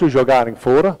últimas 4, jogaram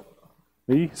fora,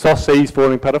 e só 6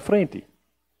 foram para frente.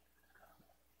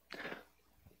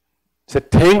 Você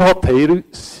tem roteiro,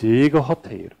 siga o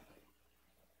roteiro.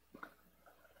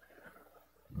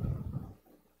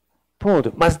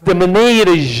 Ponto. Mas de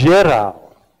maneira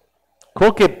geral,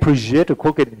 qualquer projeto,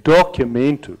 qualquer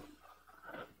documento,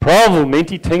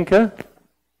 provavelmente tem que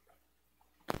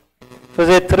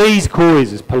fazer 3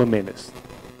 coisas, pelo menos.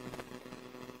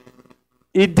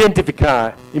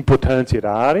 Identificar a importância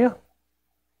da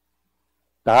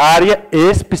área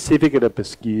específica da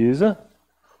pesquisa,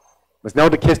 mas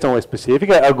não da questão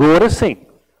específica, agora sim.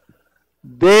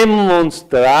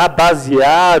 Demonstrar,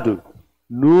 baseado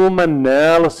numa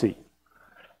análise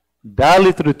da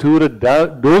literatura,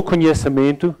 do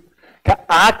conhecimento, que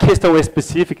a questão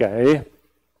específica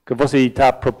que você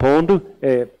está propondo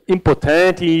é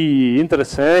importante,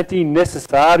 interessante e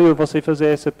necessário você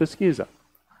fazer essa pesquisa.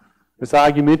 Esse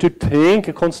argumento tem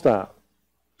que constar.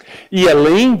 E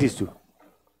além disso,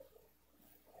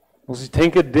 você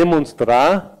tem que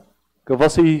demonstrar que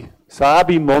você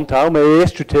sabe montar uma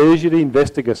estratégia de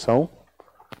investigação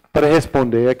para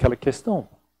responder àquela questão.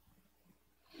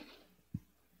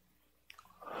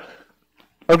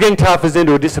 Alguém está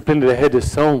fazendo a disciplina de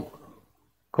redação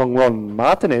com o Ron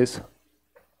Martinez?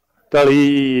 Então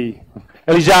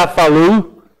ele já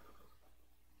falou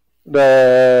do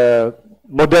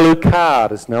modelo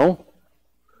CARS, não?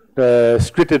 Da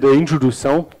escrita de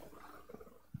introdução.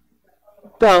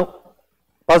 Então,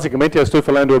 basicamente eu estou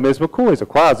falando a mesma coisa,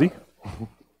 quase.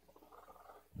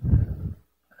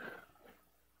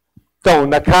 Então,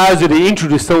 na caso de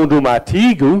introdução de um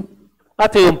artigo,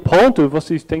 até um ponto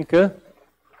vocês têm que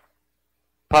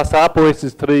passar por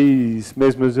essas 3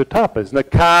 mesmas etapas. No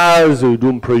caso de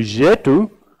um projeto,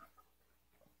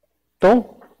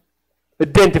 então,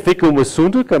 identifica um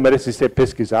assunto que merece ser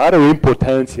pesquisado, a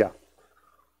importância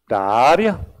da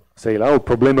área, sei lá, o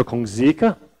problema com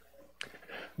Zika.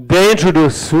 Dentro do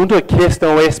assunto, a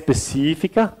questão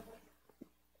específica.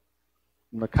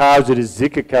 No caso de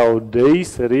Zika, que é o 10,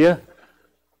 seria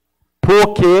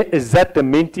por que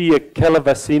exatamente aquela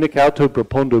vacina que eu estou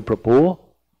propondo propor?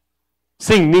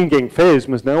 Sim, ninguém fez,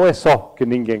 mas não é só que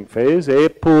ninguém fez, é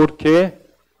porque,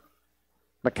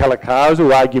 naquela caso,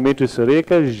 o argumento seria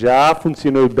que já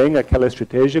funcionou bem aquela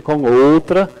estratégia com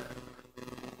outra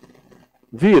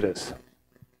vírus.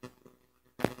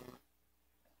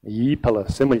 E pela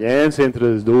semelhança entre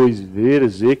os 2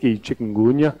 vírus, Zika e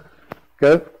chikungunya,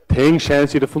 que tem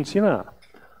chance de funcionar.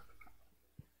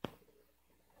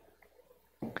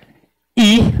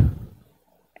 E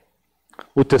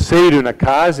o terceiro na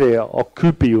casa é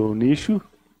ocupe o nicho.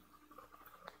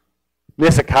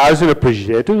 Nesse caso, no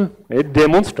projeto, é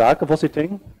demonstrar que você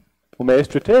tem uma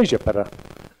estratégia para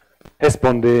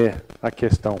responder à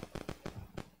questão.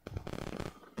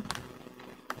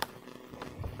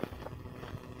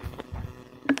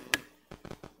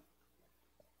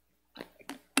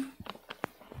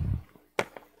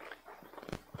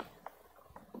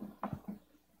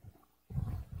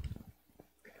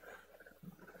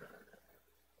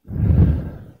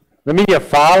 Na minha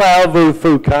fala, eu vou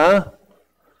focar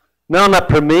não na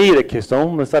primeira questão,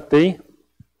 mas até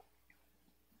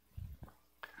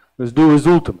nas 2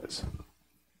 últimas.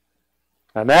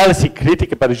 Análise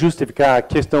crítica para justificar a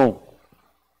questão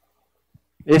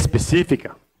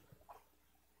específica.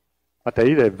 Até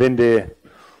aí, vender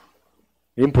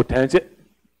a importância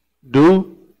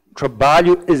do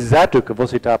trabalho exato que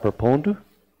você está propondo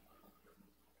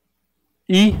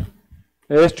e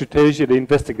a estratégia de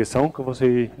investigação que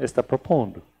você está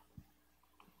propondo.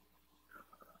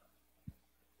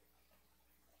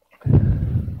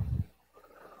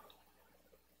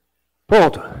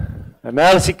 Ponto.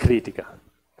 Análise crítica.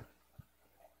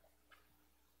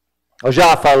 Eu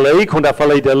já falei, quando eu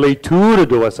falei da leitura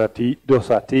dos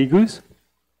artigos,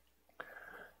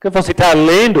 que você está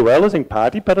lendo elas em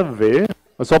parte para ver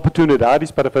as oportunidades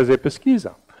para fazer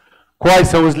pesquisa. Quais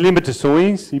são as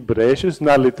limitações e brechas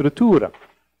na literatura?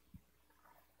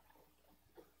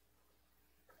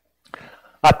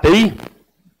 Até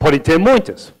pode ter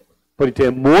muitas. Pode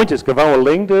ter muitas que vão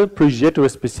além do projeto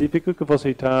específico que você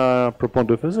está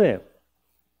propondo fazer.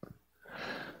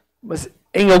 Mas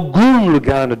em algum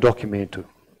lugar no documento,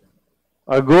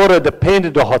 agora depende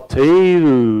do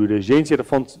roteiro, da agência de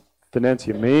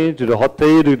financiamento, do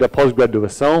roteiro da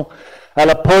pós-graduação,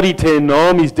 ela pode ter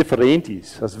nomes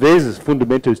diferentes, às vezes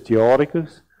fundamentos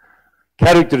teóricos,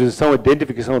 caracterização e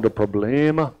identificação do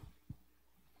problema.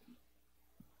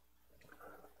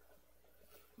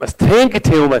 Mas tem que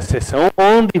ter uma sessão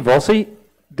onde você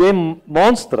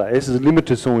demonstra essas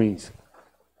limitações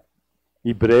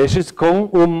e brechas com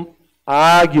um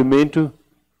argumento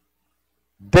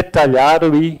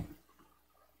detalhado e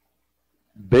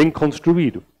bem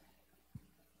construído.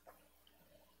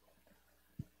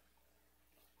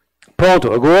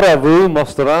 Pronto, agora eu vou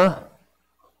mostrar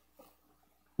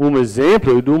um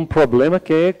exemplo de um problema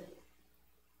que é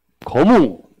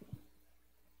comum.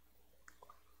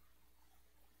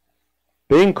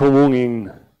 Bem comum em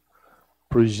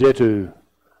projeto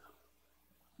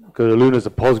que alunos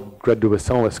da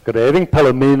pós-graduação escrevem,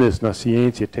 pelo menos na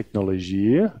ciência e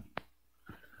tecnologia.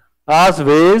 Às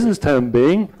vezes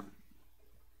também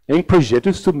em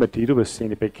projetos submetidos à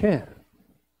CNPq.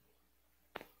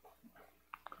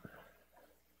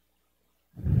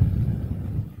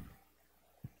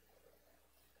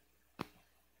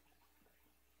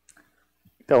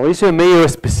 Então, isso é meio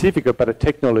específico para a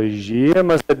tecnologia,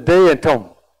 mas a ideia,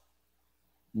 então,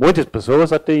 muitas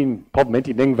pessoas até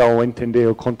provavelmente nem vão entender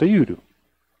o conteúdo.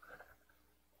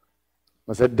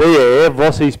 Mas a ideia é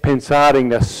vocês pensarem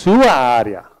na sua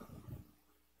área.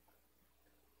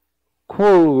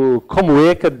 Como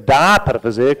é que dá para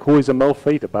fazer coisa mal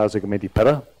feita, basicamente,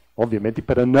 obviamente,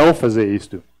 para não fazer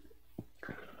isto.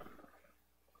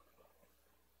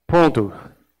 Pronto.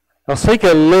 Eu sei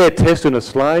que ler texto nos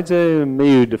slides é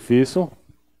meio difícil.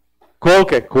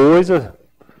 Qualquer coisa,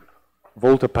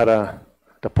 volta para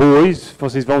depois,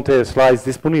 vocês vão ter slides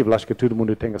disponíveis. Acho que todo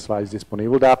mundo tem os slides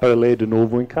disponíveis. Dá para ler de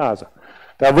novo em casa.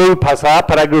 Então, vou passar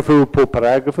parágrafo por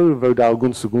parágrafo, vou dar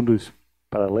alguns segundos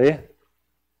para ler.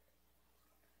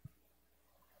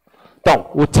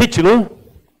 Então, o título,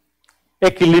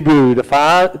 equilíbrio da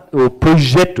fase, o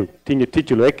projeto tinha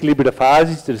título, equilíbrio de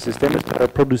fases do sistema para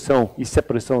produção e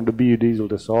separação do biodiesel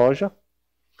da soja.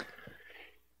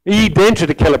 E dentro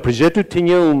daquele projeto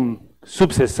tinha uma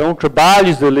subseção,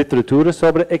 trabalhos da literatura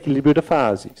sobre equilíbrio de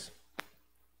fases.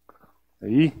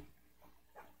 Aí,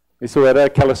 isso era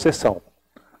aquela seção.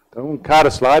 Então, cada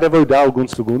slide eu vou dar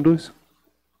alguns segundos.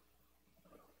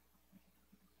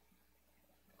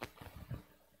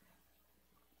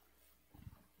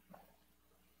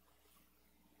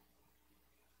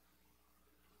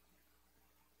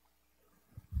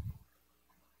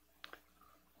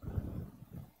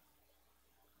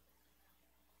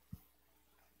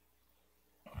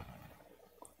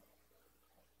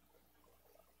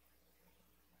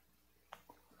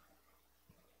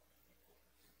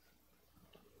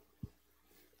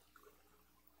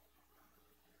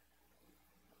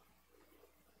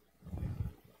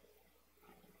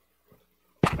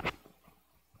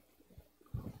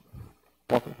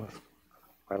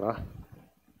 Vai lá.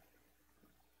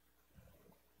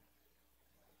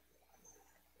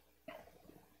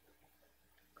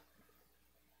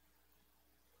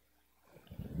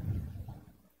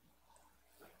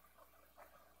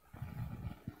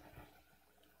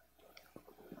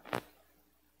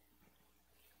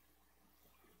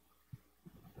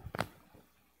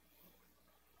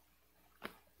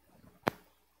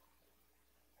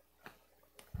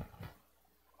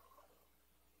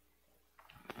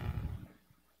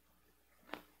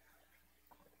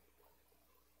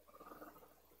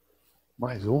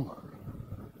 Mais uma.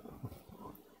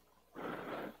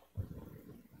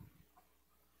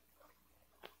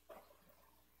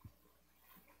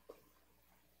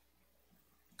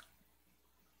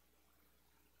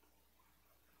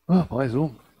 Mais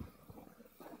um.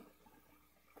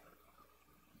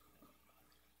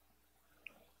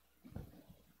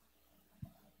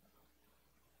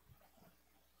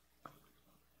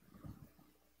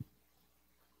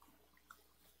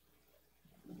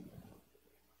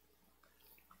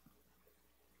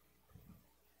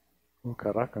 Oh,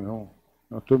 caraca, não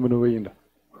terminou ainda.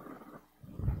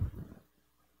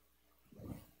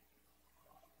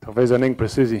 Talvez eu nem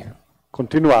precise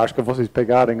continuar, acho que vocês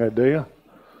pegarem a ideia.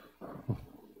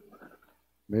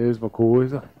 Mesma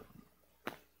coisa.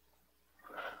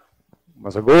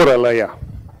 Mas agora leia.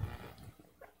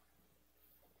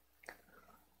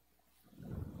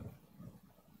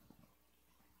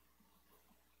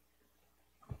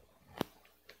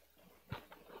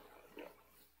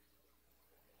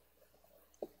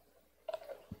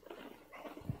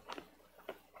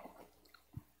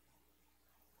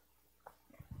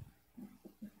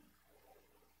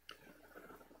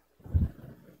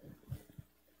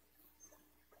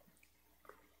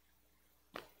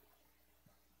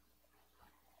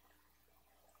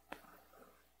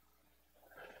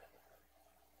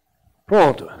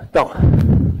 Pronto. Então,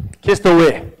 a questão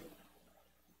é,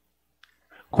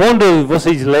 quando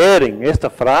vocês lerem esta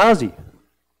frase,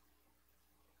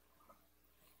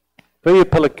 veio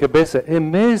pela cabeça, é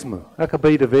mesmo?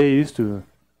 Acabei de ver isto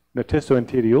no texto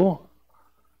anterior.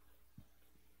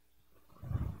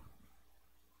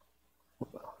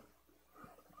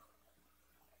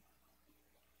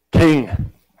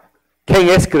 Quem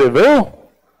escreveu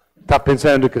está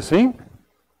pensando que sim.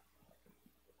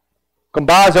 Com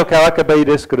base no que eu acabei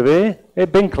de escrever, é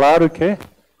bem claro que...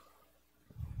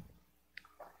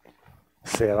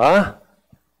 Será?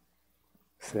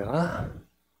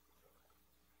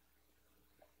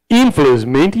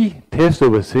 Infelizmente,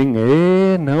 texto assim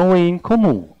não é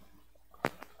incomum.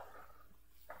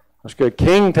 Acho que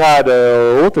quem está de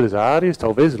outras áreas,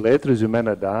 talvez letras e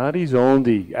humanidades,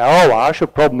 onde eu acho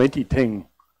provavelmente tem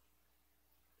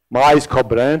mais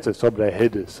cobrança sobre a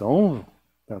redação,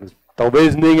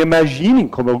 talvez nem imaginem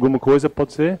como alguma coisa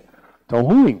pode ser tão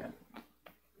ruim.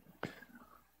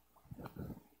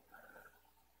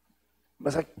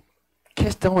 Mas a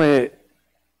questão é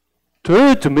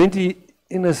totalmente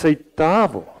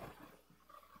inaceitável.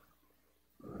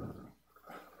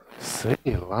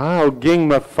 Sei lá, alguém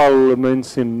me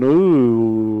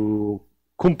ensinou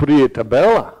cumprir a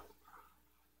tabela.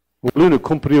 O aluno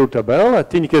cumpriu a tabela,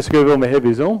 tinha que escrever uma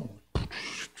revisão.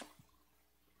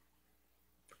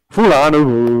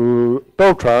 Fulano,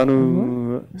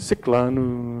 Beltrano,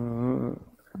 Ciclano.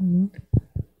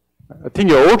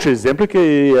 Tinha outro exemplo que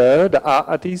ia da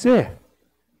A até Z.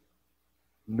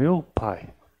 Meu pai,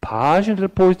 página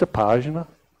depois da página,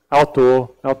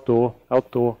 autor.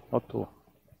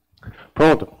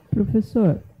 Pronto.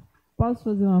 Professor, posso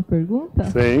fazer uma pergunta?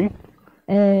 Sim.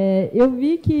 Eu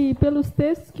vi que pelos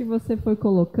textos que você foi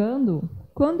colocando,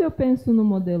 quando eu penso no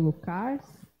modelo CARS,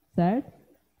 certo?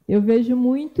 Eu vejo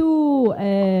muito,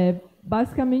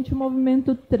 basicamente, o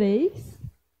movimento 3,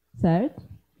 certo?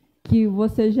 Que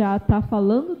você já está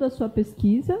falando da sua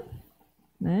pesquisa,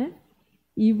 né?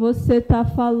 E você está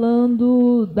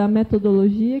falando da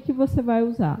metodologia que você vai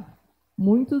usar.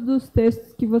 Muitos dos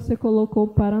textos que você colocou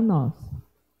para nós.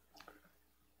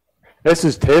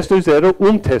 Esses textos eram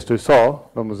um texto só,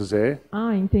 vamos dizer.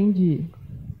 Ah, entendi.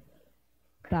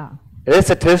 Tá.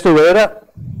 Esse texto era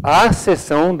a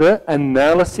seção da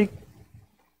análise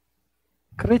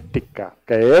crítica,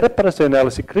 que era para ser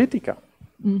análise crítica.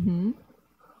 Uhum.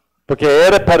 Porque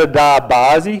era para dar a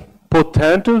base,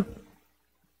 portanto...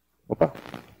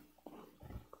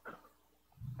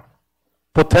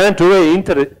 Portanto,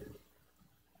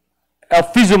 eu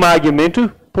fiz um argumento,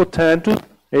 portanto,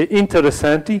 é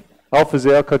interessante ao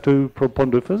fazer o que eu estou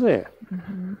propondo fazer.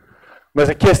 Uhum. Mas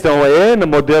a questão é, no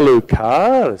modelo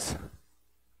CARS,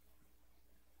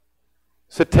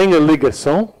 você tem a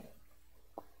ligação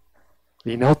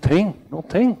e não tem.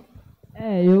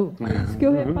 Por isso que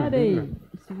eu reparei.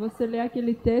 Se você ler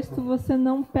aquele texto, você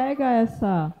não pega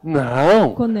essa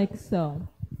conexão.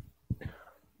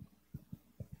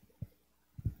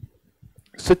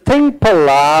 Você tem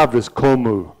palavras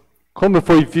como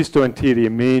foi visto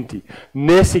anteriormente,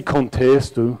 nesse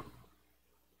contexto,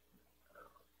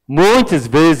 muitas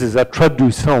vezes a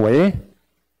tradução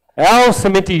eu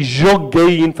somente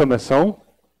joguei informação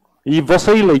e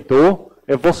você, leitor,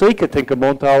 é você que tem que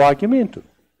montar o argumento.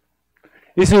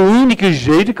 Esse é o único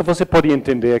jeito que você pode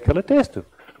entender aquele texto.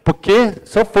 Porque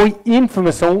só foi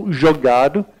informação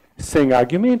jogada sem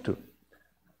argumento.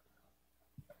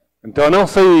 Então, eu não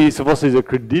sei se vocês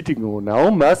acreditam ou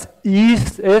não, mas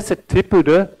esse tipo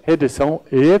de redação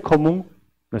é comum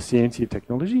na ciência e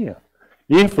tecnologia.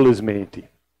 Infelizmente.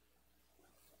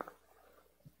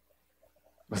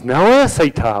 Mas não é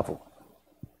aceitável.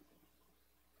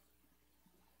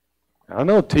 Eu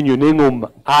não tenho nenhum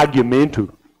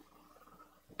argumento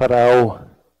para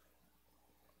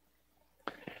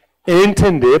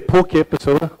entender por que a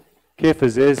pessoa quer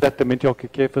fazer exatamente o que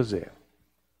quer fazer.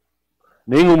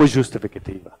 Nenhuma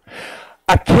justificativa.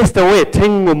 A questão é, tem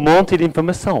um monte de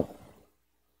informação.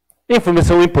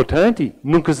 Informação importante,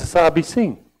 nunca se sabe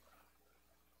sim.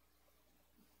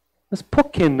 Mas por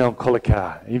que não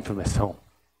colocar informação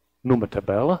numa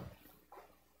tabela?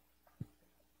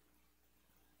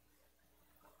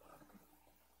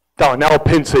 Então, não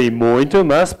pensei muito,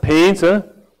 mas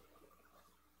pensa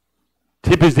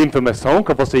tipos de informação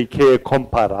que você quer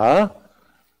comparar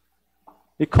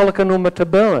e coloca numa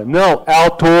tabela. Não,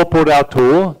 autor por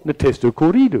autor no texto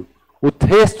corrido. O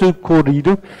texto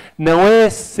corrido não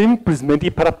é simplesmente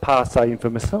para passar a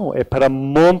informação, é para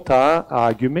montar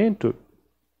argumento.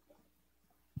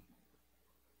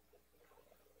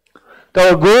 Então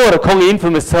agora, com a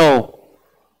informação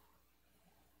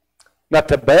na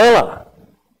tabela,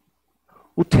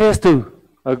 O texto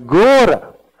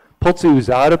agora pode ser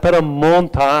usado para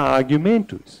montar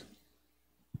argumentos.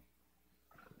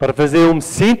 Para fazer uma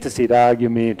síntese do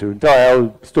argumento. Então,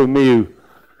 eu estou meio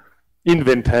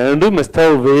inventando, mas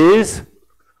talvez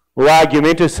o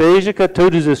argumento seja que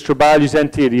todos os trabalhos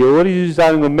anteriores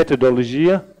usaram uma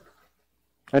metodologia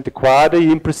antiquada e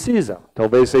imprecisa.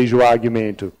 Talvez seja o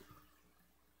argumento.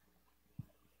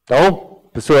 Então, a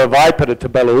pessoa vai para a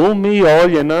tabela 1 e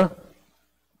olha na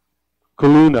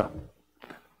coluna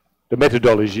da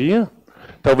metodologia.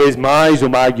 Talvez mais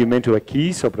um argumento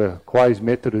aqui sobre quais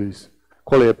métodos,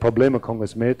 qual é o problema com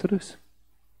os métodos.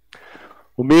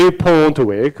 O meu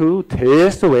ponto é que o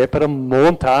texto é para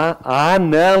montar a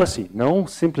análise, não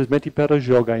simplesmente para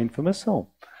jogar informação.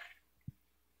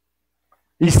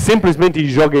 E simplesmente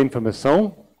jogar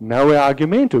informação não é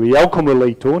argumento. E eu, como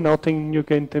leitor, não tenho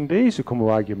que entender isso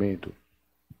como argumento.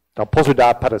 Então, posso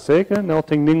dar para seca, não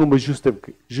tenho nenhuma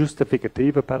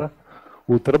justificativa para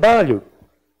o trabalho.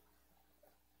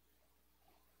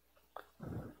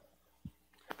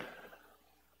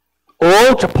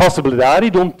 Outra possibilidade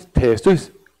de um texto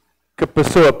que a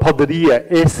pessoa poderia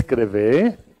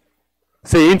escrever,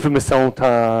 se a informação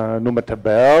está numa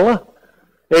tabela,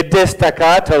 é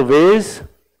destacar, talvez,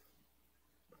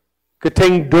 que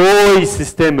tem dois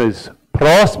sistemas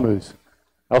próximos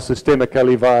ao sistema que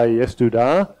ele vai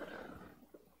estudar.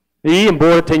 E,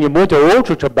 embora tenha muito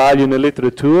outro trabalho na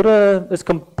literatura, os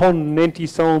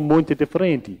componentes são muito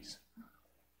diferentes.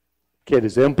 Quer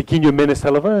dizer, um pouquinho menos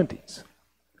relevantes.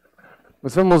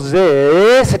 Mas vamos dizer,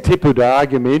 é esse tipo de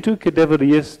argumento que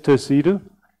deveria ter sido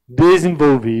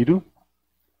desenvolvido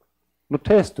no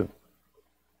texto.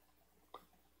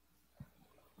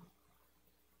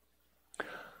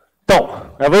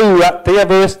 Então, eu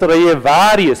vou extrair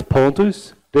vários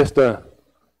pontos deste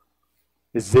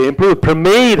exemplo. O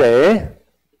primeiro é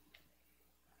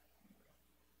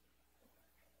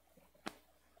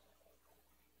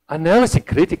análise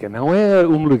crítica não é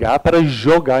um lugar para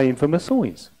jogar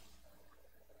informações.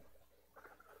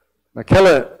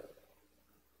 Naquela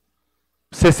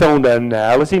sessão da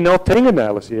análise não tem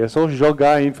análise, é só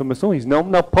jogar informações. Não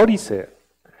pode ser.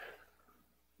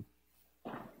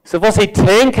 Se você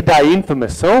tem que dar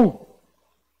informação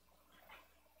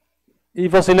e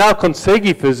você não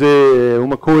consegue fazer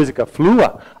uma coisa que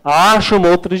flua, acha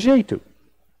um outro jeito.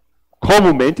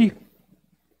 Comumente,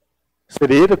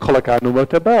 seria de colocar numa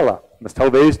tabela, mas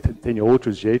talvez tenha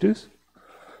outros jeitos.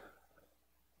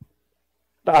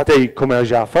 Até como eu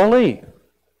já falei,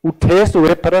 o texto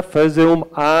é para fazer um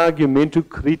argumento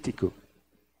crítico.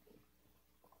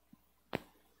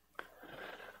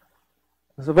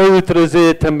 Mas eu vou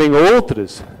trazer também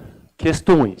outras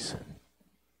questões.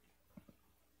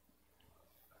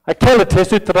 Aquele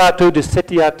texto tratou de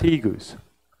 7 artigos.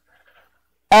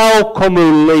 Eu,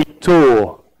 como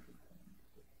leitor,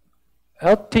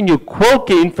 eu tenho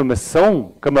qualquer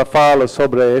informação que me fala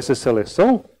sobre essa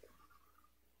seleção?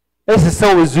 Esses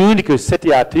são os únicos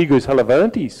 7 artigos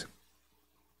relevantes?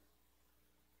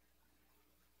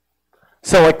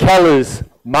 São aqueles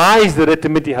mais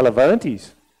diretamente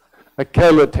relevantes?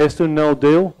 Aquele texto não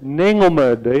deu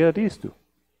nenhuma ideia disto.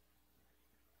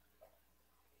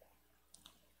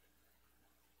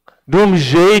 De um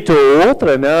jeito ou outro,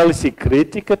 a análise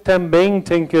crítica também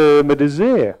tem que me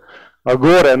dizer.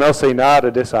 Agora, eu não sei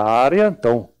nada dessa área,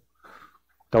 então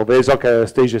talvez o que eu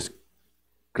esteja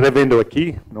escrevendo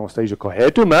aqui não esteja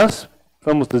correto, mas,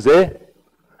 vamos dizer,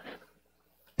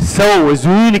 são os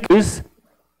únicos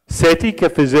 7 que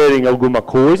fizerem alguma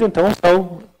coisa,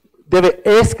 então deve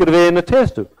escrever no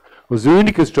texto. Os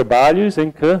únicos trabalhos em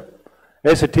que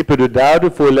esse tipo de dado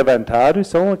foi levantado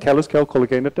são aqueles que eu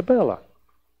coloquei na tabela.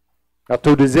 Eu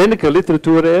estou dizendo que a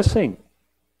literatura é assim.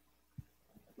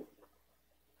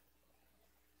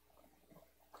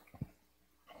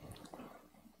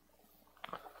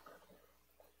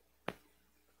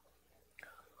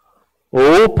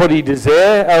 Ou pode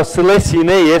dizer, eu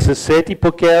selecionei esses 7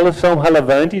 porque elas são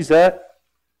relevantes a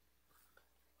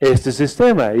este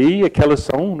sistema. E aquelas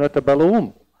são na tabela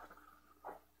 1.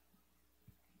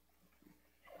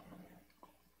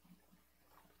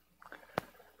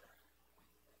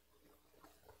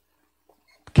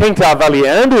 Quem está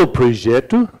avaliando o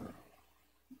projeto,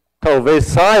 talvez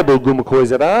saiba alguma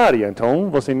coisa da área. Então,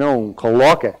 você não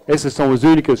coloca, esses são os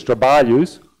únicos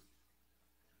trabalhos.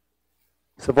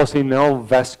 Se você não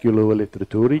vasculou a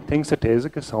literatura, tem certeza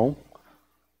que são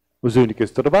os únicos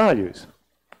trabalhos.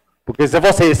 Porque se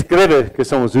você escreve que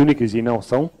são os únicos e não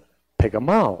são, pega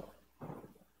mal.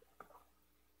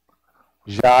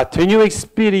 Já tenho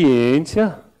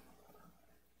experiência,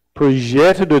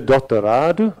 projeto de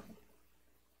doutorado,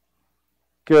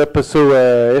 que a pessoa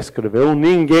escreveu,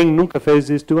 ninguém nunca fez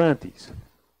isso antes.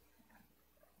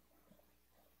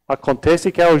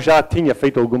 Acontece que eu já tinha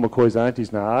feito alguma coisa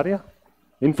antes na área.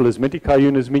 Infelizmente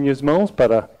caiu nas minhas mãos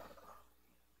para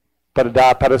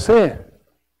dar parecer.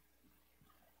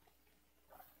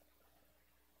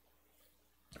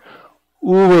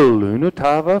 O aluno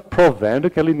estava provando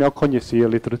que ele não conhecia a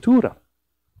literatura.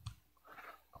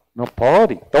 Não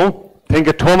pode. Então, tem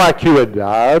que tomar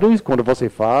cuidado quando você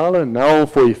fala, não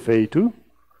foi feito.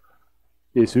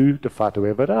 Isso, de fato,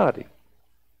 é verdade.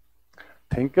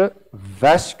 Tem que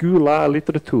vasculhar a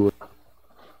literatura.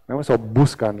 Não é só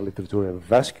buscar na literatura, é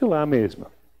vasculhar mesmo.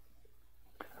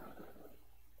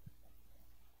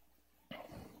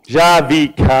 Já vi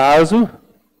caso,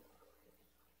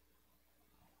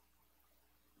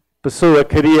 pessoa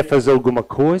queria fazer alguma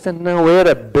coisa, não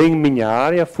era bem minha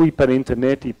área, fui para a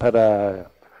internet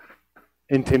para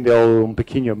entender um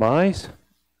pouquinho mais.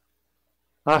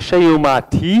 Achei um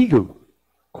artigo,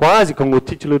 quase com o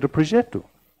título do projeto.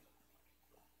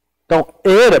 Então,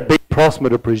 era bem próximo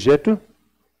do projeto,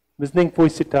 mas nem foi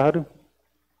citado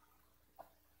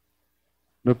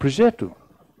no projeto.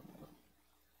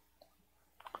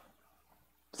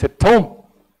 Se é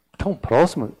tão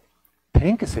próximo,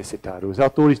 tem que ser citado. Os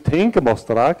autores têm que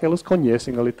mostrar que eles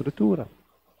conhecem a literatura.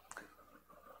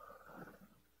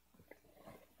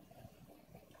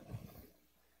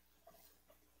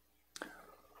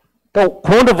 Então,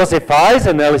 quando você faz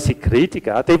análise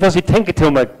crítica, até você tem que ter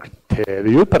um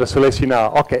critério para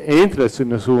selecionar, ok, entra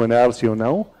na sua análise ou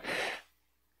não.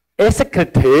 Esse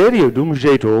critério, de um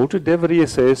jeito ou outro, deveria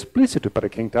ser explícito para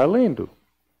quem está lendo.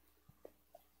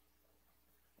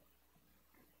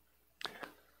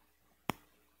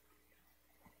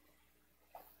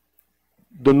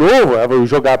 De novo, eu vou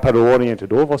jogar para o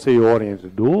orientador, você é o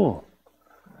orientador.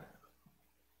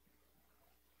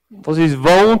 Vocês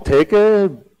vão ter que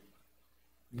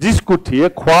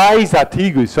discutir quais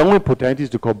artigos são importantes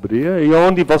de cobrir e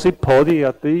onde você pode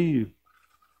até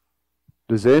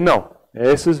dizer, não,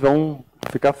 esses vão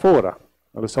ficar fora.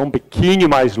 Eles são um pouquinho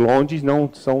mais longe,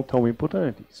 não são tão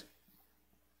importantes.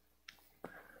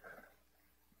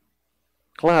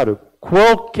 Claro,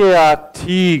 qualquer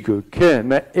artigo que,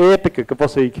 na época que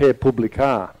você quer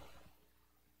publicar,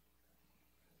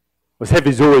 os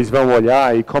revisores vão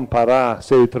olhar e comparar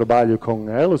seu trabalho com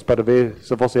eles para ver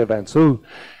se você avançou.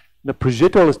 No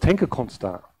projeto, eles têm que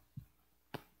constar.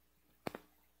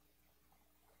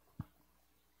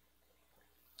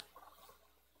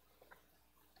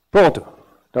 Pronto.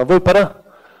 Então, vou para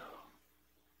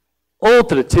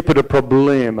outro tipo de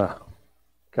problema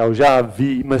que eu já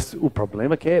vi, mas o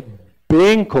problema que é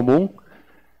bem comum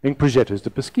em projetos de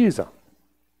pesquisa.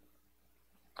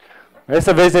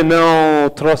 Essa vez eu não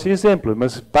trouxe exemplo,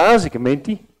 mas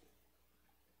basicamente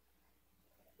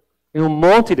é um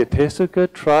monte de texto que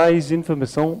traz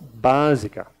informação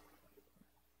básica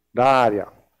da área.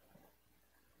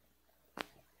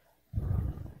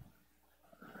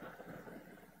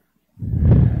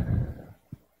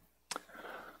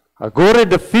 Agora é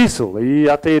difícil, e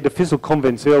até é difícil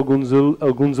convencer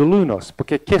alguns alunos,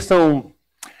 porque questão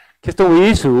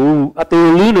isso, até o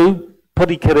aluno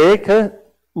pode querer que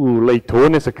o leitor,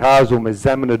 nesse caso, um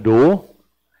examinador,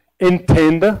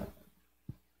 entenda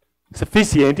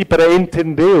suficiente para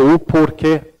entender o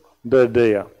porquê da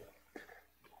ideia.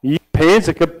 E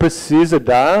pensa que precisa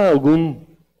dar algum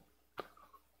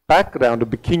background um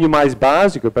pouquinho mais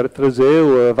básico para trazer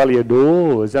o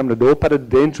avaliador, o examinador para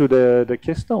dentro da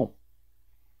questão.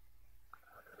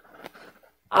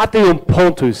 Até um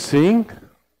ponto, sim,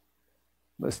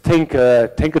 mas tem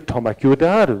que tomar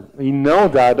cuidado e não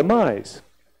dar demais.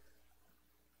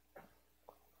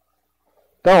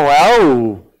 Então,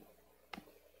 eu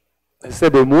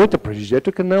recebo muito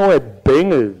projeto que não é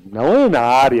na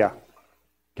área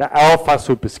que eu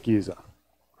faço pesquisa.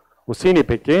 O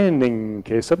CNPq nem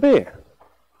quer saber.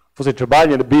 Você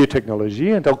trabalha na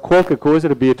biotecnologia, então qualquer coisa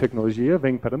da biotecnologia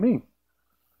vem para mim.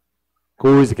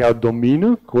 Coisa que eu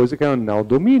domino, coisa que eu não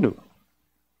domino.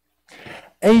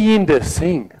 E ainda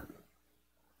assim,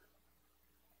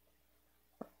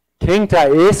 quem está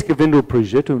escrevendo o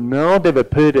projeto não deve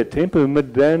perder tempo me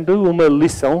dando uma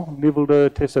lição no nível da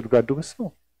terceira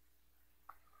graduação.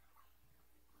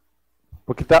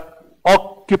 Porque está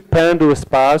ocupando o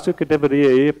espaço que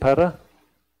deveria ir para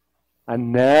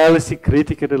análise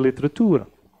crítica da literatura.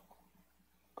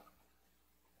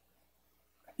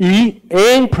 E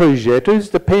em projetos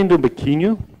depende um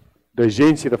pouquinho da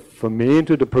agência de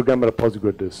fomento, do programa de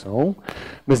pós-graduação,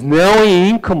 mas não é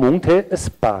incomum ter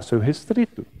espaço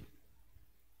restrito.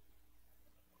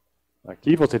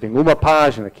 Aqui você tem uma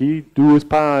página, aqui 2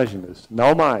 páginas,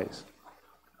 não mais.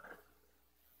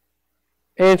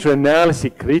 entre análise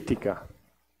crítica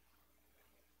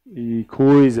e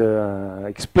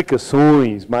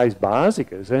explicações mais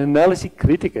básicas, a análise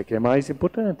crítica que é mais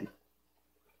importante.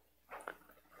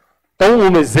 Então,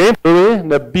 um exemplo é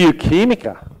na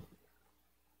bioquímica.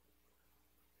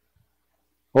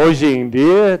 Hoje em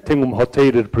dia, tem um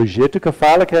roteiro de projeto que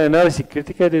fala que a análise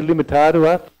crítica é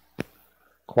limitada a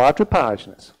 4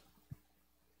 páginas.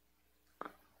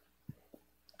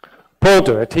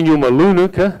 Ponto. Eu tinha um aluno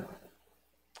que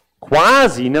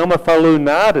quase não me falou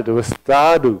nada do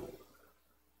estado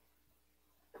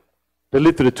da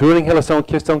literatura em relação à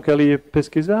questão que ele ia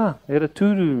pesquisar. Era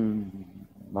tudo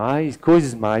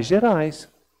coisas mais gerais.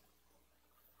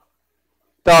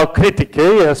 Então, eu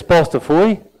critiquei, a resposta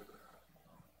foi: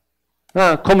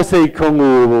 comecei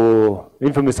com a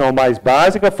informação mais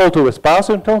básica, faltou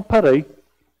espaço, então parei.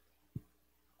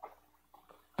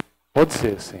 Pode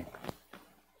ser assim.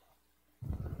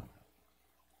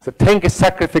 Você tem que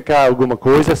sacrificar alguma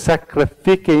coisa,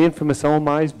 sacrifique a informação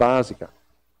mais básica.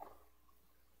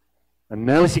 A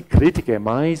análise crítica é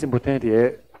mais importante.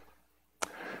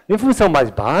 A informação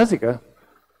mais básica,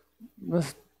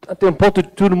 até um ponto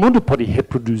todo mundo pode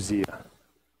reproduzir.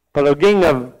 Para alguém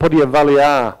pode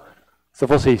avaliar se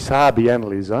você sabe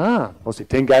analisar, você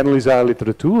tem que analisar a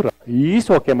literatura. E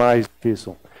isso é o que é mais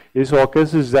difícil. Isso é o que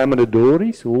os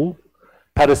examinadores ou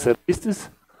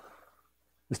pareceristas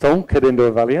estão querendo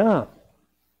avaliar.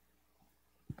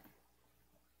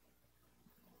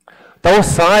 Então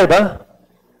saiba,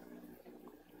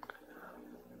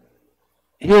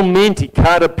 realmente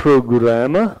cada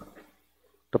programa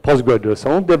da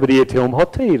pós-graduação deveria ter um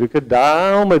roteiro que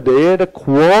dá uma ideia de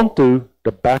quanto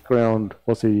de background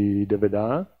você deve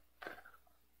dar.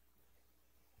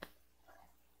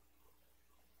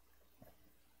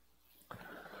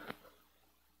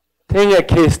 Tem a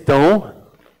questão,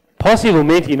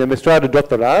 possivelmente no mestrado e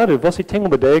doutorado, você tem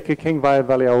uma ideia de quem vai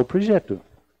avaliar o projeto.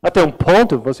 Até um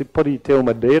ponto, você pode ter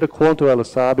uma ideia de quanto elas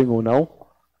sabem ou não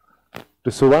da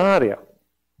sua área.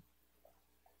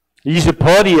 Isso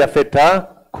pode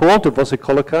afetar quanto você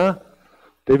colocar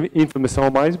de informação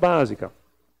mais básica.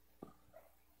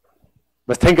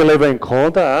 Mas tem que levar em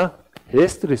conta a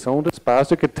restrição do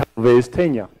espaço que talvez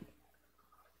tenha.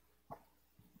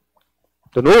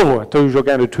 De novo, estou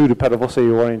jogando tudo para você,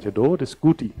 o orientador.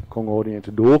 Discute com o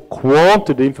orientador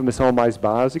quanto de informação mais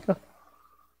básica.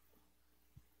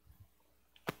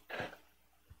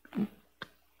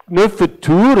 No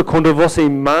futuro, quando você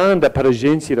manda para a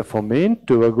agência de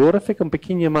fomento, agora fica um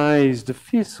pouquinho mais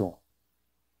difícil.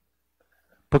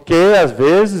 Porque, às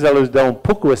vezes, elas dão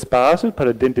pouco espaço para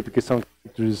a identificação e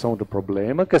introdução do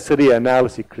problema, que seria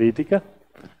análise crítica.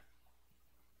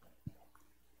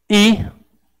 E,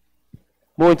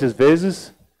 muitas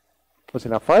vezes, você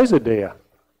não faz ideia.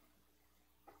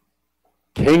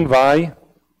 Quem vai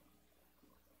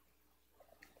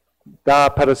dar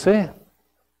para ser?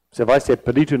 Você vai ser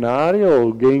perito na área ou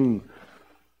alguém,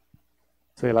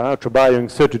 sei lá, trabalha em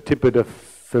certo tipo de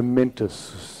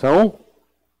fermentação?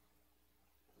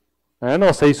 Eu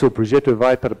não sei se o projeto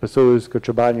vai para pessoas que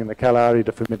trabalham naquela área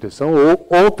de fermentação ou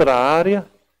outra área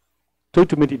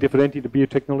totalmente diferente da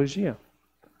biotecnologia.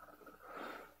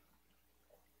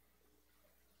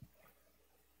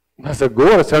 Mas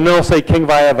agora, se eu não sei quem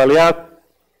vai avaliar,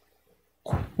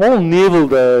 qual nível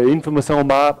de informação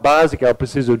básica eu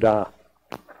preciso dar?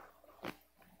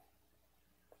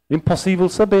 Impossível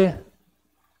saber.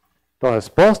 Então a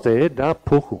resposta é dar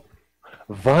pouco.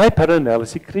 Vai para a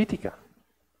análise crítica.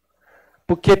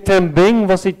 Porque também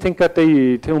você tem que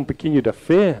ter um pouquinho de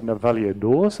fé no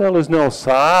avaliador, se elas não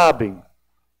sabem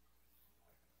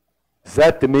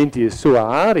exatamente a sua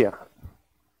área.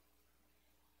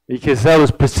 E que se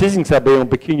elas precisam saber um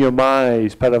pouquinho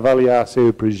mais para avaliar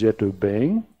seu projeto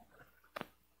bem,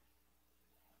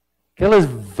 que elas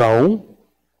vão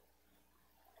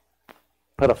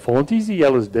para fontes e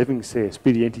elas devem ser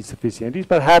experientes suficientes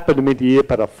para rapidamente ir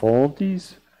para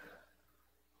fontes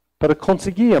para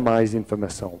conseguir mais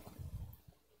informação.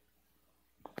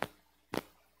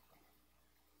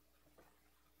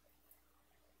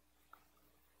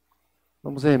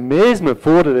 Vamos dizer, mesmo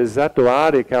fora da exata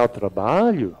área que é o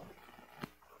trabalho,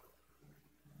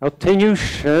 eu tenho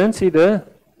chance de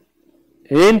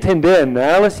entender a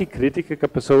análise crítica que a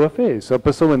pessoa fez. Se a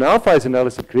pessoa não faz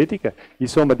análise crítica e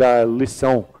só me dá a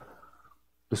lição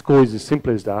das coisas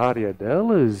simples da área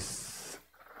delas,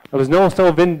 elas não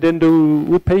estão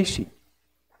vendendo o peixe.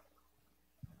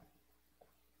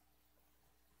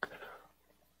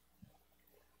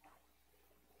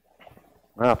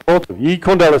 Ponto. E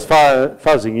quando elas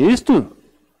fazem isto,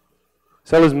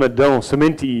 se elas me dão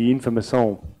somente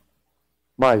informação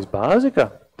mais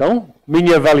básica, Então,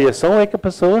 minha avaliação é que a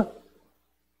pessoa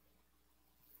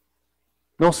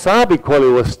não sabe qual é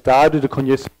o estado de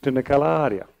conhecimento naquela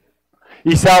área.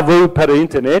 E se ela vai para a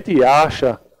internet e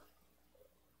acha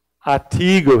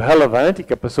artigo relevante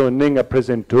que a pessoa nem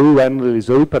apresentou,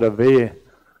 analisou para ver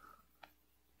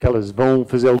que elas vão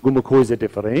fazer alguma coisa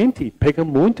diferente, pega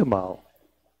muito mal.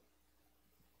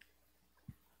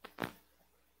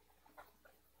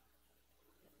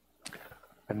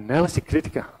 Análise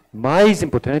crítica, mais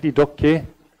importante do que,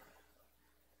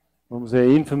 vamos dizer,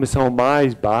 informação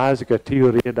mais básica,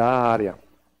 teoria da área.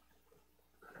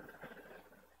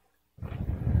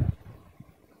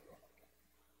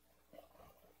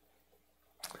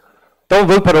 Então,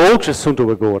 vou para outro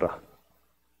assunto agora.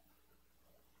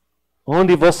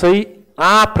 Onde você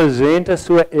apresenta a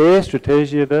sua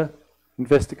estratégia de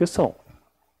investigação.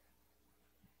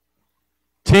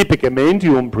 Tipicamente,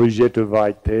 um projeto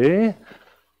vai ter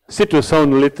situação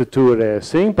na literatura é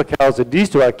assim, por causa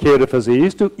disto, eu quero fazer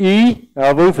isto e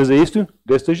eu vou fazer isto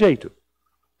deste jeito.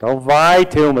 Então, vai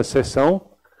ter uma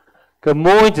seção que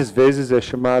muitas vezes é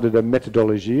chamada de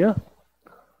metodologia.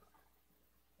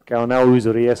 Que eu não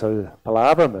usaria essa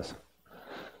palavra, mas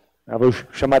eu vou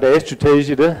chamar de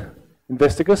estratégia de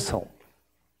investigação.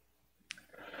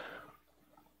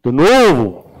 De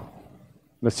novo,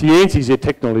 nas ciências e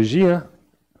tecnologia,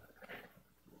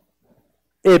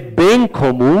 é bem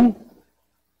comum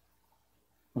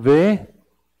ver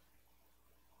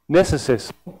nessa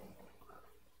sessão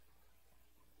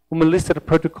uma lista de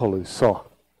protocolos só.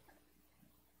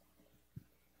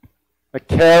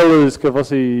 Aquelas que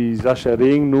vocês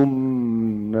achariam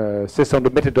numa sessão de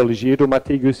metodologia de um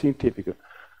artigo científico.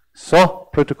 Só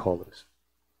protocolos.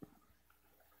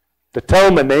 De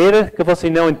tal maneira que você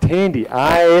não entende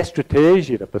a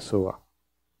estratégia da pessoa.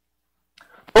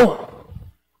 Bom,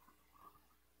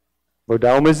 vou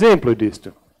dar um exemplo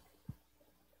disto.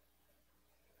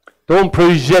 Então, um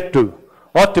projeto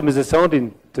otimização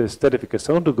de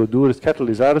esterificação de gorduras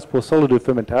catalisadas por sólido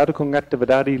fermentado com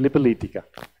atividade lipolítica.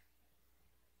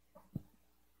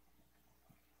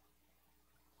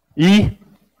 E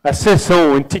a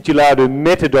seção intitulada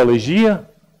Metodologia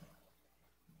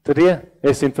teria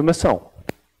essa informação.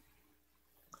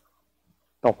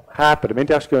 Então,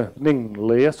 rapidamente, acho que nem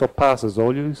leia, só passa os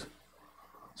olhos,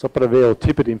 só para ver o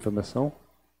tipo de informação.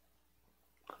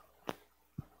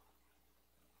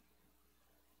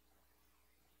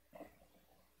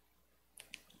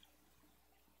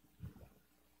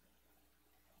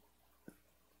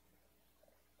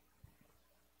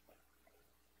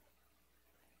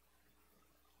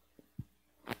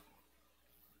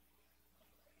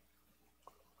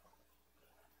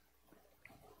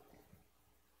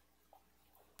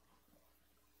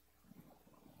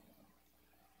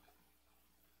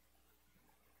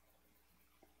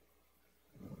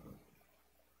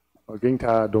 Alguém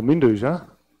está dormindo já?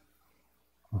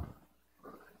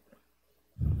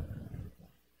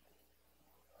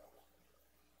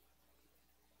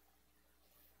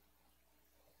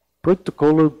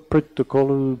 Protocolo.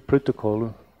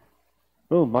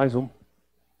 Oh, mais um.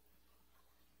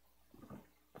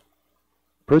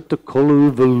 Protocolo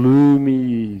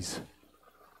volumes.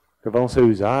 Que vão ser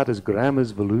usados, gramas,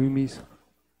 volumes.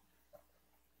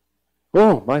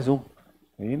 Oh, mais um.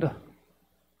 Ainda.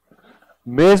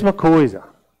 Mesma coisa.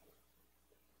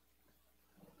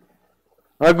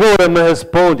 Agora me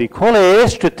responde, qual é a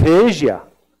estratégia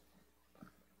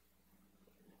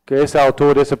que esse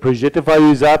autor desse projeto vai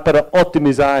usar para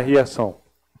otimizar a reação?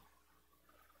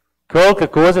 Qualquer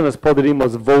coisa nós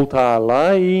poderíamos voltar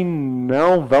lá e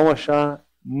não vão achar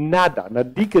nada, na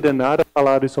dica de nada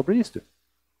falar sobre isso.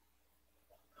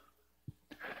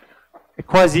 É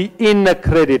quase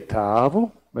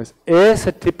inacreditável, mas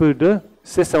esse tipo de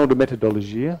sessão de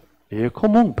metodologia é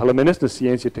comum, pelo menos na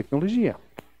ciência e tecnologia.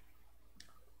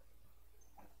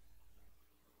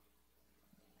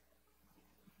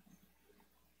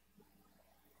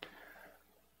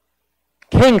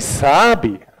 Quem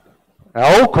sabe,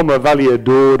 eu como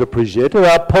avaliador do projeto,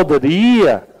 eu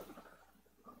poderia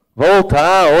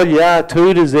voltar a olhar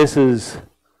todos esses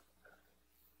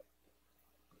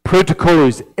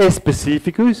protocolos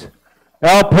específicos.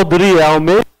 Eu poderia ao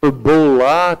mesmo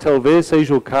bolar, talvez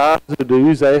seja o caso de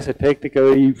usar essa técnica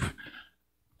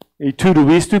e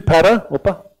tudo isto para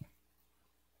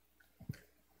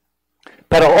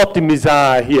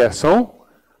otimizar a reação.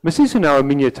 Mas isso não é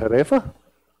minha tarefa.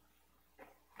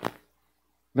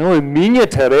 Não é minha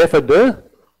tarefa de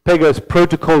pegar os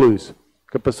protocolos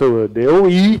que a pessoa deu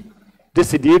e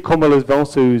decidir como eles vão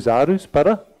ser usados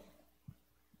para,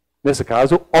 nesse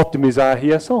caso, otimizar a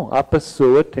reação. A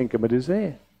pessoa tem que me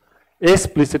dizer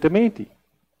explicitamente.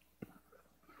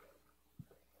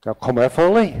 Então, como eu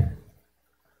falei,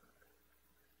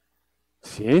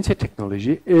 ciência e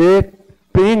tecnologia é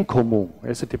bem comum,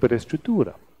 esse tipo de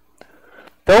estrutura.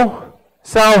 Então,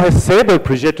 se eu recebo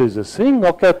projetos assim,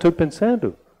 o que eu estou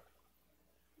pensando?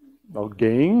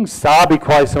 Alguém sabe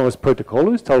quais são os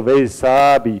protocolos, talvez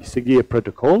sabe seguir o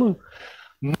protocolo,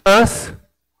 mas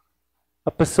a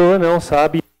pessoa não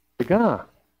sabe chegar.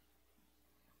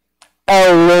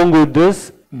 Ao longo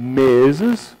dos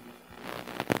meses,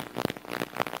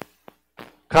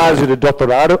 caso de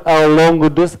doutorado, ao longo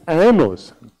dos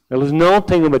anos, eles não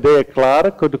têm uma ideia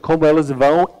clara de como eles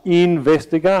vão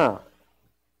investigar.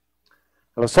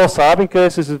 Elas só sabem que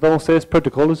esses vão ser os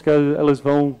protocolos que elas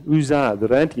vão usar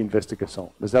durante a investigação,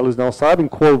 mas elas não sabem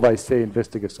qual vai ser a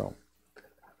investigação.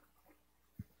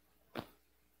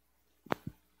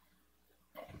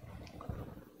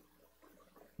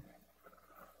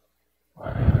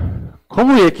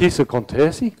 Como é que isso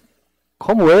acontece?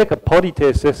 Como é que pode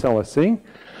ter sessão assim?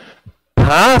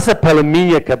 Passa pela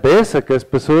minha cabeça que as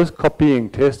pessoas copiem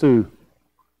texto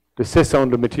de sessão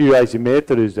de materiais e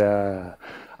métodos,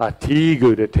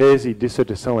 artigo, de tese,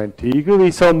 dissertação antiga,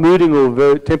 e só mudam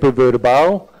o tempo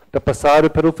verbal do passado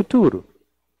para o futuro.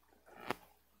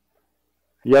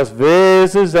 E às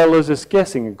vezes elas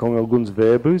esquecem com alguns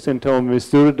verbos, então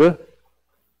mistura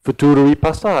futuro e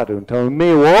passado. Então é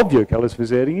meio óbvio que elas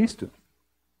fizerem isto.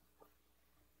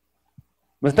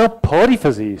 Mas não pode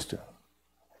fazer isto.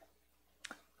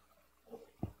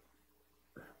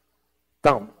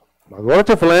 Então, agora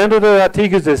estou falando de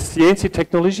artigos de ciência e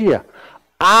tecnologia.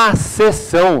 A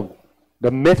seção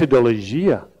da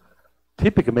metodologia,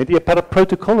 tipicamente, é para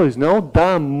protocolos. Não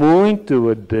dá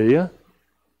muito ideia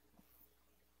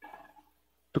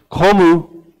de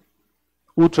como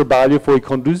o trabalho foi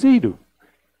conduzido.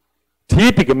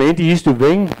 Tipicamente, isto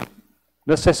vem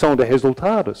na seção de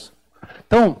resultados.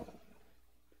 Então,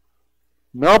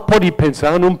 não pode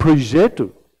pensar num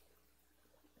projeto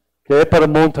que é para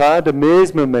montar da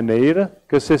mesma maneira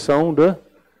que a seção de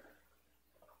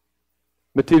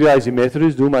materiais e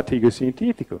métodos de um artigo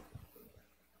científico.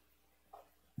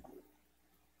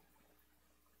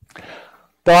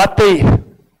 Então,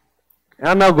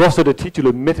 eu não gosto do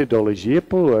título metodologia,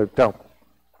 então,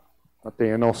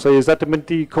 eu não sei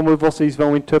exatamente como vocês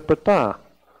vão interpretar.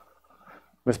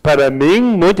 Mas para mim,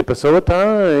 muita pessoa está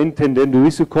entendendo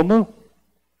isso como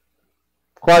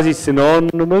quase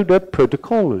sinônimo de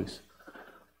protocolos.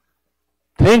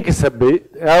 Tem que saber,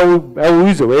 eu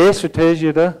uso a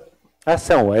estratégia da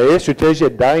ação, a estratégia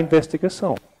da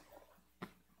investigação.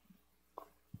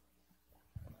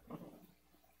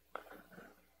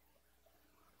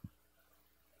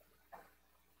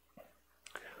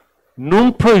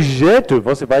 Num projeto,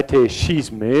 você vai ter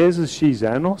X meses, X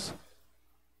anos.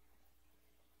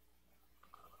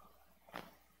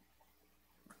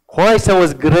 Quais são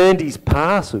os grandes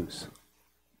passos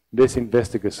dessa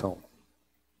investigação?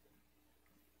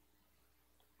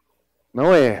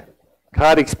 Não é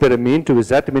cada experimento,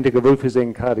 exatamente o que eu vou fazer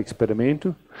em cada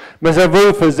experimento, mas eu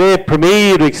vou fazer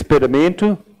primeiro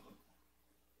experimento,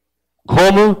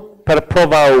 como, para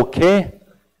provar o quê?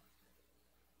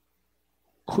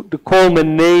 De qual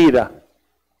maneira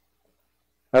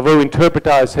eu vou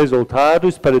interpretar os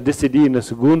resultados para decidir no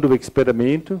segundo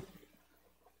experimento.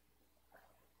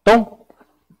 Então,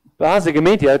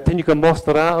 basicamente, eu tenho que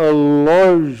mostrar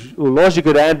o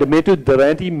lógico de andamento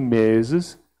durante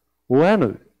meses ou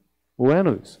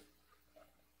anos.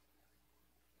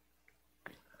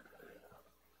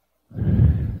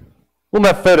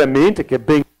 Uma ferramenta que é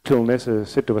bem útil nessa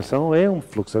situação é um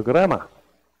fluxograma.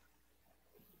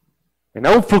 E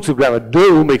não um fluxograma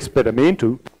de um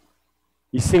experimento,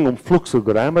 e sim um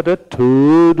fluxograma de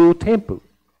todo o tempo.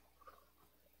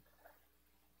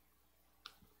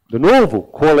 De novo,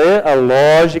 qual é a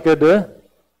lógica da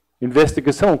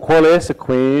investigação? Qual é a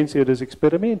sequência dos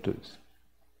experimentos?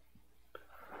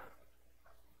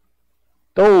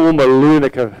 Então, uma aluna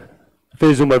que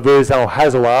fez uma versão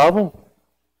razoável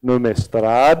no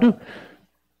mestrado,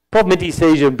 provavelmente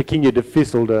seja um pouquinho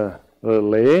difícil de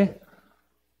ler.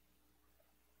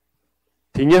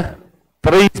 Tinha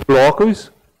 3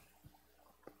 blocos.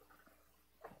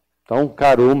 Então,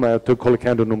 cada uma eu estou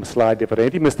colocando num slide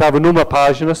diferente, mas estava numa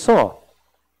página só.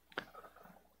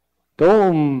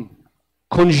 Então, um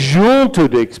conjunto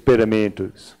de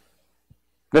experimentos.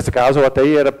 Nesse caso, até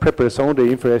era preparação de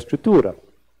infraestrutura.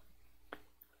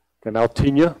 Que não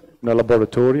tinha no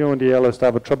laboratório onde ela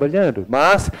estava trabalhando.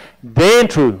 Mas,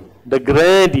 dentro do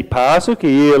grande passo, que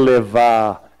ia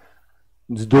levar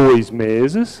uns 2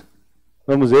 meses,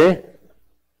 vamos ver,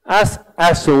 as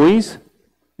ações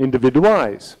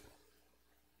individuais.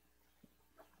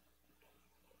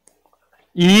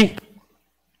 E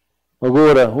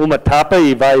agora uma etapa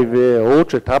e vai ver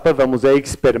outra etapa, vamos ver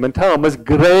experimental, mas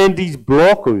grandes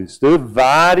blocos de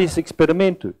vários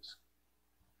experimentos.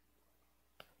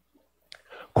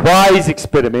 Quais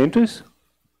experimentos?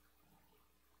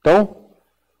 Então,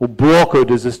 o bloco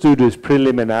dos estudos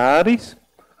preliminares,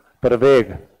 para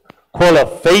ver qual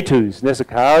efeitos, nesse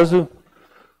caso,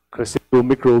 crescer o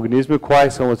micro-organismo,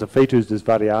 quais são os efeitos das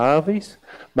variáveis.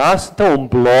 Mas, então, um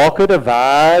bloco de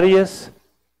vários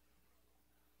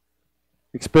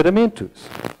experimentos.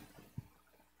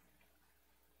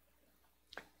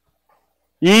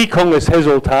 E com os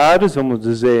resultados, vamos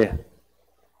dizer,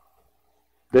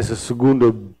 desse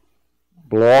segundo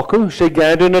bloco,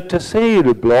 chegando no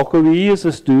terceiro bloco e os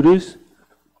estudos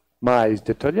mais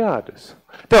detalhados.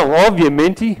 Então,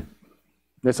 obviamente,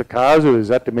 nesse caso,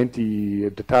 exatamente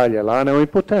o detalhe lá não é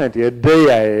importante. A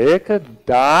ideia é que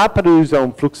dá para usar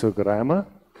um fluxograma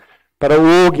para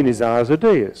organizar as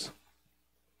ideias.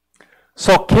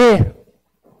 Só que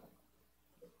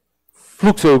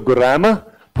fluxograma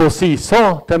por si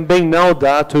só também não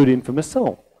dá toda a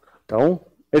informação. Então,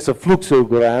 esse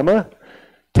fluxograma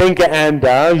tem que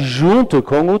andar junto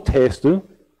com o texto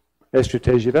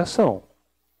Estratégia de Ação.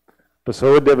 A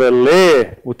pessoa deve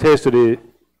ler o texto de...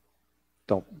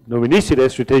 Então, no início da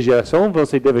Estratégia de Ação,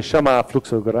 você deve chamar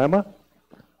fluxograma.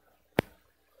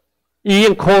 E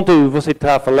enquanto você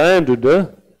está falando de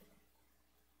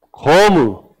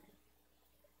como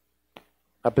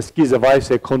a pesquisa vai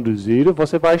ser conduzida,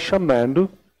 você vai chamando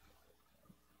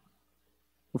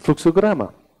o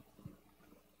fluxograma.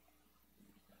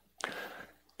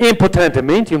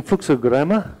 Importantemente, um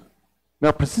fluxograma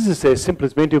não precisa ser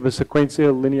simplesmente uma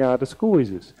sequência linear das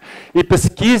coisas. E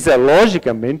pesquisa,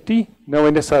 logicamente, não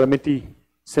é necessariamente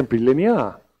sempre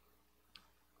linear.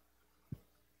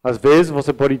 Às vezes,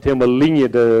 você pode ter uma linha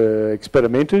de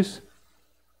experimentos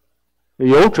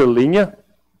e outra linha,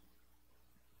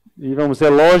 e vamos dizer,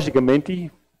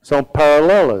 logicamente, são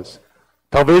paralelas.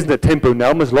 Talvez no tempo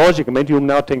não, mas logicamente uma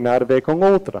não tem nada a ver com a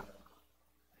outra.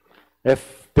 É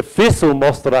difícil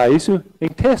mostrar isso em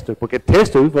texto, porque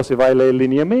texto você vai ler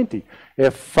linearmente.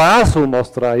 É fácil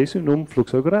mostrar isso num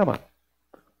fluxograma.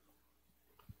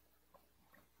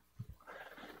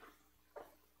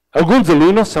 Alguns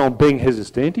alunos são bem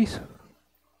resistentes.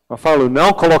 Eu falo,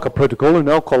 não coloca protocolo,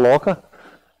 não coloca.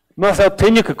 Mas eu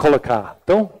tenho que colocar.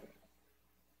 Então,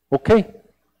 ok.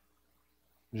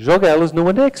 Joga elas no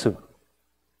anexo.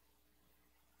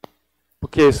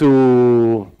 Porque se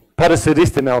o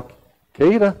paracerista não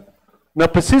queira, não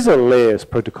precisa ler os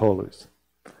protocolos.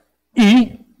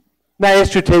 E, na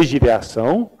estratégia de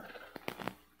ação,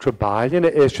 trabalha na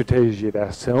estratégia de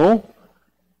ação,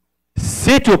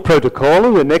 cita o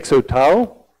protocolo, o anexo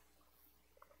tal,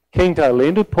 quem está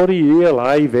lendo pode ir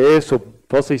lá e ver se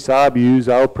você sabe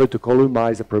usar o protocolo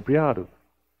mais apropriado.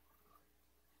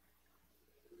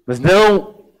 Mas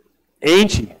não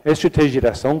enche a estratégia de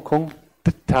ação com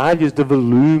detalhes de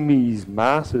volumes,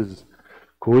 massas,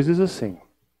 coisas assim.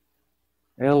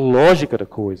 É a lógica da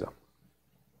coisa.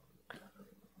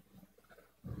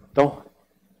 Então,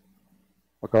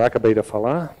 o que eu acabei de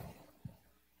falar.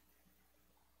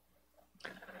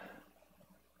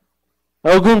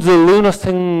 Alguns alunos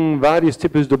têm vários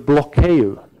tipos de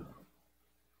bloqueio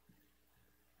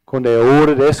quando é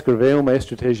hora de escrever uma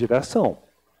estratégia de ação.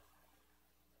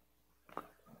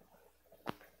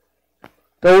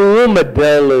 Então, uma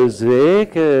delas é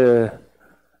que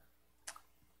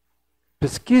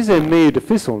pesquisa é meio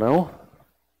difícil, não?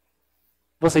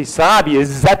 Você sabe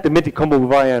exatamente como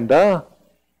vai andar?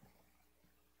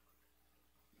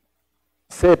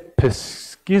 Se é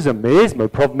pesquisa mesmo,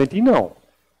 provavelmente não.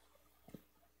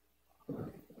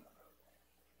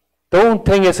 Então,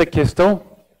 tem essa questão.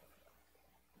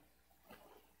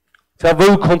 Se eu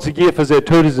vou conseguir fazer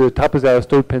todas as etapas que eu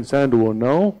estou pensando ou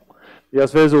não, e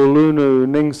às vezes o aluno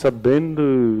nem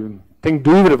sabendo, tem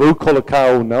dúvida, vou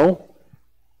colocar ou não.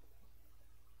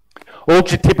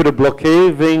 Outro tipo de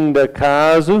bloqueio vem do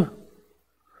caso,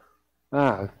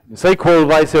 não sei qual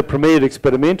vai ser o primeiro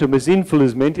experimento, mas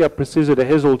infelizmente eu preciso do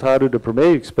resultado do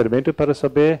primeiro experimento para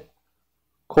saber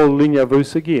qual linha vou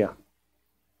seguir.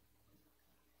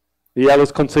 E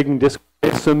elas conseguem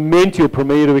descobrir somente o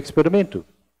primeiro experimento.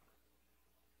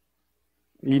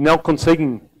 E não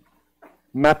conseguem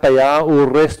mapear o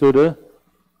resto do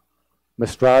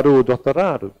mestrado ou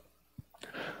doutorado.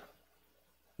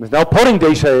 Mas não podem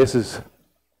deixar essas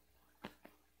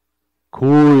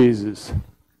coisas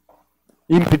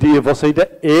impedir você de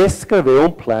escrever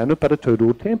um plano para todo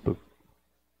o tempo.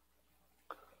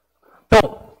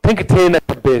 Então, tem que ter na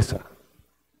cabeça.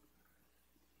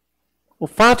 O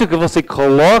fato que você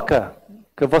coloca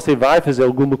que você vai fazer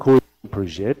alguma coisa no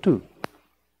projeto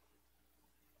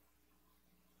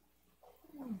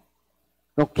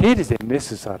não quer dizer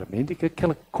necessariamente que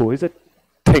aquela coisa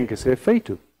tem que ser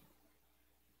feita.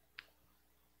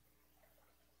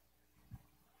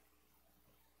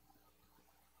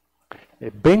 É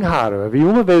bem raro. Havia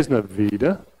uma vez na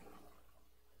vida,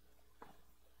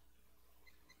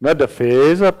 na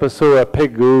defesa, a pessoa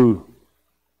pegou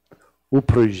o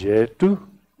projeto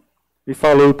e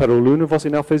falou para o aluno: você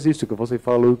não fez isso que você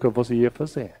falou que você ia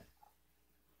fazer.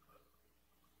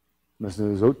 Mas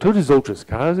em todos os outros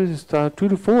casos está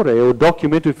tudo fora. É o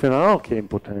documento final que é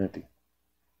importante.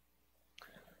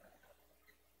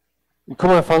 E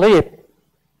como eu falei,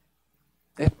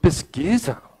 é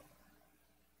pesquisa.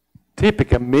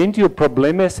 Tipicamente o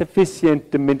problema é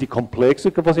suficientemente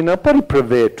complexo que você não pode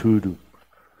prever tudo.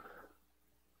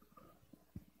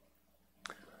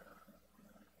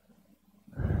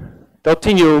 Então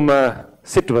tinha uma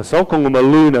situação com uma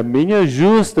aluna minha,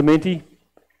 justamente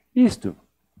isto.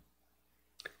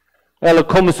 Ela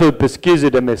começou a pesquisa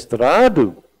de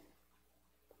mestrado,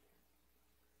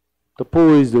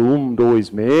 depois de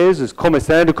 2 meses,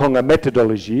 começando com a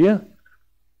metodologia.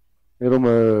 Era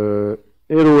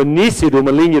o início de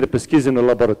uma linha de pesquisa no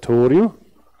laboratório.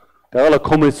 Então ela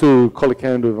começou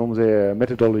colocando, vamos dizer, a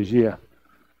metodologia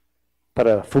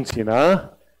para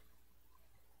funcionar.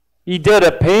 E de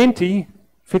repente,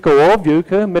 ficou óbvio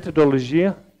que a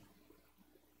metodologia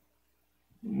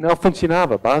não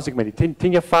funcionava, basicamente.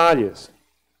 Tinha falhas.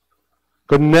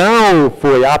 Que não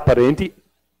foi aparente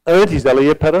antes dela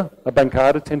ir para a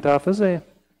bancada tentar fazer.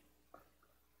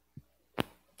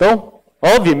 Então,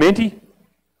 obviamente,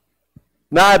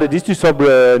 nada disso sobre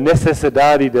a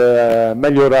necessidade de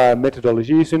melhorar a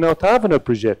metodologia, isso não estava no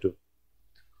projeto.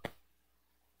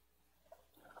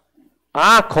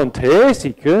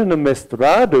 Acontece que no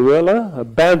mestrado ela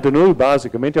abandonou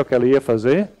basicamente o que ela ia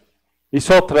fazer e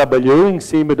só trabalhou em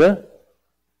cima do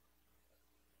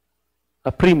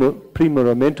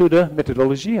aprimoramento da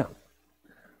metodologia.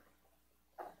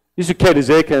 Isso quer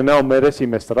dizer que ela não merece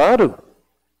mestrado?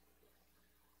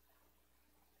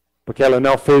 Porque ela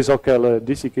não fez o que ela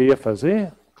disse que ia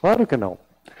fazer? Claro que não.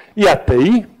 E até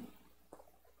aí,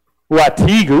 o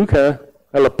artigo que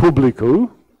ela publicou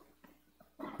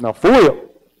não foi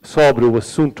sobre o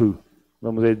assunto,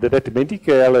 vamos dizer, diretamente,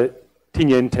 que ela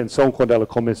tinha intenção quando ela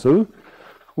começou.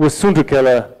 O assunto que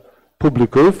ela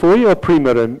publicou foi o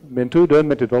aprimoramento da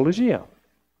metodologia.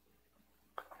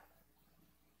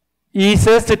 E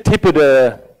se esse tipo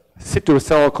de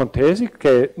situação acontece,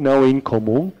 que não é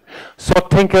incomum, só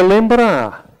tem que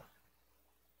lembrar.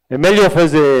 É melhor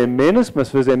fazer menos, mas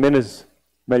fazer menos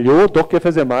melhor, do que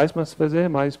fazer mais, mas fazer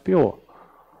mais pior.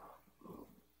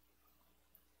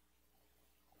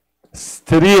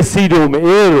 Teria sido um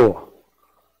erro,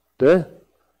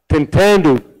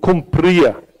 tentando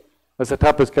cumprir as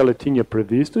etapas que ela tinha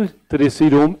previsto, teria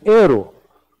sido um erro.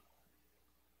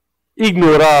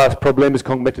 Ignorar os problemas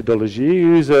com metodologia e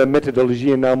usar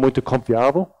metodologia não muito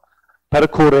confiável para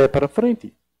correr para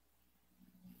frente.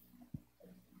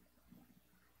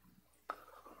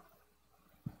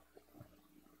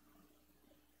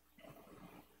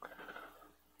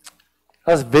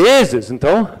 Às vezes,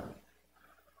 então,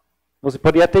 você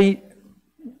pode até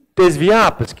desviar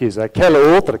a pesquisa. Aquele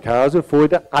outro caso foi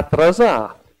de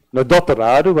atrasar. No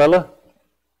doutorado, ela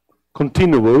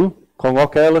continuou com o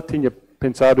que ela tinha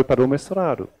pensado para o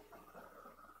mestrado.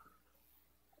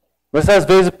 Mas às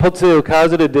vezes pode ser o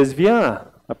caso de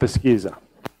desviar a pesquisa.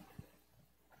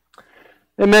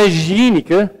 Imagine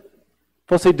que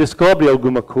você descobre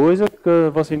alguma coisa que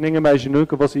você nem imaginou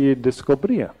que você ia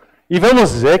descobrir. E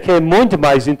vamos dizer que é muito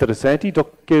mais interessante do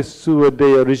que sua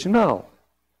ideia original.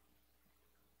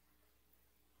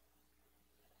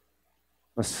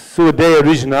 Mas sua ideia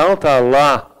original está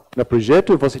lá no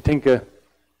projeto e você tem que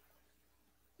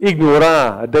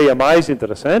ignorar a ideia mais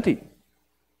interessante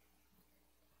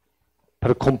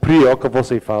para cumprir o que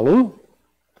você falou,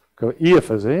 que ia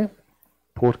fazer.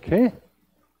 Por quê?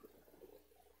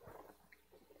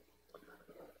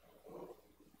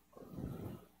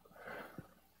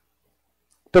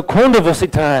 Então, quando você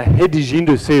está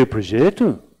redigindo o seu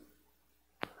projeto,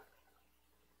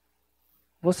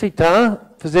 você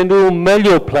está fazendo o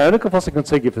melhor plano que você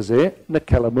consegue fazer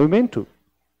naquele momento.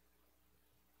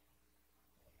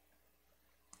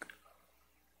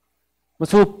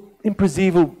 Mas o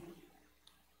imprevisível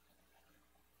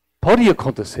pode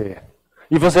acontecer.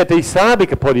 E você até sabe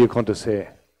que pode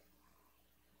acontecer.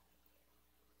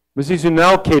 Mas isso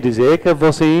não quer dizer que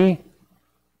você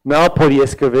não pode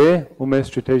escrever uma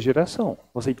estratégia de ação.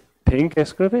 Você tem que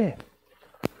escrever.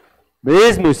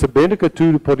 Mesmo sabendo que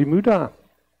tudo pode mudar.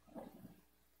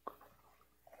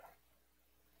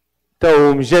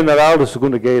 Então, um general da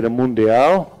Segunda Guerra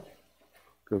Mundial,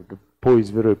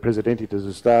 depois virou presidente dos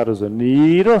Estados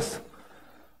Unidos,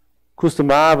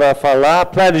 costumava falar,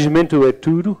 planejamento é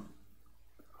tudo,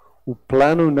 o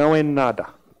plano não é nada.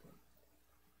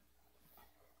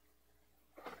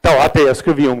 Então, até eu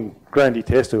escrevi um grande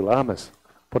texto lá, mas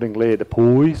podem ler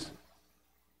depois.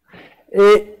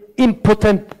 É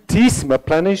importantíssimo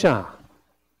planejar.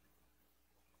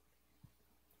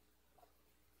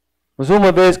 Mas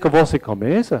uma vez que você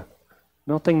começa,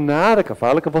 não tem nada que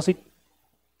fala que você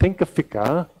tem que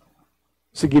ficar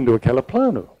seguindo aquele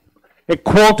plano.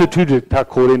 Enquanto tudo está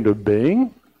correndo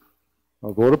bem,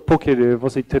 agora porque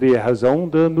você teria razão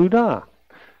de mudar.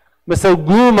 Mas se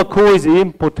alguma coisa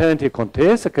importante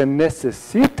acontece que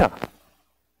necessita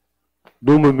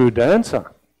de uma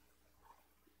mudança,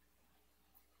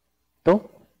 então,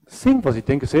 sim, você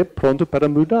tem que ser pronto para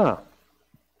mudar.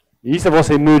 E se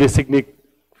você muda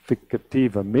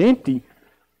significativamente,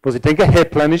 você tem que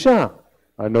replanejar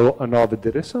a nova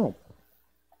direção.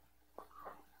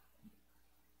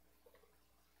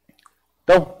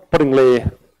 Então, podem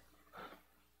ler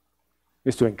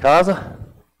isto em casa.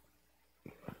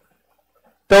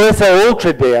 Então, essa é outra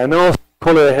ideia. Não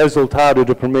qual é o resultado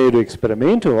do primeiro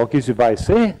experimento, o que isso vai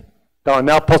ser. Então,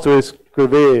 não posso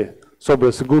escrever sobre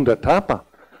a segunda etapa.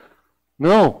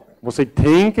 Não, você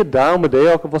tem que dar uma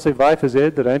ideia do que você vai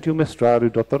fazer durante o mestrado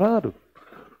e doutorado.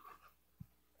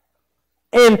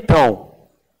 Então,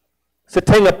 você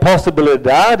tem a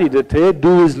possibilidade de ter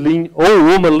duas linhas, ou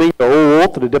uma linha ou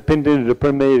outra, dependendo do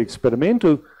primeiro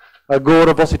experimento,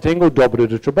 agora você tem o dobro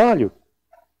do trabalho.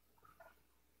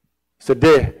 Se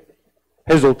der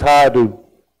resultado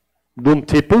de um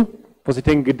tipo, você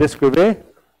tem que descrever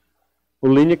a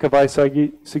linha que vai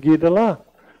seguir de lá.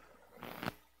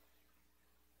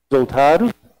 Resultado,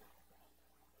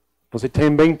 você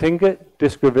também tem que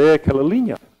descrever aquela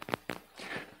linha.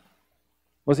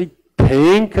 Você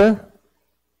tem que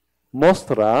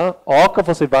mostrar o que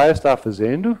você vai estar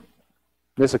fazendo,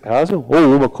 nesse caso,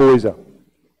 ou uma coisa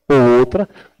ou outra,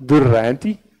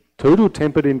 durante todo o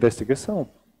tempo de investigação.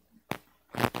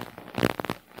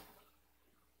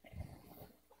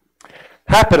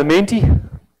 Rapidamente,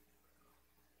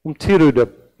 um tiro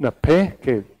na pé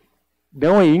que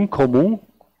não é incomum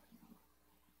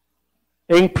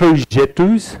em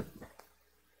projetos.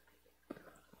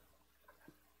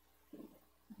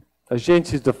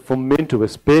 Agências de fomento,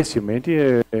 especialmente,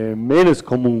 é menos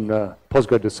comum na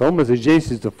pós-graduação, mas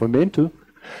agências de fomento,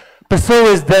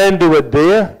 pessoas dando a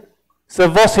ideia, se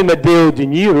você me deu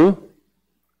dinheiro,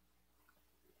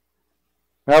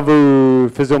 eu vou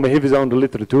fazer uma revisão da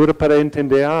literatura para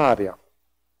entender a área.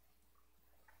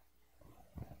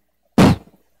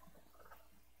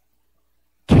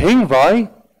 Quem vai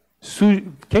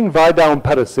dar um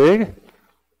parecer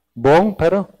bom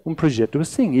para um projeto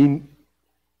assim? E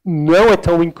não é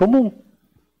tão incomum.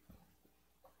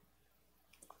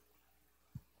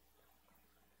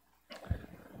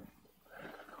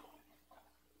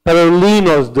 Para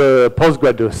alunos de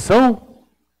pós-graduação,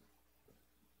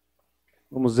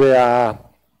 vamos dizer,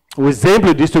 o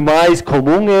exemplo disso mais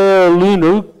comum é o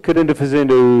aluno querendo fazer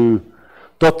o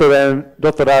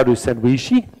doutorado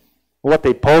sanduíche, ou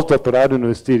até pós-doutorado no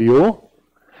exterior,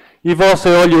 e você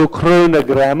olha o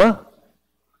cronograma,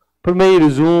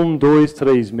 primeiros 1, 2,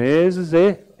 3 meses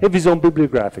é revisão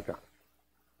bibliográfica.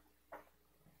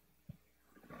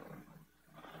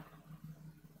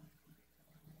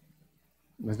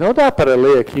 Mas não dá para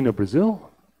ler aqui no Brasil.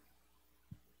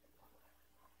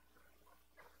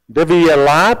 Deve ir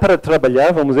lá para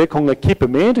trabalhar, vamos dizer, com o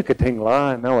equipamento que tem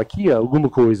lá, não aqui, alguma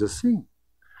coisa assim.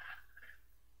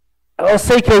 Eu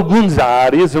sei que algumas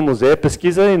áreas, vamos dizer,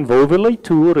 pesquisa envolve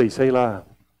leitura e, sei lá,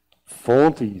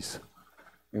 fontes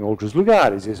em outros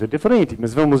lugares, isso é diferente.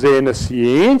 Mas vamos dizer, nas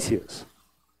ciências,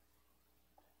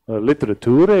 a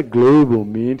literatura é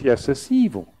globalmente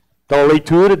acessível. Então, a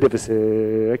leitura deve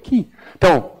ser aqui.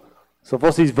 Então, se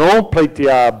vocês vão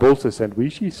pleitear a bolsa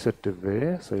sanduíche, se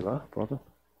tiver, sei lá, pronto.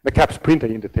 Na Caps Print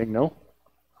ainda tem, não?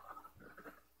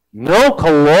 Não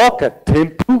coloca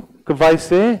tempo que vai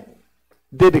ser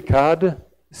dedicado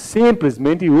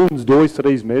simplesmente 1, 2,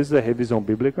 3 meses à revisão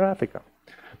bibliográfica.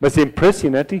 Mas é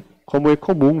impressionante como é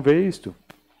comum ver isto.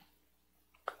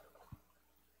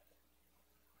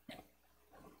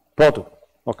 Pronto.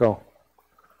 Ok.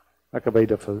 Acabei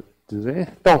de dizer.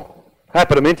 Então,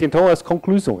 rapidamente, então, as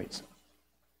conclusões.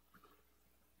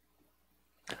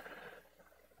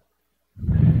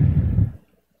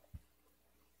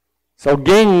 Se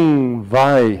alguém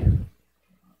vai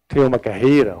ter uma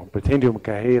carreira, ou pretende uma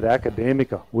carreira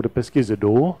acadêmica ou de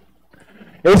pesquisador,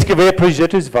 escrever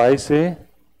projetos vai ser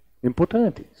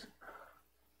importante.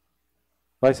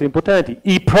 vai ser importante.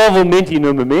 E provavelmente,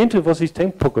 no momento, vocês têm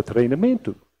pouco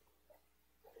treinamento.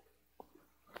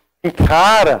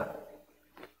 Encara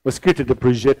a escrita do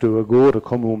projeto agora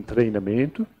como um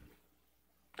treinamento.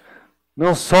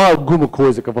 Não só alguma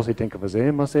coisa que você tem que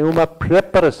fazer, mas é uma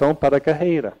preparação para a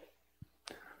carreira.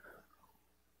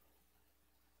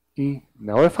 E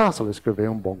não é fácil escrever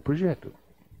um bom projeto.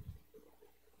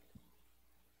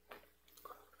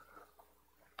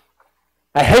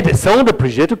 A redação do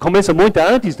projeto começa muito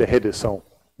antes da redação,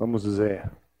 vamos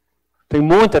dizer. Tem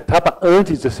muita etapa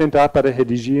antes de sentar para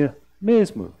redigir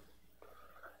mesmo.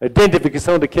 A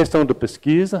identificação da questão da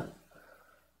pesquisa,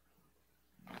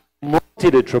 um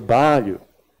monte de trabalho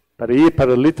para ir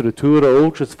para a literatura,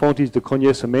 outras fontes de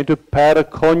conhecimento, para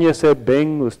conhecer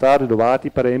bem o estado do arte e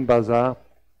para embasar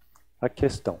a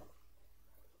questão.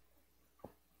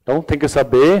 Então, tem que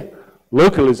saber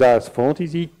localizar as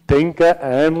fontes e tem que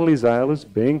analisá-las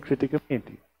bem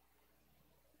criticamente.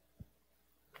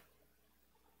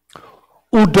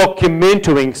 O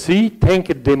documento em si tem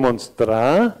que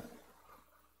demonstrar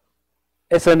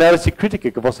essa análise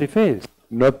crítica que você fez.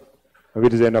 Eu vou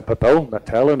dizer no papel, na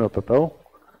tela, no papel.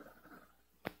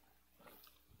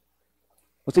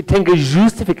 Você tem que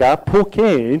justificar por que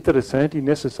é interessante e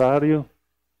necessário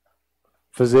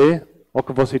fazer o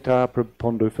que você está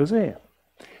propondo fazer.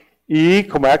 E,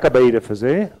 como eu acabei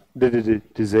de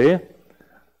dizer,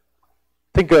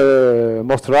 tem que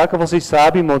mostrar que você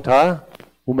sabe montar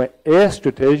uma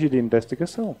estratégia de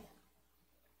investigação.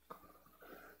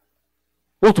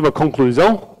 Última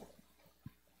conclusão.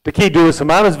 Daqui a 2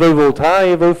 semanas vou voltar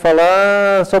e vou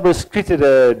falar sobre a escrita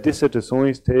de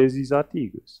dissertações, teses,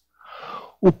 artigos.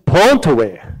 O ponto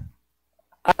é,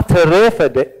 a tarefa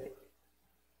de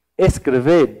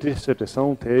escrever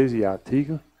dissertação, tese e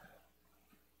artigo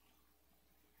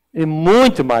é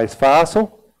muito mais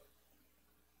fácil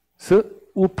se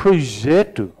o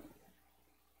projeto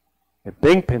é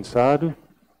bem pensado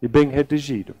e bem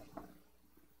redigido.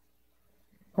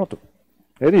 Pronto.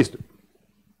 É isto.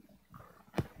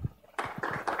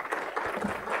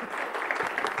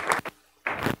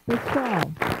 Pessoal.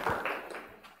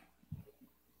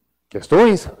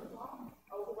 Questões?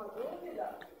 Alguma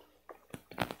dúvida?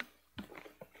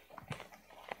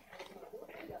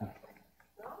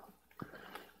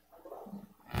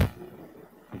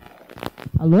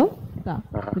 Alô? Tá,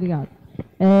 obrigado.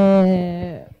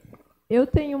 Eu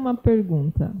tenho uma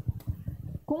pergunta.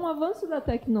 Com o avanço da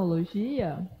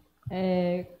tecnologia,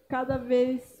 cada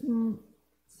vez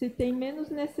se tem menos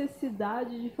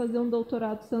necessidade de fazer um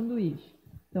doutorado sanduíche.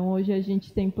 Então, hoje a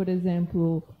gente tem, por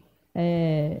exemplo,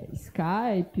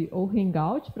 Skype ou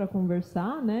Hangout para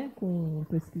conversar, né, com o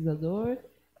pesquisador.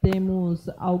 Temos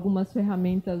algumas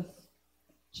ferramentas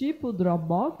tipo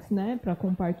Dropbox, né, para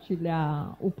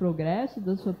compartilhar o progresso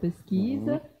da sua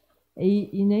pesquisa.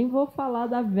 E nem vou falar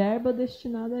da verba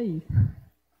destinada a isso.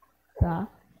 Tá?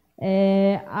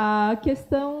 A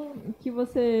questão que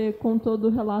você contou do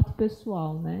relato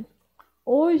pessoal, né?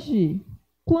 Hoje,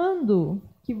 quando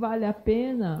que vale a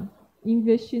pena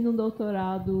investir no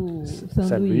doutorado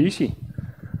sanduíche?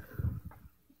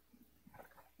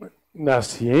 Na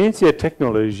ciência e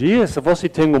tecnologia, se você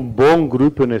tem um bom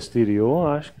grupo no exterior,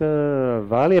 acho que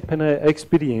vale a pena a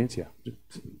experiência.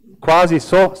 Quase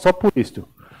só por isso.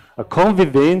 A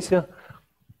convivência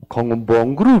com um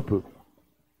bom grupo.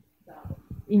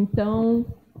 Então...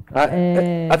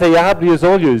 Até abre os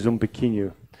olhos um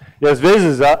pouquinho. E às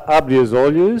vezes abre os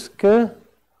olhos que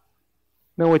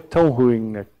não é tão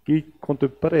ruim aqui quanto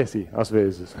parece, às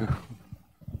vezes.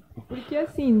 Porque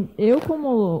assim, eu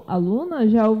como aluna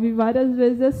já ouvi várias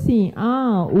vezes assim,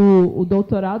 o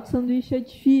doutorado sanduíche é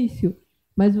difícil,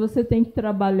 mas você tem que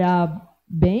trabalhar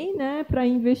bem, né, para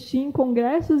investir em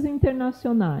congressos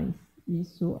internacionais.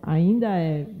 Isso ainda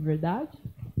é verdade?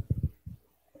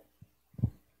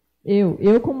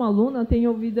 Eu como aluna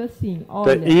tenho ouvido assim,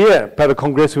 olha... Ir para o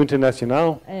congresso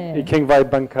internacional? E quem vai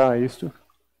bancar isso?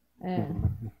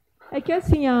 É que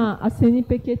assim, a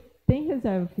CNPq tem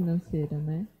reserva financeira,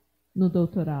 né, no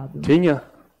doutorado. Tinha?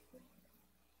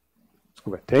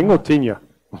 Desculpa, tem ou tinha?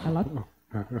 Ela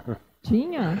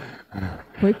tinha?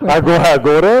 Foi cortado.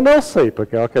 Agora eu não sei,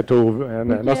 porque eu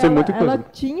não sei muita coisa. Ela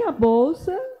tinha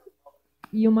bolsa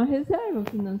e uma reserva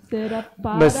financeira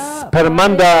para... Mas para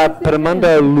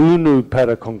mandar aluno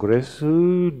para congresso,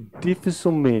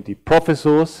 dificilmente.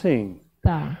 Professor, sim.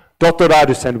 Tá.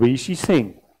 Doutorado sanduíche,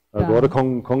 sim. Tá. Agora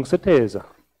com certeza.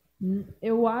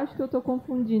 Eu acho que eu estou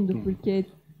confundindo, porque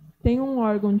tem um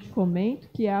órgão de fomento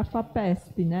que é a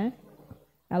FAPESP, né?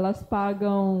 Elas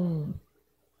pagam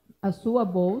a sua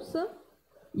bolsa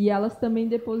e elas também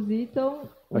depositam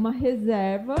uma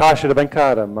reserva. Taxa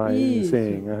bancária, mas Isso,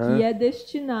 sim. que é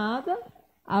destinada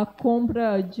à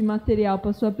compra de material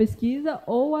para sua pesquisa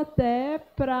ou até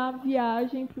para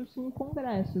viagem para o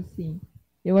congresso, assim.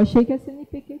 Eu achei que a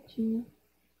CNPq tinha.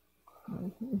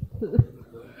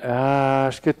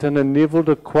 Acho que está no nível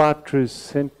de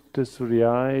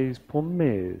R$400 por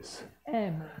mês.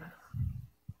 Mas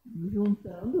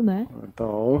juntando, né?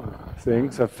 Então, sim,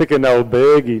 você fica no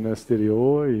albergue no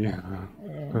exterior.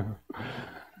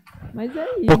 Mas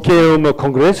é isso. Porque um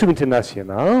congresso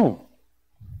internacional,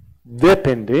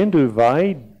 dependendo,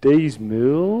 vai 10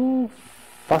 mil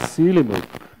facílimo.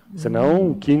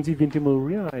 Senão, 15, 20 mil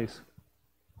reais.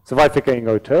 Você vai ficar em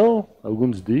hotel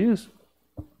alguns dias?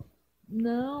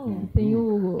 Não, tem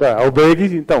o...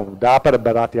 Albergue, então, dá para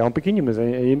baratear um pouquinho, mas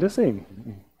ainda assim.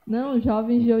 Não, os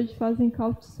jovens de hoje fazem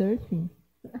couchsurfing.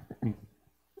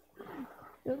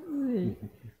 Eu não sei.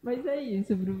 Mas é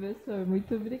isso, professor.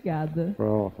 Muito obrigada.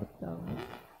 Pronto. Então,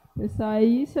 pessoal, é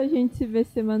isso. A gente se vê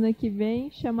semana que vem.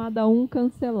 Chamada 1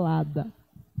 cancelada.